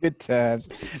times. Good times.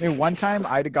 I mean, one time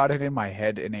I got it in my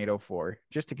head in 804,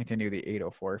 just to continue the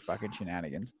 804 fucking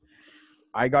shenanigans.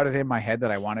 I got it in my head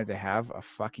that I wanted to have a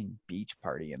fucking beach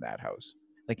party in that house.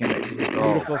 Like in a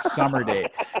beautiful summer day.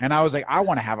 And I was like, I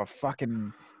want to have a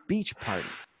fucking beach party.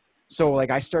 So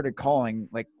like I started calling,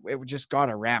 like it just got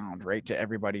around, right, to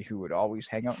everybody who would always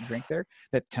hang out and drink there,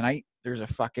 that tonight there's a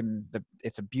fucking,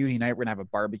 it's a beauty night. We're gonna have a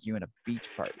barbecue and a beach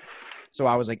party. So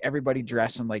I was like, everybody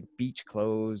dressed in like beach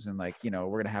clothes and like, you know,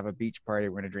 we're gonna have a beach party.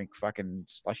 We're gonna drink fucking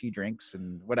slushy drinks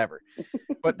and whatever.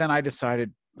 But then I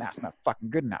decided, that's not fucking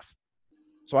good enough.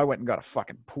 So I went and got a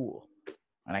fucking pool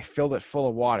and I filled it full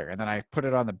of water and then I put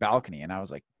it on the balcony and I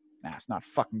was like, nah, it's not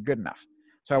fucking good enough.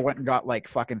 So I went and got like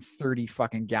fucking 30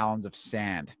 fucking gallons of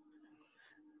sand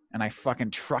and I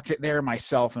fucking trucked it there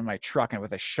myself in my truck and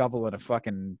with a shovel and a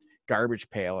fucking garbage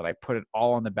pail and I put it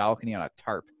all on the balcony on a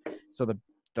tarp. So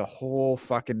the whole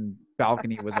fucking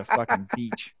balcony was a fucking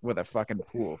beach with a fucking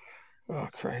pool. Oh,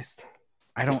 Christ.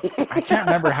 I can't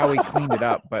remember how we cleaned it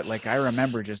up, but like I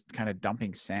remember just kind of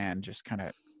dumping sand, just kind of.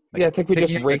 Like, Yeah, I think we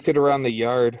just picking raked it around the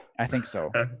yard. I think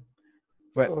so.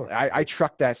 But I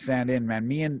trucked that sand in, man.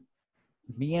 Me and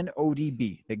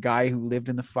ODB, the guy who lived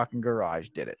in the fucking garage,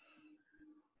 did it.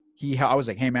 I was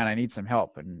like, hey man, I need some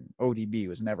help, and ODB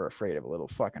was never afraid of a little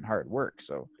fucking hard work.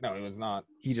 So No, it was not.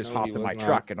 he just No, hopped he in my was not.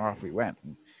 truck and off we went.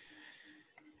 And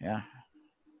yeah,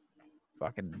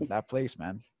 fucking that place,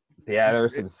 man. Yeah, there were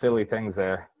some silly things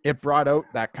there. It brought out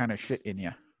that kind of shit in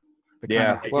you.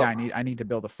 Yeah, well- I need to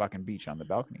build a fucking beach on the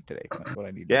balcony today. That's what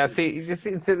I need. Yeah, to do. see, you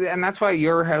see, and that's why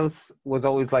your house was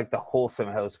always like the wholesome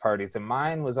house parties, and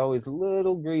mine was always a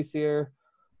little greasier,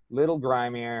 little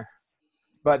grimier.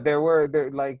 But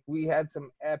we had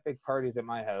some epic parties at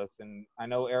my house, and I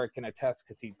know Eric can attest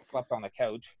because he slept on the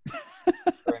couch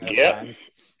during those Yep.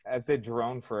 times, as did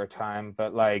Jerome for a time.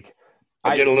 But like,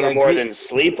 I did a little like, more than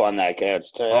sleep on that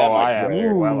couch. Tell you that, Oh, my I am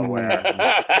brother. well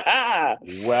aware.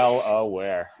 Well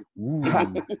aware. Ooh.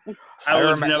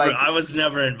 I was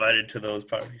never invited to those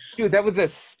parties. Dude, that was a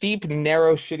steep,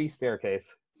 narrow, shitty staircase.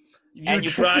 You And you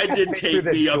tried to through take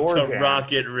the me up door to jam.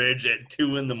 Rocket Ridge at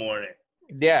 2 a.m.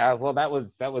 Yeah, well, that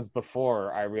was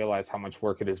before I realized how much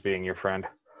work it is being your friend.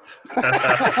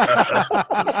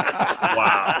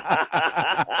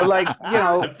 Wow. But like, you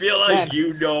know, I feel like man.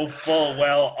 you know full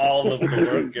well all of the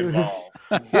work involved.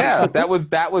 yeah, that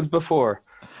was before.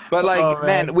 But like, Oh,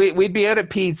 man, we'd be out at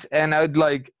Pete's and I'd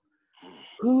like,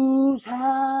 whose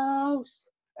house?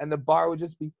 And the bar would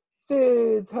just be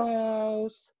Sid's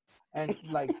house. And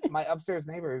like my upstairs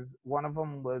neighbors, one of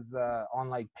them was on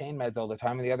like pain meds all the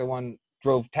time, and the other one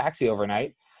drove taxi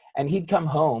overnight. And he'd come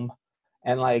home,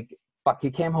 and like, fuck, he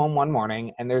came home one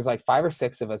morning, and there's like 5 or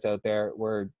 6 of us out there.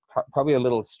 We're probably a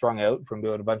little strung out from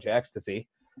doing a bunch of ecstasy.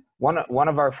 One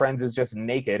of our friends is just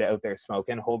naked out there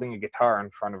smoking, holding a guitar in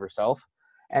front of herself.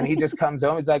 And he just comes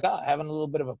home. He's like, "Oh, having a little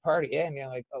bit of a party." Yeah, and you're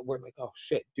like, oh, we're like, "Oh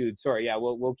shit, dude, sorry. Yeah,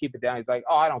 we'll keep it down." He's like,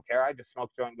 "Oh, I don't care. I just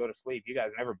smoke joint and go to sleep. You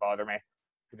guys never bother me."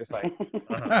 We're just like,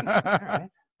 all right.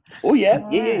 Oh yeah,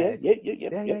 All yeah. right.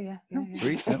 Yeah.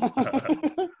 Sweet.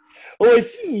 Oh, I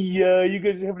see. You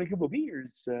guys are having a couple of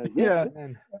beers. Yeah.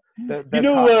 And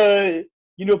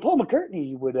Paul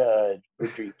McCartney would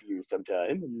drink beer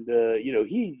sometime, and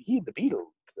he had the Beatles.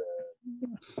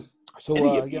 so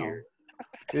Any you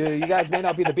know, you guys may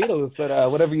not be the Beatles, but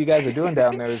whatever you guys are doing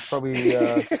down there is probably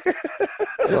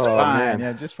Just Oh, fine. man.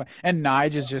 Yeah, just fine. And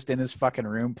Nige is just in his fucking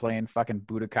room playing fucking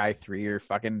Budokai 3 or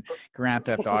fucking Grand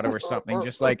Theft Auto or something.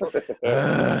 Just like,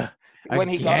 when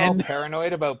he got all again?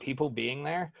 paranoid about people being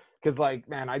there. Because, like,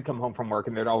 man, I'd come home from work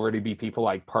and there'd already be people,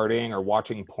 like, partying or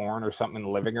watching porn or something in the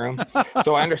living room.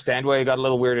 So I understand why he got a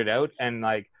little weirded out. And,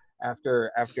 like,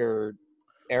 after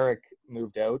Eric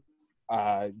moved out,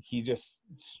 he just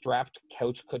strapped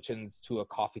couch cushions to a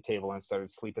coffee table and started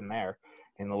sleeping there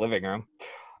in the living room.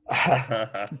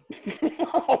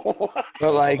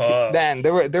 But like then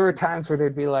there were times where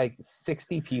there'd be like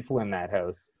 60 people in that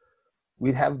house.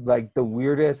 We'd have like the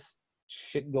weirdest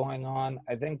shit going on.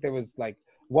 I think there was like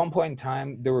one point in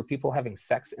time there were people having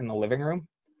sex in the living room,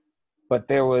 but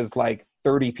there was like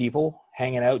 30 people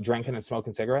hanging out, drinking and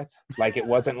smoking cigarettes. Like it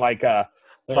wasn't like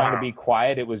trying to be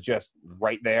quiet. It was just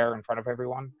right there in front of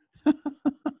everyone.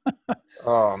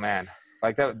 Oh man.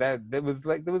 Like that was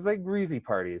like there was like greasy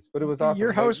parties, but it was awesome.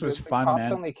 Your house was fun, cops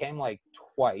man. only came like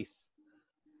twice.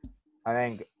 I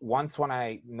think once when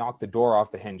I knocked the door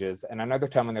off the hinges, and another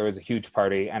time when there was a huge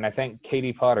party. And I think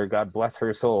Katie Potter, God bless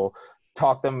her soul,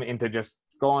 talked them into just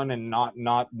going and not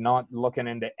looking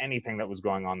into anything that was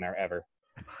going on there ever.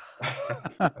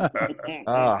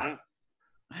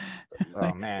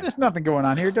 Oh man, there's nothing going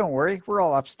on here. Don't worry, we're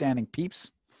all upstanding peeps.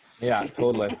 Yeah,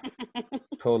 totally.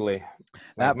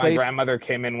 That my grandmother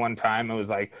came in one time and was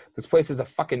like, "This place is a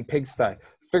fucking pigsty.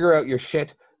 Figure out your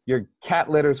shit. Your cat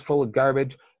litter's full of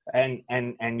garbage, and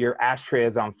your ashtray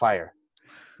is on fire.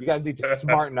 You guys need to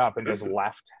smarten up." And just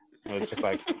left. It was just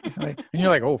like, and you're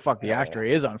like, "Oh fuck, the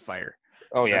ashtray is on fire."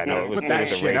 Oh yeah, no, it was a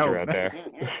rager out there.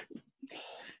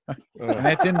 And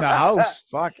it's in the house.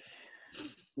 Fuck.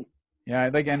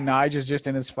 Yeah, like, and Nige is just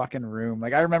in his fucking room.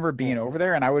 Like, I remember being over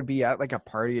there, and I would be at like a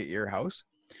party at your house,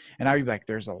 and I would be like,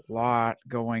 "There's a lot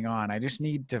going on. I just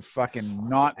need to fucking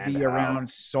not be around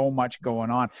so much going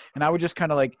on." And I would just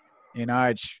kind of like, "Hey,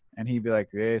 Nige," and he'd be like,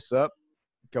 "Hey, sup?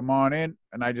 Come on in."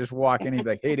 And I just walk in. He'd be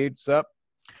like, "Hey, dude, sup?"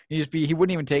 He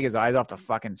wouldn't even take his eyes off the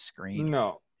fucking screen.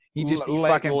 No, he'd just be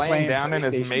fucking laying down in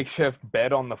his makeshift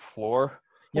bed on the floor.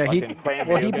 Yeah, he'd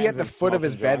be at the foot of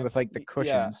his bed with like the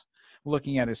cushions,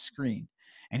 looking at his screen,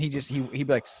 and he'd be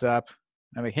like, "Sup?"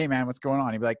 And I'm like, "Hey man, what's going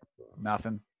on?" He'd be like,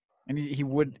 "Nothing," and he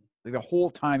would like, the whole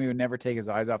time he would never take his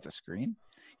eyes off the screen.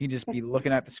 He'd just be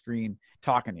looking at the screen,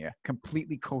 talking to you,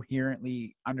 completely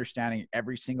coherently understanding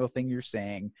every single thing you're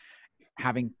saying,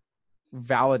 having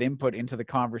valid input into the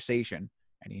conversation,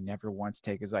 and he never once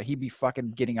take his eye. He'd be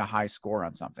fucking getting a high score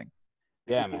on something.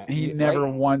 Yeah, man. And he'd never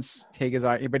once take his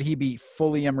eye, but he'd be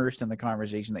fully immersed in the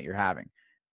conversation that you're having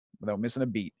without missing a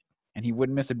beat. And he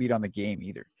wouldn't miss a beat on the game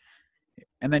either.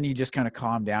 And then you just kind of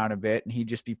calm down a bit, and he'd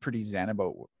just be pretty zen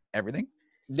about everything.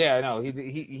 Yeah, no,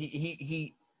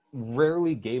 he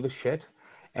rarely gave a shit.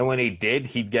 And when he did,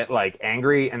 he'd get like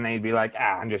angry, and then he'd be like,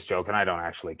 "I'm just joking. I don't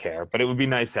actually care." But it would be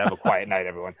nice to have a quiet night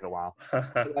every once in a while.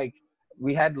 Like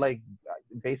we had like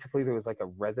basically there was like a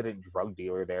resident drug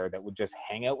dealer there that would just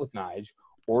hang out with Nige,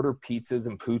 order pizzas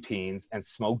and poutines, and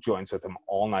smoke joints with him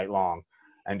all night long,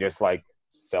 and just like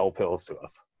sell pills to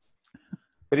us.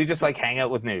 But he'd just like hang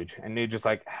out with Nuge, and Nuge just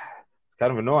like, it's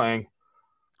kind of annoying,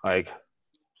 like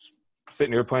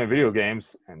sitting here playing video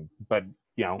games, but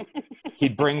you know,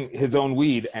 he'd bring his own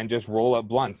weed and just roll up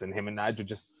blunts, and him and Nige would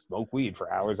just smoke weed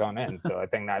for hours on end. So I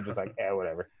think Nige was like,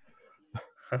 whatever.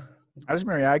 I was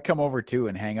remember I'd come over too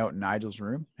and hang out in Nigel's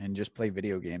room and just play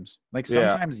video games. Like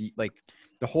sometimes like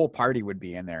the whole party would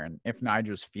be in there, and if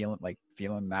Nigel was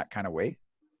feeling that kind of way,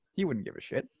 he wouldn't give a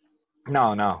shit.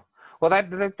 No. Well,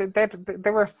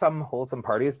 there were some wholesome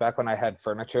parties back when I had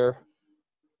furniture.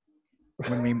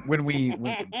 When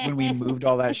we moved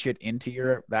all that shit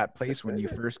into that place when you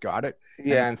first got it.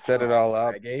 Yeah, and set it all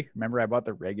up. Reggae. Remember I bought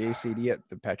the reggae CD at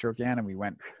the Petrocan, and we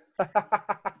went.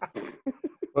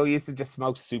 Well, we used to just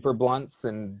smoke super blunts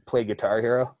and play Guitar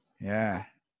Hero. Yeah.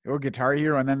 Or Guitar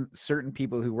Hero, and then certain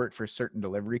people who worked for certain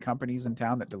delivery companies in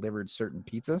town that delivered certain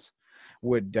pizzas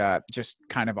would just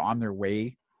kind of on their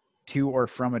way to or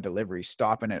from a delivery,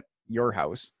 stopping at your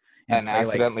house. And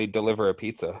accidentally deliver a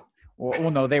pizza.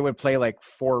 Well, no, they would play like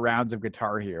 4 rounds of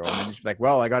Guitar Hero, and then just be like,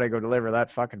 "Well, I got to go deliver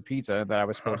that fucking pizza that I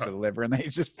was supposed to deliver," and they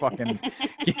just fucking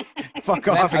fuck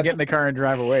off and get in the car and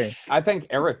drive away. I think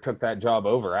Eric took that job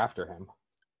over after him.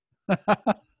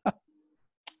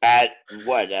 At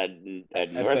what?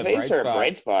 At North Face or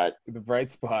Bright Spot? The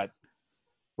Bright Spot.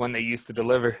 When they used to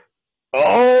deliver.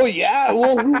 Oh yeah.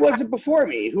 Well, who was it before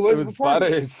me? Who was it before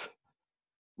Butters. Me?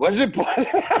 Was it Butters?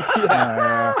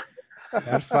 Yeah.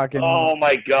 That fucking. Oh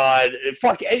my god!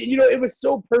 Fuck! You know, it was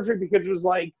so perfect because it was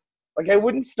like I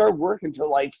wouldn't start work until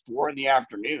like 4 p.m.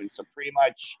 So pretty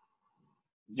much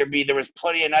there was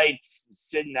plenty of nights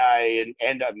Sid and I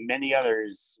and many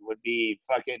others would be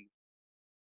fucking.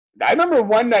 I remember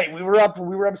one night we were up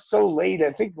so late.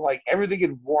 I think like everything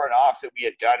had worn off that we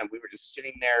had done, and we were just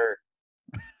sitting there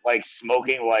like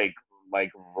smoking like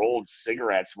rolled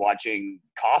cigarettes, watching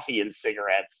Coffee and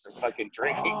Cigarettes, and fucking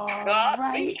drinking coffee.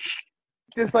 Right.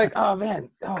 Just like, oh man,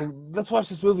 let's watch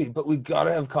this movie, but we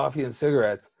gotta have coffee and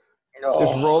cigarettes.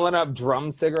 Just rolling up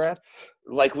drum cigarettes.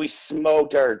 Like we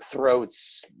smoked our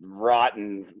throats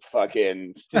rotten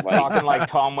fucking. Just talking like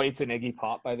Tom Waits and Iggy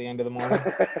Pop by the end of the morning.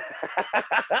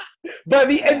 By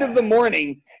the end of the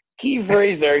morning, Keith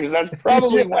Ray's there because that's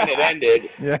probably when it ended.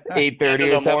 Yeah.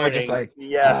 8:30 or something. We're just like,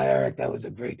 yeah. Eric, that was a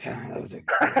great time. That was a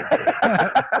great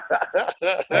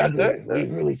we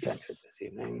really centered this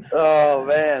evening. Oh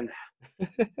man.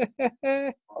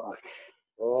 Fuck.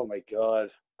 Oh my god.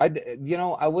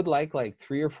 I would like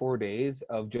 3 or 4 days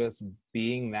of just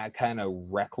being that kind of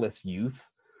reckless youth,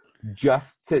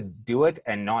 just to do it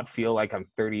and not feel like I'm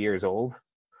 30 years old.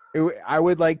 I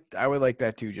would like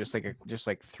that too. Just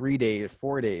like 3 days,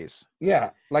 4 days.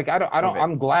 Yeah, like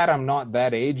I'm glad I'm not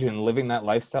that age and living that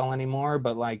lifestyle anymore.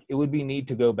 But like, it would be neat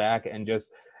to go back and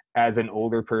just as an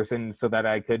older person, so that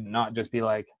I could not just be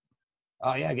like,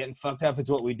 oh yeah, getting fucked up is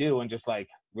what we do, and just like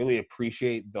really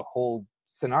appreciate the whole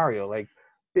scenario. Like,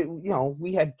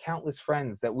 we had countless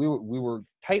friends that we were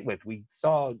tight with. We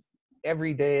saw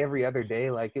every day, every other day.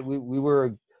 Like we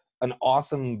were an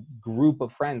awesome group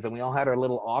of friends, and we all had our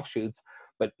little offshoots,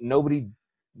 but nobody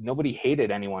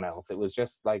hated anyone else. It was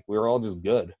just like we were all just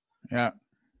good. Yeah,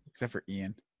 except for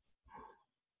Ian.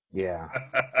 Yeah,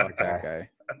 Fuck that guy.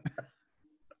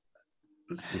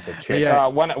 He's a chick. Yeah.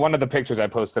 One of the pictures I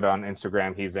posted on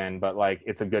Instagram, he's in, but like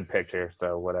it's a good picture,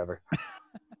 so whatever.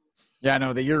 Yeah,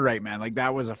 no, you're right, man. Like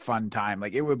that was a fun time.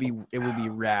 Like it would be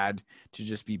rad to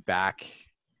just be back.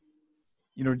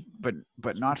 But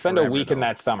not spend forever, a week though. in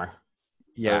that summer.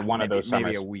 Yeah, one of those maybe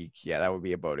summers. a week. Yeah, that would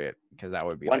be about it, because that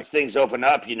would be Once things open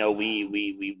up,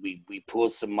 we pool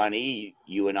some money.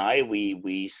 You and I,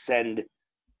 we send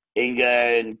Inga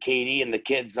and Katie and the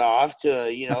kids off to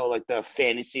like the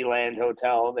Fantasyland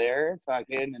Hotel there,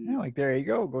 fucking. And, yeah, like there you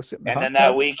go sit in the and hot then that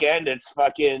tubs. weekend, it's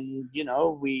fucking.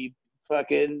 We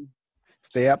fucking.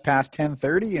 Stay up past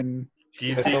 10:30 and Do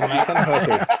you Pistol think making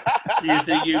hookers. do you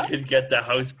think you could get the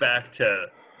house back to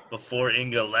before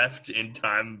Inga left in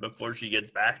time before she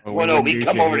gets back? Well, Well, no, wouldn't we do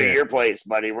come shit over to here. your place,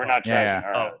 buddy. We're not Yeah,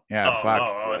 charging her.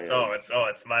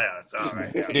 It's my house. All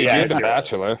right. Dude, Yeah, you're it's the yours.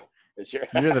 bachelor. It's your-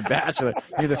 You're the bachelor.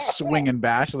 You're the swinging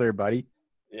bachelor, buddy.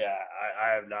 Yeah, I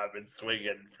have not been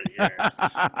swinging for years.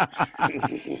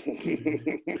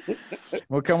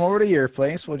 We'll come over to your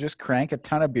place. We'll just crank a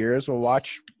ton of beers. We'll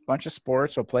watch a bunch of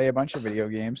sports. We'll play a bunch of video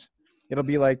games. It'll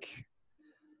be like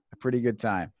a pretty good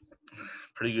time.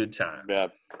 Pretty good time. Yeah.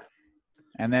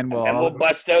 And then And we'll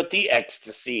bust out the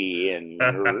ecstasy and.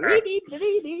 And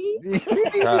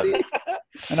Yeah, I'll be like,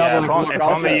 If look,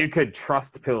 I'll only try- you could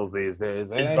trust pills these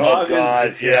days. As Eh? long Oh as-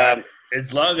 God, yeah. yeah.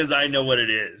 As long as I know what it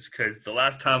is, because the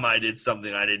last time I did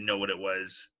something I didn't know what it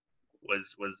was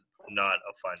not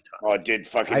a fun time. Oh, did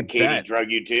fucking I Katie bet. drug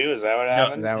you too? Is that what No,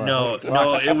 happened? that no,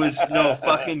 it was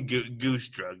fucking Goose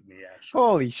drugged me actually.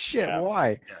 Holy shit! Yeah.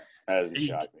 Why? That doesn't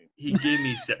shock me.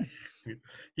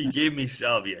 He gave me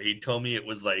salvia. He told me it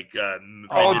was like Oh,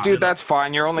 medicinal. dude, that's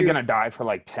fine. You're only Dude. gonna die for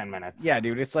like 10 minutes. Yeah,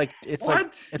 dude. It's like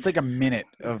what? a minute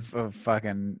of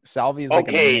fucking salvia. Is like a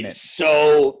Okay, minute.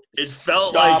 so It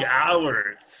felt stop. like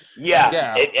hours. Yeah,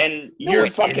 Yeah. and No, you're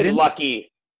it fucking isn't.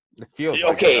 lucky. It feels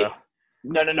like Okay. it, though.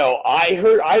 No.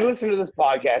 I listened to this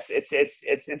podcast.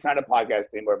 It's not a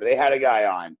podcast anymore, but they had a guy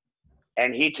on,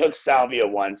 and he took salvia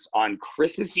once on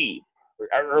Christmas Eve,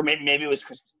 or maybe it was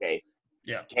Christmas Day.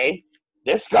 Yeah. Okay,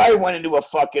 this guy went into a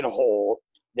fucking hole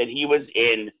that he was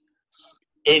in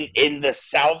the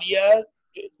salvia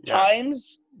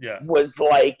times Yeah. was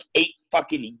like 8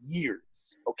 fucking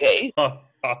years. Okay. Oh,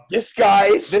 This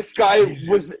guy Jesus.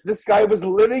 was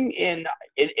living in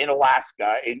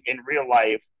Alaska in real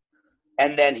life,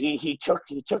 and then he took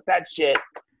that shit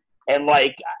and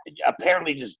like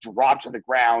apparently just dropped to the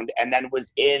ground, and then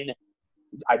was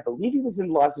I believe he was in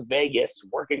Las Vegas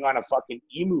working on a fucking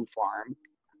emu farm.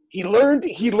 He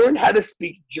learned how to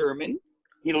speak German.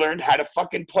 He learned how to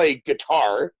fucking play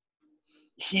guitar.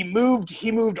 He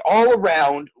moved all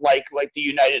around like the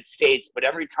United States, but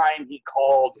every time he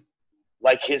called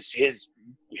like his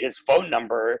phone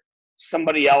number,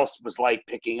 somebody else was like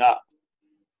picking up.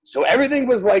 So everything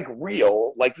was like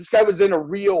real. Like this guy was in a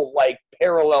real like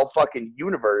parallel fucking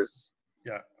universe.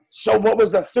 Yeah. So what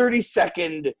was a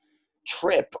 30-second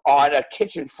trip on a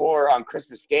kitchen floor on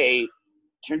Christmas Day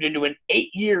turned into an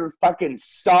 8-year fucking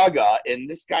saga in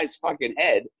this guy's fucking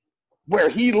head, where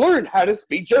he learned how to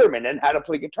speak German and how to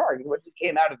play guitar. Because once he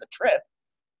came out of the trip,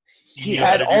 he knew had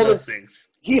how to do all those this- things.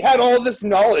 he had all this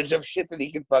knowledge of shit that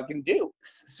he could fucking do.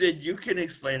 Sid, you can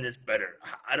explain this better.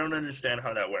 I don't understand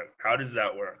how that works. How does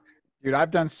that work? Dude,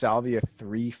 I've done salvia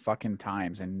 3 fucking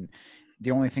times, and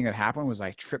the only thing that happened was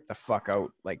I tripped the fuck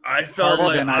out. Like I felt harder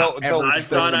like than I've ever I tripped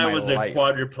thought in I my was a life.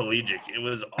 quadriplegic. It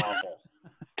was awful.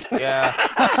 Yeah.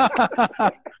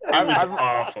 It was I've-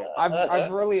 awful.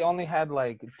 I've really only had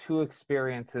like 2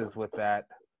 experiences with that,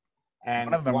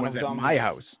 and One of them was at my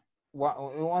house.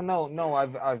 Well, no,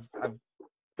 I've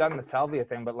done the salvia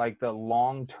thing, but like the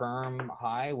long-term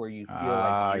high where you feel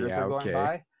like years are going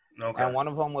by. Okay. And one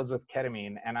of them was with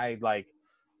ketamine, and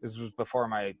this was before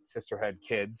my sister had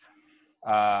kids.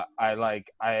 I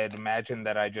had imagined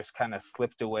that I just kind of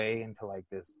slipped away into like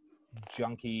this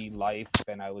junky life,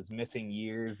 and I was missing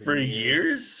years and For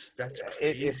years? That's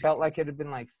crazy. It felt like it had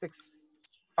been like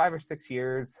 5 or 6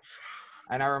 years,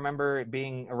 and I remember it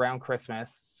being around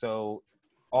Christmas, so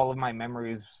all of my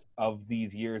memories of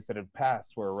these years that had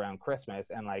passed were around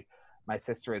Christmas, and like my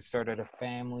sister had started a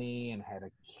family and had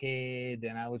a kid,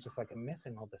 and I was just like, I'm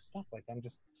missing all this stuff. Like, I'm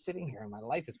just sitting here and my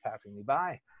life is passing me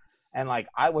by. And like,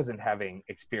 I wasn't having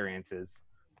experiences,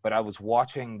 but I was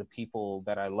watching the people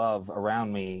that I love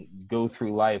around me go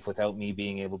through life without me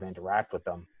being able to interact with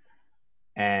them.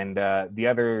 And the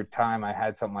other time I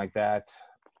had something like that,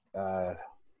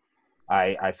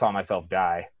 I saw myself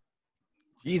die.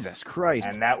 Jesus Christ.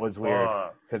 And that was weird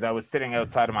because I was sitting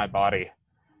outside of my body,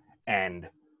 and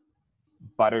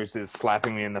Butters is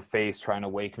slapping me in the face trying to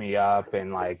wake me up,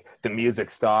 and like the music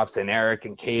stops and Eric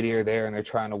and Katie are there and they're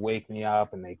trying to wake me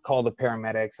up, and they call the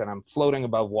paramedics, and I'm floating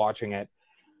above watching it.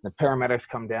 The paramedics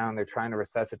come down, they're trying to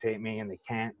resuscitate me and they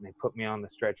can't, and they put me on the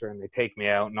stretcher and they take me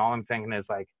out, and all I'm thinking is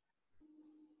like,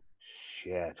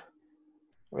 shit,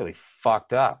 really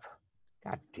fucked up.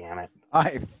 God damn it.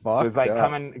 It was like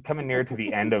coming near to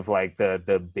the end of like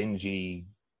the bingy,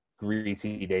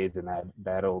 greasy days in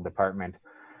that old apartment.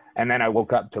 And then I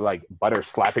woke up to like Butter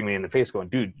slapping me in the face going,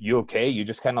 dude, you okay? You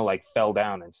just kind of like fell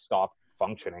down and stopped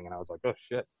functioning. And I was like, oh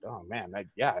shit. Oh man. I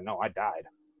died.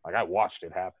 Like I watched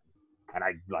it happen and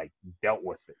I like dealt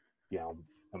with it,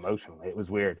 emotionally. It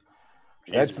was weird.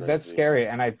 That's scary.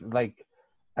 And I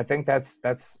think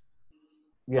that's,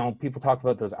 people talk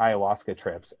about those ayahuasca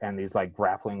trips and these like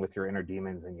grappling with your inner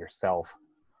demons and yourself.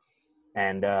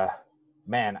 And,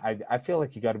 man, I feel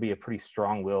like you got to be a pretty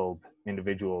strong-willed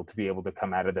individual to be able to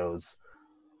come out of those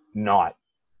not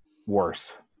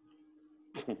worse.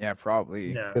 Yeah,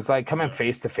 probably. It's like coming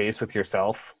face to face with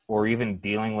yourself, or even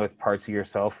dealing with parts of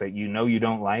yourself that you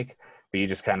don't like, but you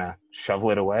just kind of shovel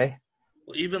it away.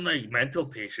 Well, even like mental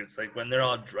patients, like when they're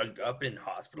all drugged up in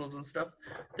hospitals and stuff,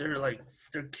 they're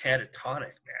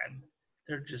catatonic, man.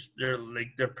 They're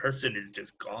like their person is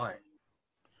just gone.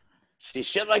 See,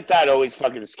 shit like that always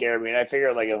fucking scared me, and I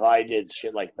figured like if I did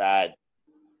shit like that,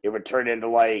 it would turn into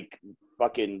like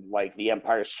fucking like The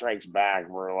Empire Strikes Back,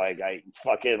 where like I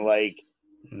fucking like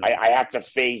I have to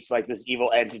face like this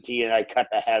evil entity, and I cut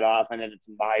the head off, and then it's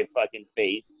my fucking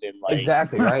face, and like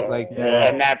exactly right, like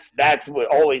and that's what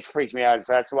always freaked me out.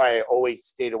 So that's why I always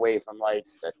stayed away from like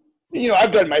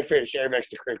I've done my fair share of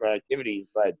extracurricular activities,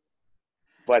 but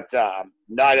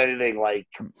not anything like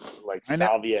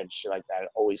salvia and shit like that. It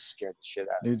always scared the shit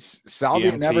out of me.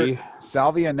 Dude,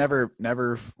 salvia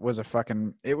never was a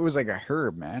fucking, it was like a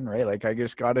herb, man, right? Like I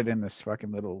just got it in this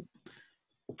fucking little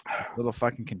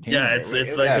fucking container. Yeah,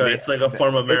 it's like a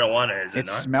form of marijuana, is it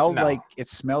not? It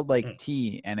smelled like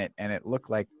tea, and it looked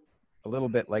like a little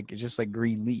bit like it's just like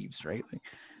green leaves, right? Like,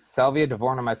 Salvia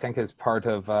divornum, I think, is part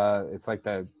of it's like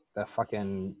the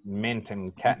fucking mint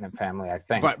and catnip family, I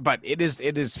think. But it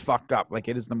is fucked up. Like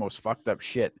it is the most fucked up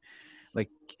shit. Like,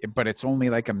 but it's only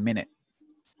like a minute.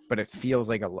 But it feels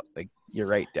like you're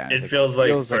right, Dan. It feels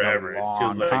like forever. It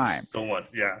feels like time. So much,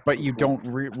 yeah. But you don't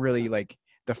really like.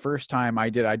 The first time I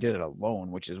did it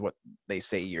alone, which is what they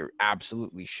say you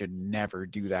absolutely should never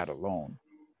do that alone.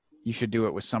 You should do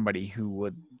it with somebody who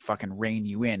would fucking rein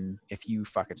you in if you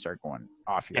fucking start going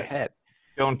off your head.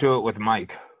 Don't do it with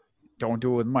Mike. Don't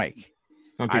do it with Mike.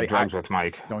 Don't do drugs with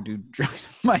Mike. Don't do drugs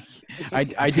with Mike.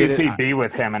 I did CB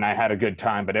with him, and I had a good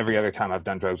time, but every other time I've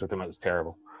done drugs with him, it was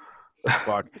terrible.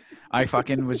 Fuck. I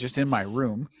fucking was just in my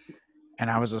room,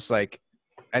 and I was just like,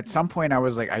 at some point I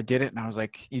was like, I did it, and I was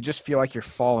like, you just feel like you're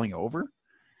falling over.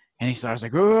 And I was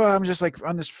like, oh, I'm just like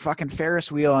on this fucking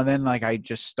Ferris wheel, and then like I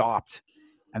just stopped.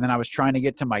 And then I was trying to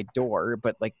get to my door,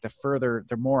 but like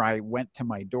the more I went to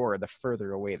my door, the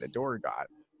further away the door got.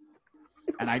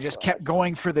 And I just kept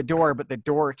going for the door, but the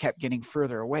door kept getting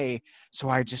further away. So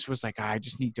I just was like, I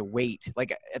just need to wait.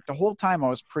 Like at the whole time I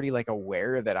was pretty like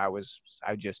aware that I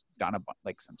just done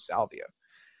like some salvia.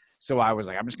 So I was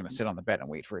like, I'm just going to sit on the bed and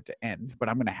wait for it to end, but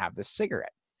I'm going to have this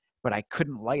cigarette. But I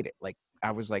couldn't light it. Like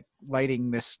I was like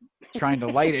trying to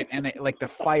light it, and like the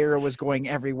fire was going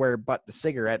everywhere but the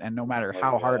cigarette. And no matter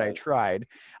how hard I tried,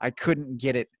 I couldn't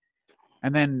get it.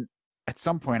 And then at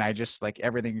some point I just like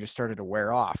everything just started to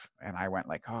wear off, and I went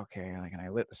like, okay, like, and I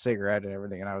lit the cigarette and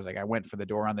everything, and I was like, I went for the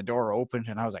door, and the door opened,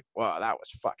 and I was like, wow, that was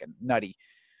fucking nutty.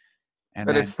 And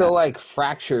But then, it's still like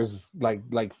fractures, like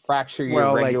fracture your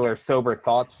Well, like- regular sober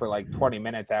thoughts for like 20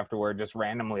 minutes afterward, just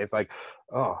randomly. It's like,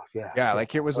 oh yeah, yeah, shit.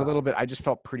 like it was a Ugh. little bit. I just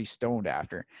felt pretty stoned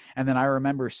after, and then I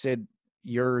remember Sid,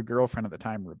 your girlfriend at the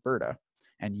time, Roberta,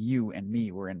 and you and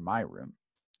me were in my room,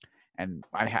 and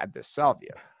I had this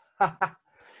salvia,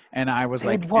 and I was Sid,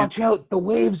 like, watch out, the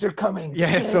waves are coming.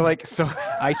 yeah, Sid. so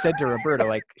I said to Roberta,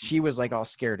 like, she was like all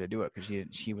scared to do it because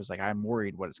she was like, I'm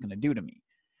worried what it's gonna do to me.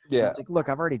 And yeah, it's like, look,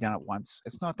 I've already done it once.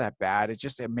 It's not that bad. It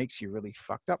makes you really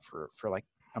fucked up for like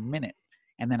a minute,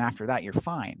 and then after that you're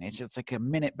fine. It's just like a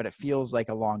minute, but it feels like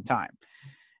a long time.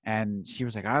 And she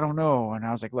was like, I don't know. And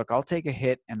I was like, look, I'll take a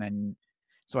hit, and then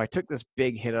so I took this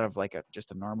big hit out of like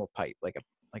just a normal pipe, like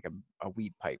a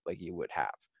weed pipe, like you would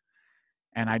have,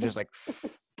 and I just like,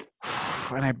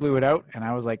 and I blew it out, and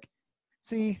I was like,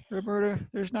 see, Roberta,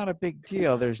 there's not a big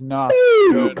deal. There's not.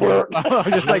 I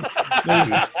was just like,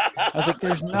 I was like,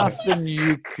 there's nothing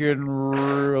you can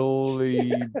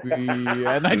really be.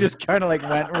 And I just kind of like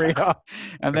went right off.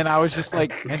 And then I was just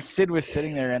like, and Sid was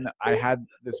sitting there, and I had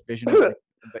this vision of like,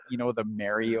 the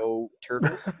Mario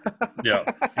turtle Yeah.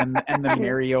 and the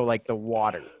Mario, like the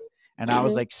water. And I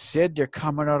was like, Sid, you're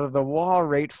coming out of the wall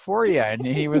right for you. And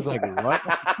he was like, what?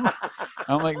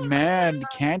 I'm like, man,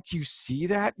 can't you see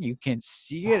that? You can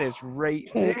see it. It's right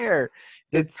there.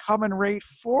 It's coming right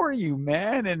for you,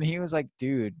 man. And he was like,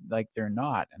 dude, like they're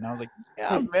not. And I was like,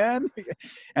 yeah, man.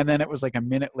 And then it was like a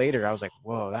minute later, I was like,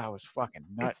 whoa, that was fucking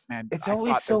nuts, man. It's I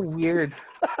always thought so there was- weird.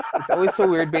 It's always so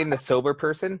weird being the sober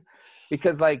person,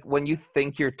 because like when you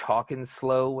think you're talking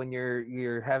slow when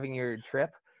you're having your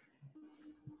trip,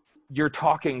 you're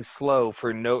talking slow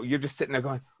for no. You're just sitting there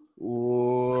going,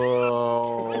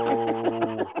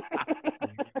 whoa,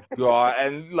 God,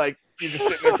 and like you're just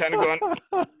sitting there kind of going,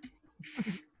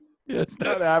 Yeah, it's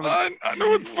not happening. I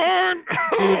know it's fine.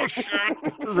 Oh shit.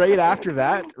 Right after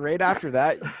that,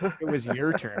 it was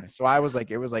your turn. So I was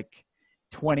like, it was like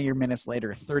 20 minutes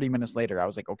later, 30 minutes later, I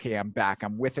was like, okay, I'm back.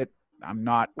 I'm with it. I'm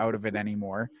not out of it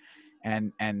anymore.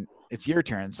 And it's your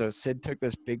turn. So Sid took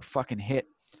this big fucking hit,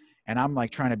 and I'm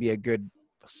like trying to be a good,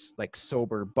 like,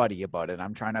 sober buddy about it.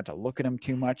 I'm trying not to look at him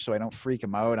too much so I don't freak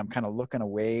him out. I'm kind of looking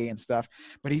away and stuff.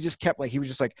 But he just kept like, he was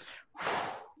just like,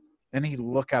 then he'd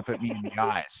look up at me in the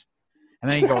eyes,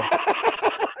 and then he'd go,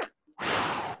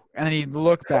 and then he'd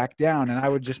look back down, and I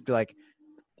would just be like,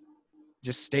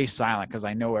 just stay silent because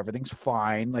I know everything's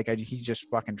fine. Like he's just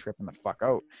fucking tripping the fuck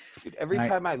out. Dude, every And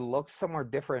time I looked somewhere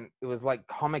different, it was like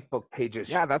comic book pages.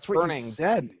 Yeah, that's what burning. you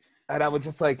said. And I was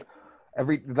just like, I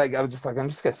was just like, I'm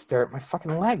just gonna stare at my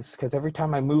fucking legs, because every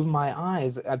time I move my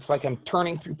eyes, it's like I'm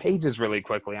turning through pages really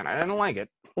quickly, and I didn't like it.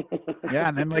 Yeah,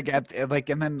 and then like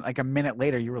and then like a minute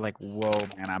later, you were like, "Whoa,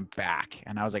 man, I'm back!"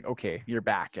 And I was like, "Okay, you're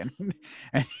back." And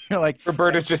you're like,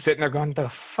 Roberta's just sitting there going, "The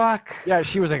fuck." yeah,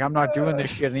 she was like, "I'm not doing this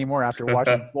shit anymore." After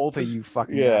watching both of you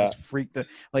fucking guys freak the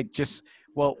like just.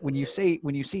 Well, when you see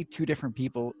two different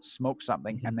people smoke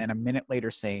something and then a minute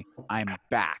later say, "I'm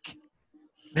back,"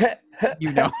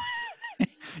 you know.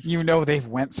 You know they've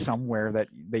went somewhere that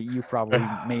you probably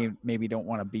maybe don't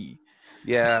want to be.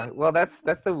 Yeah, well, that's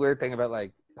the weird thing about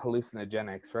like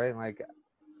hallucinogenics, right? Like,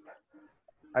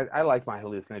 I like my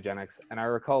hallucinogenics, and I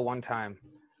recall one time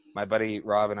my buddy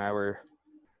Rob and I were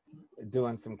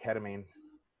doing some ketamine,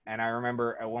 and I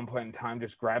remember at one point in time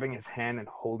just grabbing his hand and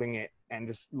holding it and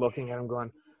just looking at him going,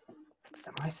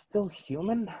 am I still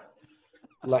human?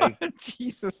 Like,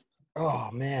 Jesus. Oh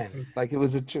man, like it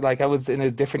was like I was in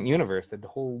a different universe, a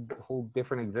whole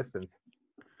different existence.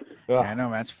 Yeah, I know,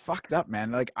 man. It's fucked up,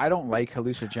 man. Like I don't like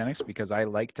hallucinogenics because I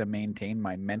like to maintain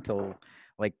my mental,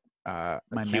 like my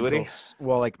Acuity?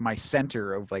 mental, like my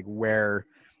center of like where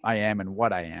I am and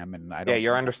what I am, and I don't. Yeah,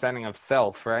 your understanding of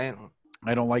self, right?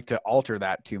 I don't like to alter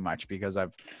that too much because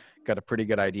I've got a pretty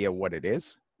good idea what it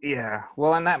is. Yeah.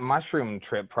 Well, and that mushroom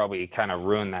trip probably kind of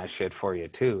ruined that shit for you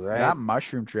too, right? That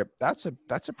mushroom trip, that's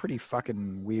a pretty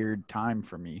fucking weird time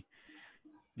for me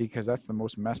because that's the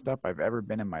most messed up I've ever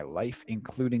been in my life,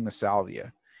 including the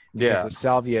salvia. Because the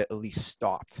salvia at least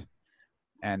stopped.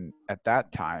 And at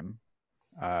that time,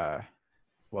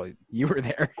 well, you were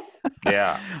there.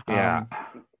 Yeah. Yeah.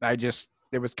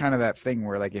 It was kind of that thing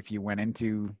where like if you went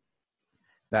into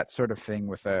that sort of thing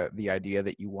with the idea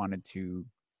that you wanted to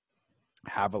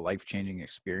have a life-changing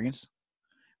experience,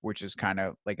 which is kind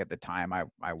of like at the time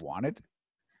I wanted.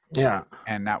 Yeah.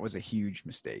 And that was a huge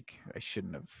mistake. I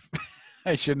shouldn't have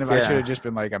I should have just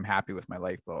been like, I'm happy with my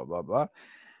life, blah, blah, blah.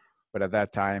 But at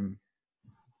that time,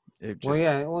 it just Well,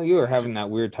 yeah. Well, you were having that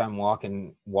weird time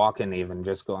walking, even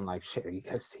just going like, "Shit, are you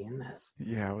guys seeing this?"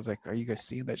 yeah, I was like, are you guys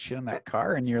seeing that shit in that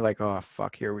car? And you're like, oh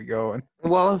fuck, here we go. And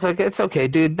Well, I was like, "It's okay,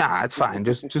 dude. Nah, it's fine.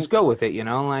 Just go with it. You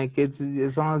know, like it's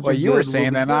as long as well, you're you were good, saying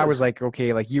we'll be that, and I good." was like,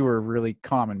 okay, like you were really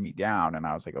calming me down, and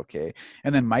I was like, okay.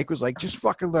 And then Mike was like, just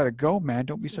fucking let it go, man.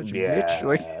 Don't be such a bitch.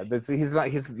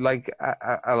 Like He's like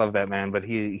I love that man, but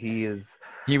he is.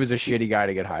 he was a shitty guy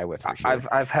to get high with for sure.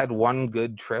 I've had one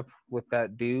good trip with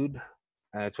that dude.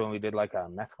 And it's when we did like a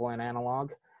mescaline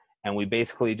analog, and we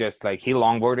basically just like he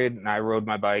longboarded and I rode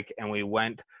my bike, and we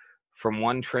went from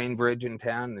one train bridge in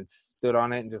town and stood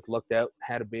on it and just looked out,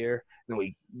 had a beer. Then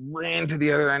we ran to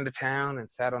the other end of town and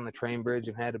sat on the train bridge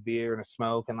and had a beer and a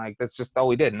smoke, and like that's just all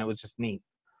we did, and it was just neat.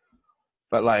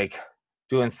 But like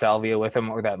doing salvia with him,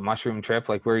 or that mushroom trip,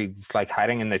 like where he's just like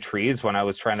hiding in the trees when I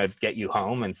was trying to get you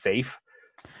home and safe.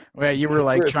 Well, you were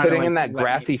like We were trying sitting to, like, in that let me-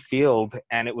 grassy field,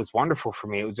 and it was wonderful for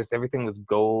me. It was just everything was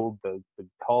gold. The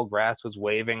tall grass was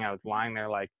waving. I was lying there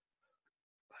like,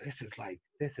 this is the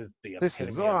This is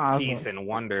epitome of awesome. peace and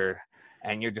wonder.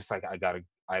 And you're just like, I got,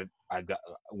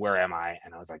 where am I?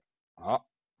 And I was like, oh,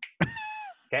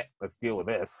 okay, let's deal with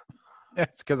this.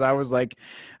 It's because I was like,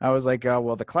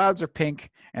 well, the clouds are pink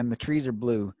and the trees are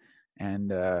blue, and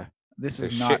this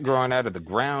There's is not. shit growing out of the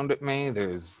ground at me.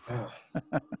 There's.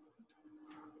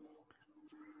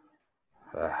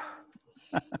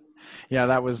 Yeah,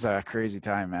 that was a crazy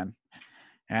time, man.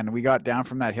 And we got down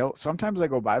from that hill. Sometimes I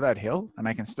go by that hill and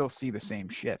I can still see the same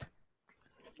shit.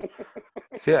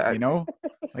 Yeah, You know,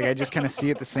 like I just kind of see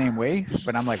it the same way,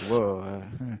 but I'm like, whoa.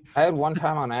 I had one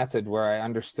time on acid where I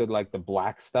understood like the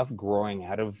black stuff growing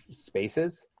out of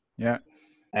spaces. Yeah.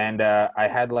 And I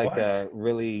had like What? a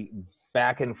really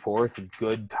back and forth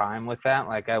good time with that.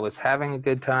 Like I was having a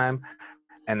good time,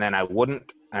 and then I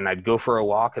wouldn't, and I'd go for a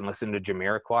walk and listen to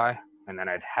Jamiroquai, and then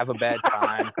I'd have a bad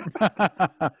time.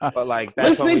 But like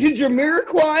that's Listening to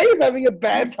Jamiroquai, you're having a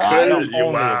bad time. Crazy.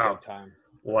 only Wow. a good time.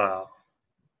 Wow.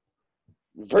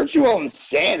 Virtual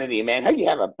insanity, man. How do you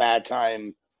have a bad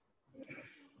time?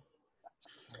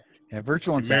 Yeah,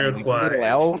 virtual insanity. Jamiroquai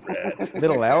Little is L, rad.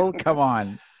 little L. Come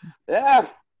on. Yeah.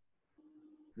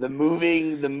 The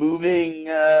moving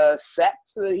set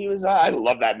that he was on. I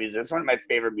love that music. It's one of my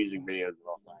favorite music videos of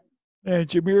all time. Yeah,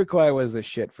 Jamiroquai was the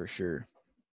shit for sure.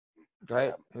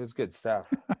 Right? It was good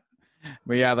stuff.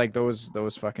 But yeah, like those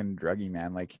fucking druggy,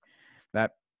 man, like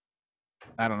that.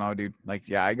 I don't know, dude. Like,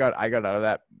 yeah, I got out of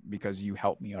that because you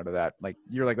helped me out of that. Like,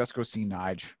 you're like, let's go see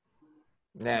Nige.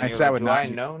 Yeah, I and sat you're with like,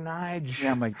 do I Nige. know Nige? Yeah,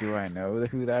 I'm like, do I know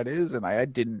who that is? And I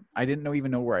didn't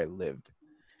even know where I lived.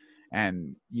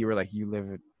 And you were like, you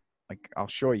live at, like, I'll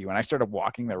show you. And I started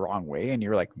walking the wrong way, and you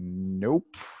were like,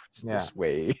 nope, it's this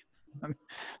way.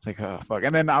 It's like, oh fuck.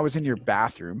 And then I was in your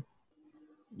bathroom,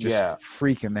 just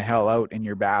freaking the hell out in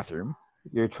your bathroom.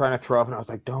 You're trying to throw up, and I was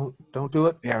like, don't do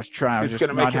it. Yeah, I was trying. I was It's just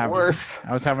gonna make not it having, worse.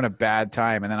 I was having a bad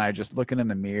time, and then I just looking in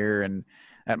the mirror and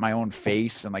at my own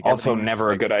face, and like Also, everything was never just,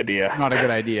 a like, good idea. not a good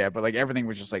idea, but like everything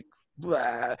was just like,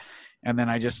 blah. And then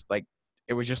I just like,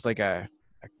 it was just like a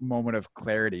moment of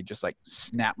clarity, just like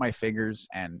snap my fingers,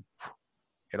 and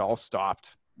it all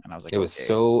stopped. And I was like, It was okay.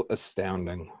 so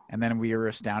astounding. And then we were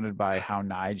astounded by how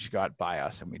Nige got by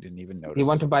us, and we didn't even notice. He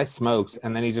went to buy smokes,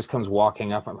 and then he just comes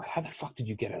walking up. I'm like, how the fuck did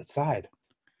you get outside?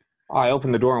 Oh, I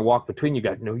opened the door and walked between you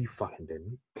guys. No, you fucking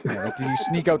didn't. Yeah, like, did you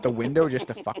sneak out the window just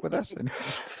to fuck with us? And,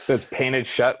 There's painted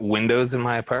shut windows in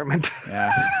my apartment.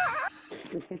 yeah.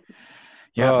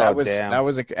 Yeah, Oh, that was damn.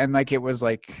 and like it was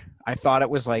like I thought it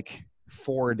was like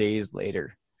 4 days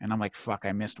later, and I'm like, fuck,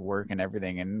 I missed work and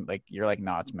everything, and like you're like,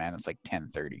 no, it's like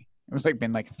 10:30. It was like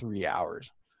been like 3 hours.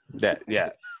 Yeah.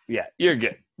 You're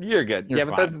good. You're You're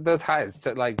but fine. those highs,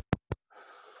 to like.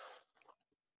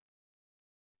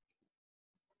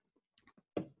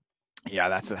 Yeah,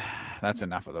 that's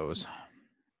enough of those.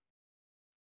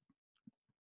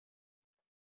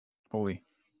 Holy.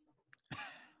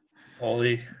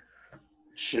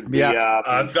 Should be. Yeah.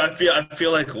 I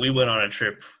feel like we went on a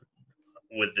trip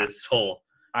with this whole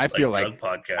I feel like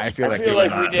drug podcast. I feel I like feel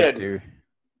went like on we a trip, did. too.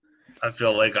 I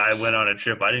feel like I went on a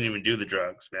trip. I didn't even do the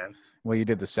drugs, man. Well, you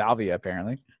did the salvia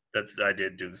apparently. I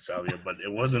did do the salvia, but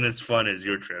it wasn't as fun as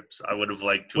your trips. I would have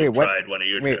liked to Wait, have what- tried one of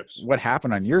your Wait, trips. what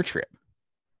happened on your trip?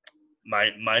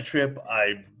 My trip,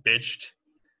 I bitched.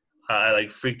 I like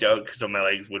freaked out because my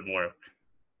legs wouldn't work.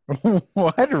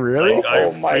 What, really? Like,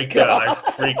 Oh my freaked out. I God.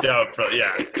 freaked out.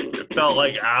 It felt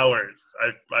like hours.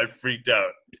 I freaked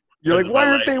out. You're like, because why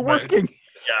my aren't they leg- my- working?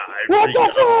 Yeah, What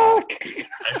the fuck?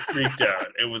 I freaked out.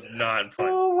 It was not fun.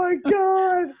 Oh my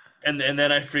god! And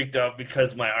then I freaked out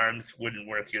because my arms wouldn't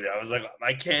work either. I was like,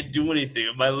 I can't do anything.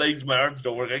 My legs, my arms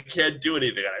don't work. I can't do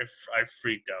anything. I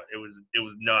freaked out. It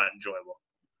was not enjoyable.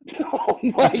 Oh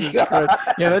my Jesus god!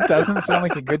 Christ. Yeah, that doesn't sound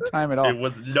like a good time at all. It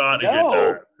was not a No.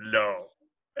 good time. No.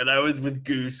 And I was with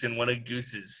Goose and one of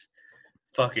Goose's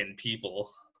fucking people.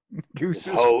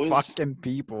 Goose's Hoes. fucking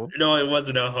people. No, it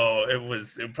wasn't a hoe.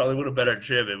 It probably would have been a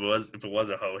trip if it was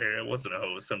a hoe here. It wasn't a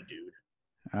hoe. It was some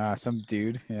dude. Some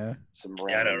dude, yeah. Some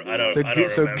Yeah, random So I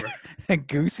don't remember.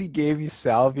 Goosey gave you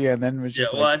salvia and then was Yeah,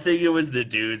 just well, like, I think it was the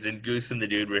dudes, and Goose and the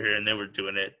dude were here, and they were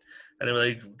doing it, and they were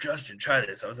like, "Justin, try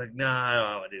this." I was like, "Nah, I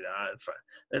don't want to do that. It's fine.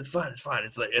 It's fine. It's fine."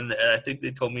 It's like, and I think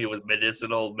they told me it was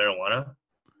medicinal marijuana.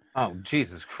 Oh,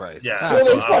 Jesus Christ. Yeah. So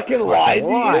they fucking lied to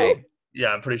why? you? Yeah,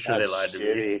 I'm pretty sure That's they lied to me.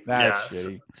 shitty. That's Yeah,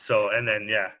 shitty. So and then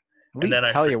At and least then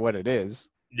I tell fr- you what it is.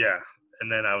 yeah,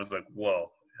 and then I was like,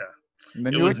 "Whoa." And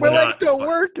then It you're was like, my legs not don't fun.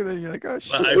 work. And then you're like, oh,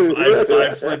 shit. But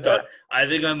I flipped out. I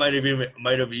think I might have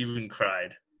even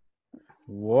cried.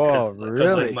 Whoa,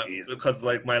 really? Because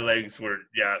like my legs were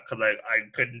because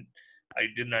I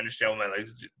didn't understand why my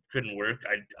legs couldn't work.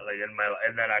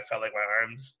 And then I felt like my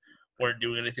arms weren't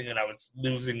doing anything, and I was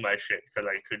losing my shit because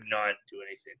I could not do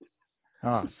anything.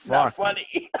 Oh, Not fuck.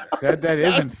 funny. That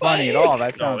isn't funny at all.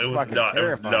 That No, sounds it was fucking not.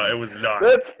 terrifying. It was not.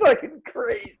 That's fucking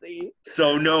crazy.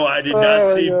 So no, I did Oh not my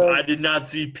see. God. I did not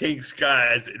see pink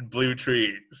skies and blue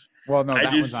trees. Well, no, I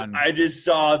that was on. just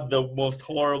saw the most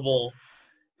horrible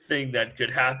thing that could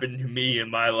happen to me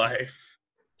in my life.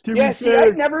 Yeah, see,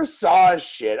 I never saw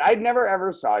shit. I never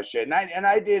ever saw shit, and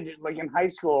I did like in high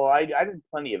school. I did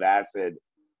plenty of acid,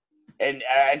 and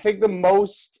I think the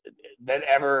most that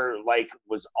ever like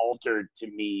was altered to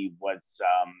me was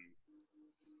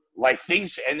like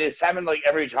things, and this happened like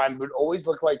every time, but always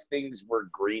look like things were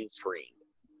green screened.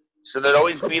 So there'd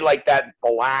always be like that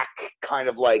black kind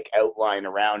of like outline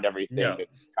around everything Yeah.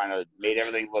 that's kind of made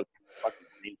everything look fucking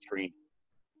green screen.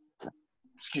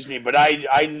 Excuse me, but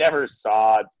I never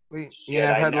saw it. You Shit,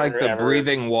 never I had like never, the ever-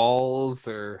 breathing walls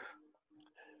or.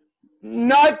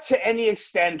 Not to any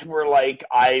extent where like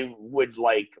I would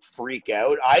like freak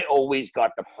out. I always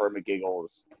got the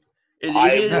perma-giggles. It I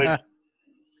is. would-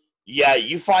 Yeah,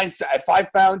 if I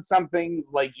found something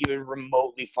like even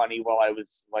remotely funny while I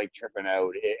was like tripping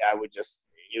out, it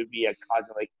would be a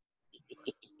constant like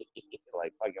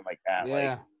like fucking like that. Yeah.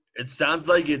 Like, It sounds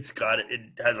like it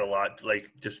has a lot, like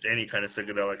just any kind of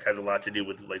psychedelic has a lot to do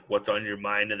with like what's on your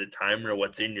mind at the time or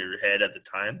what's in your head at the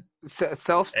time.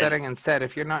 Self-setting and set.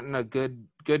 If you're not in a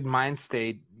good mind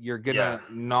state, you're gonna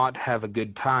not have a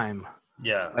good time.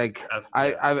 Yeah. Like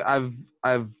I've-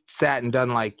 I've sat and done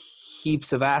like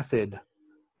heaps of acid,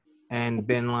 and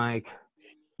been like,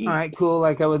 all right, cool.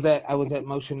 Like I was at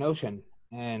Motion Ocean,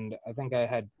 and I think I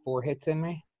had 4 hits in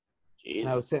me, and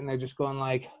I was sitting there just going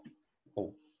like,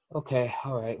 Oh. okay,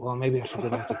 all right, well maybe I should go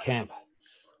back to camp.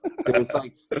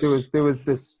 There was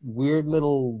this weird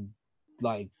little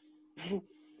like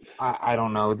I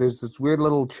don't know. There's this weird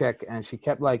little chick, and she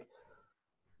kept like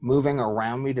moving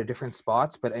around me to different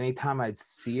spots, but anytime I'd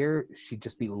see her, she'd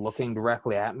just be looking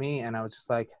directly at me, and I was just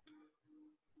like,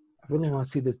 I really want to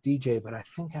see this DJ, but I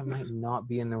think I might not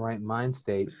be in the right mind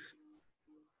state.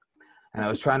 And I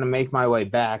was trying to make my way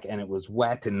back, and it was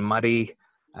wet and muddy,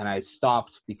 and I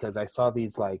stopped because I saw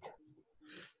these like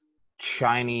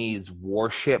Chinese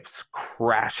warships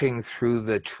crashing through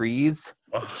the trees.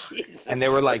 Oh, And they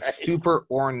were like super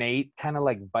ornate, kind of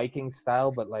like Viking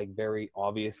style, but like very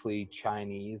obviously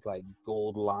Chinese, like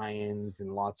gold lions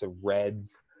and lots of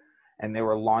reds. And they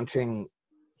were launching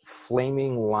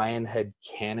flaming lion head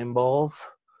cannonballs.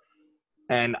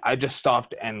 And I just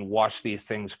stopped and watched these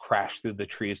things crash through the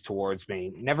trees towards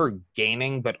me, never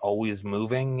gaining, but always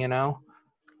moving, you know?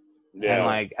 Yeah. And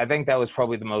like, I think that was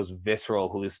probably the most visceral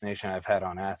hallucination I've had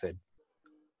on acid.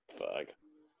 Fuck.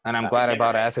 And I'm glad I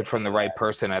bought acid from the right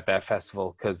person at that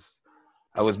festival, because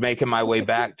I was making my way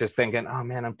back just thinking, oh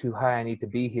man, I'm too high. I need to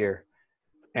be here.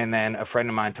 And then a friend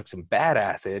of mine took some bad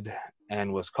acid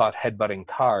and was caught headbutting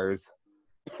cars.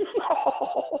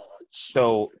 Oh,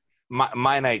 So Jesus.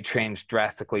 my night changed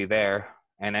drastically there.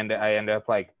 And I ended up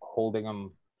like holding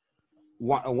him.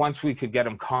 Once we could get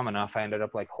him calm enough, I ended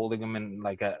up like holding him in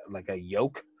like a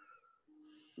yoke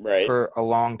Right. for a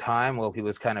long time while he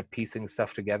was kind of piecing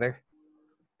stuff together.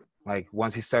 Like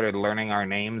once he started learning our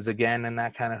names again and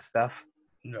that kind of stuff.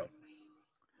 no.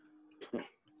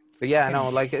 But yeah, no,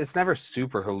 like it's never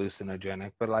super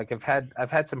hallucinogenic, but like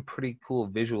I've had some pretty cool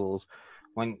visuals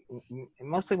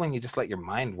mostly when you just let your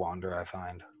mind wander, I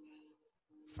find.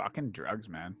 Fucking drugs,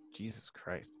 man. Jesus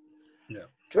Christ.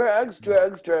 Drugs.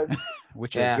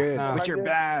 Which Yeah, are good, no. which are Good.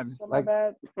 bad. Some are Like-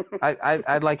 bad.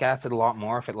 I'd like acid a lot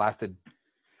more if it lasted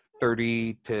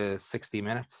 30 to 60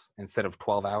 minutes instead of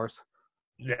 12 hours.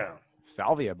 Yeah.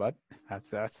 Salvia, bud.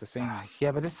 That's the same.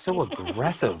 Yeah, but it's so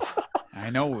aggressive. I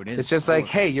know it is. It's just so like,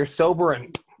 hey, you're sober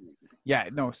and yeah,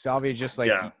 no, salvia is just like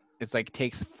Yeah. it's like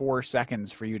takes 4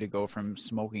 seconds for you to go from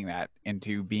smoking that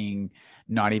into being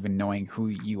not even knowing who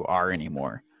you are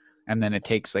anymore. And then it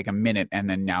takes like a minute and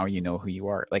then now you know who you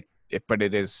are. Like but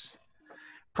it is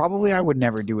probably I would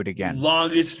never do it again.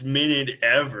 Longest minute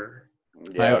ever.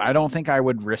 Yeah. I don't think I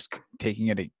would risk taking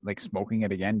it like smoking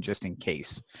it again just in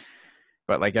case.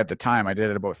 But like at the time I did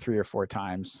it about 3 or 4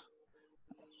 times.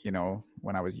 You know,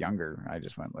 when I was younger, I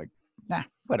just went like, nah,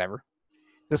 whatever.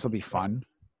 This will be fun.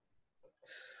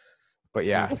 But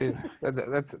yeah, see,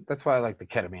 that's why I like the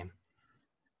ketamine.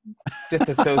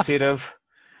 Disassociative.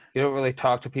 You don't really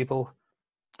talk to people.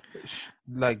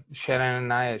 Like Shannon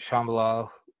and I at Shambhala,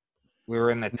 we were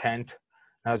in the tent.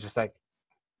 And I was just like,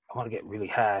 I want to get really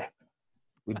high.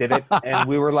 We did it, and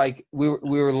we were like, we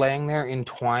were laying there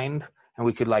entwined, and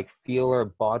we could like feel our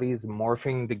bodies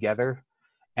morphing together,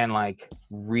 and like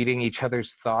reading each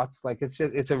other's thoughts. Like it's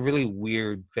a really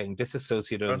weird thing.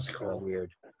 Disassociatives That's cool. are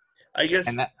weird. I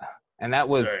guess. And that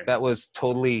was Sorry.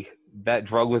 totally, that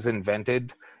drug was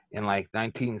invented in like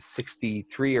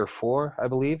 1963 or 4, I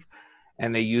believe,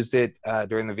 and they used it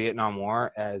during the Vietnam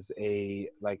War as a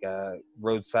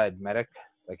roadside medic,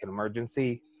 like an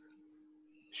emergency.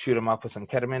 Shoot them up with some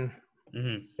ketamine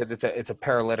Mhm. because it's a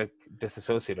paralytic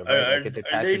disassociative, right? Like it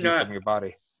detaches you from your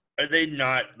body. Are they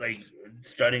not like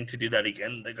starting to do that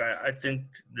again? Like I think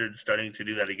they're starting to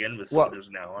do that again with soldiers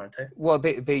now, aren't they? Well,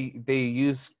 they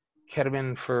use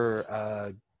ketamine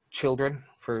for children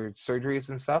for surgeries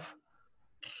and stuff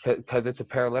because it's a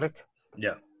paralytic.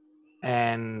 Yeah.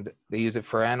 And they use it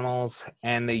for animals,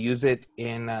 and they use it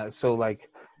in so like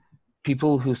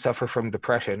people who suffer from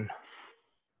depression,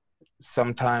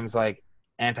 sometimes like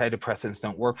antidepressants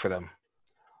don't work for them.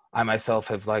 I myself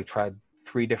have like tried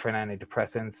 3 different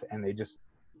antidepressants, and they just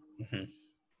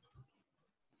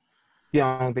you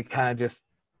know, they kind of just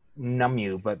numb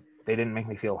you, but they didn't make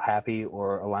me feel happy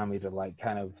or allow me to like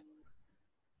kind of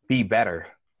be better.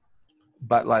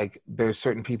 But like there's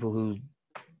certain people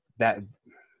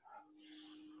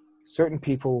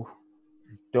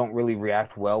don't really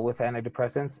react well with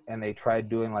antidepressants, and they tried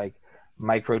doing like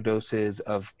micro doses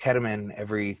of ketamine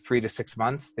every 3 to 6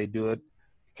 months. They do it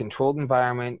controlled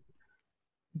environment.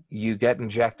 You get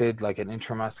injected like an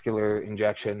intramuscular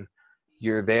injection.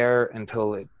 You're there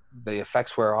until the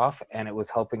effects wear off, and it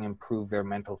was helping improve their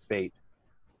mental state.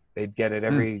 They'd get it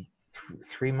every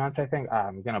 3 months, I think.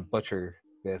 I'm gonna butcher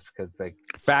this because like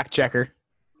fact checker.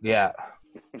 Yeah,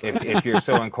 if you're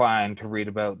so inclined to read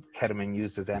about ketamine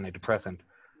used as antidepressant.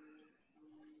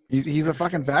 He's a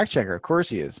fucking fact checker. Of course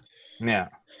he is. Yeah.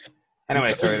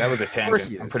 Anyway, sorry, that was a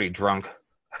tangent. I'm pretty drunk.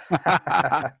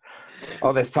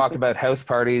 All this talk about house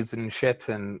parties and shit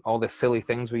and all the silly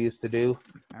things we used to do.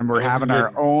 And we're having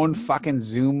our own fucking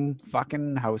Zoom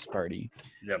fucking house party.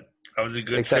 Yep. That was a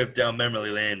good trip down memory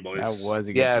lane, boys. That was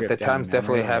a good trip. Yeah, the times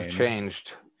definitely have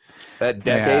changed. That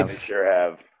decade, They sure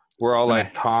have. We're all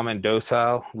like calm and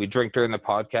docile. We drink during the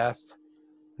podcast.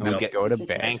 And we get go to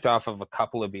bed. banked off of a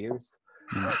couple of beers.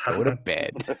 Go to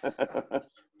bed.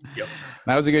 Yep.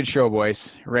 That was a good show,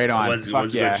 boys. Right on. It was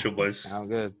a good show, boys. Oh,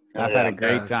 good. I've had a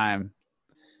great time.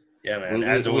 Yeah, man.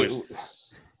 As always.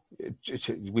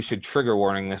 We should trigger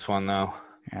warning this one, though.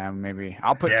 Yeah, maybe.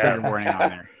 I'll put trigger warning on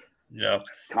there. Yeah.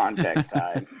 Context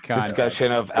side.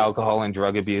 Discussion of alcohol and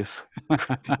drug abuse.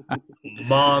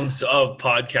 Moms of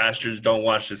podcasters, don't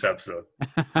watch this episode.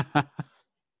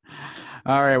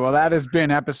 All right. Well, that has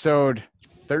been episode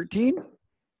 13.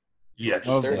 Yes.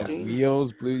 Of 13?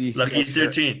 Wheels Blues. Lucky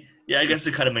 13. Yeah, I guess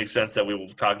it kind of makes sense that we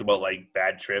talked about like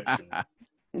bad trips.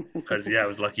 Because, it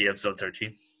was Lucky episode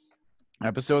 13.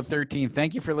 Episode 13.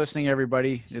 Thank you for listening,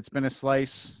 everybody. It's been a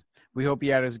slice. We hope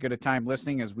you had as good a time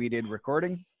listening as we did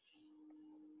recording.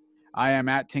 I am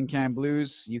at Tin Can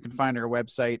Blues. You can find our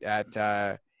website at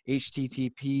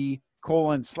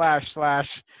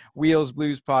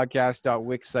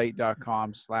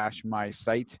http://wheelsbluespodcast.wixsite.com/my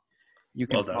site. You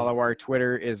can follow our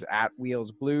Twitter is at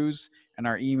Wheels Blues, and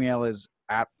our email is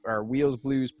at our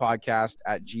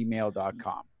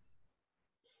wheelsbluespodcast@gmail.com.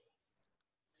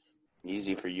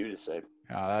 Easy for you to say.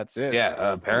 That's it.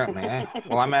 Yeah, apparently.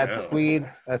 Well, I'm at Squeed,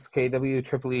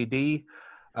 SKWEED.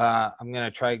 I'm going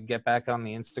to try to get back on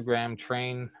the Instagram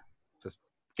train. Just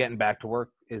getting back to work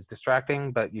is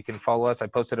distracting, but you can follow us. I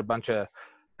posted a bunch of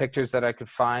pictures that I could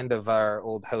find of our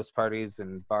old house parties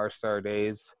and bar star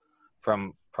days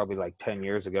from probably like 10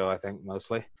 years ago, I think,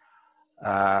 mostly.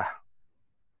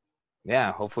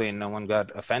 Hopefully no one got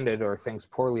offended or thinks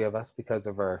poorly of us because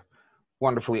of our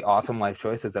wonderfully awesome life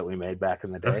choices that we made back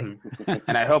in the day.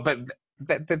 And I hope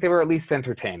that they were at least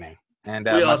entertaining. And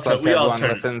We all much love tu- to we all everyone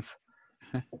turned- listens.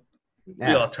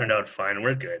 We all turned out fine.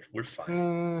 We're good. We're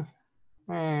fine.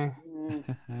 We're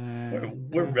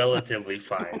relatively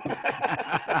fine.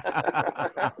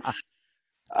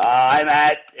 I'm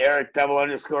at Eric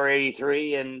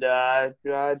 _83, and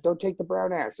don't take the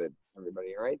brown acid,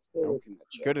 everybody. All right, stay away from that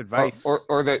shit. Good advice.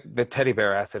 Or the teddy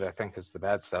bear acid, I think, is the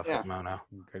bad stuff Yeah. at Mono.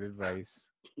 Good advice.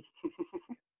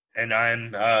 And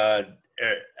I'm at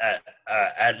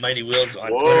Mighty Wheels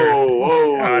on Whoa, Twitter,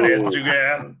 whoa! on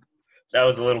Instagram. That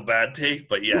was a little bad take,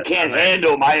 but yes. You can't I'm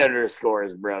handle my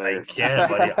underscores, I brother. can,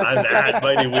 buddy. I'm at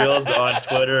Mighty Wheels on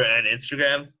Twitter and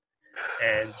Instagram,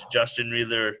 and Justin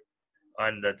Reeler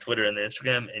on the Twitter and the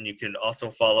Instagram. And you can also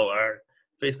follow our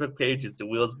Facebook page. It's the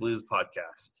Wheels Blues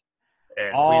Podcast.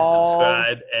 And please All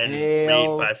subscribe and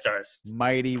hail rate 5 stars.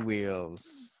 Mighty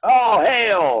Wheels. Oh,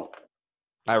 hail!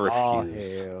 I All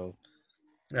refuse. hail.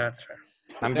 That's fair.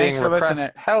 I'm Thanks being for repressed.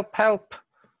 listening. Help, help.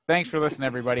 Thanks for listening,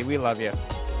 everybody. We love you.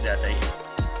 Yeah, thank you.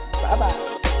 Bye-bye.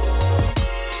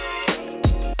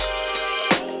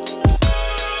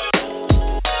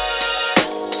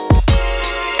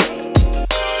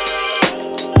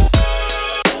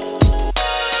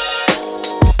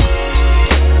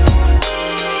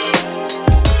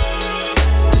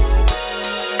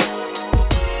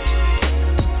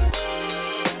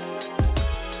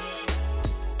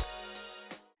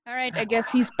 All right, I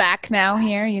guess he's back now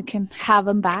here. You can have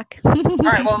him back. All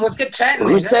right, well, let's get chatting.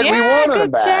 Who said we yeah, wanted him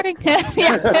good back? chatting.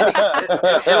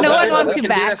 Yeah. No one wants you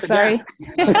back, sorry.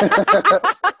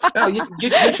 No,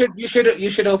 you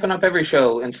should open up every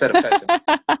show instead of Tyson.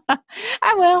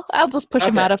 I will. I'll just push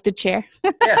him Okay. out of the chair.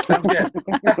 Yeah, sounds good.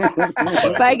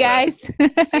 Bye, guys. See you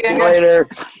guys. Later.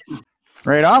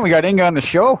 Right on. We got Inga on the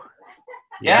show.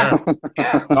 Yeah,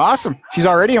 yeah, Awesome. She's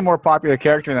already a more popular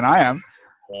character than I am.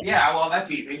 yeah. Well, that's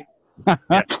easy.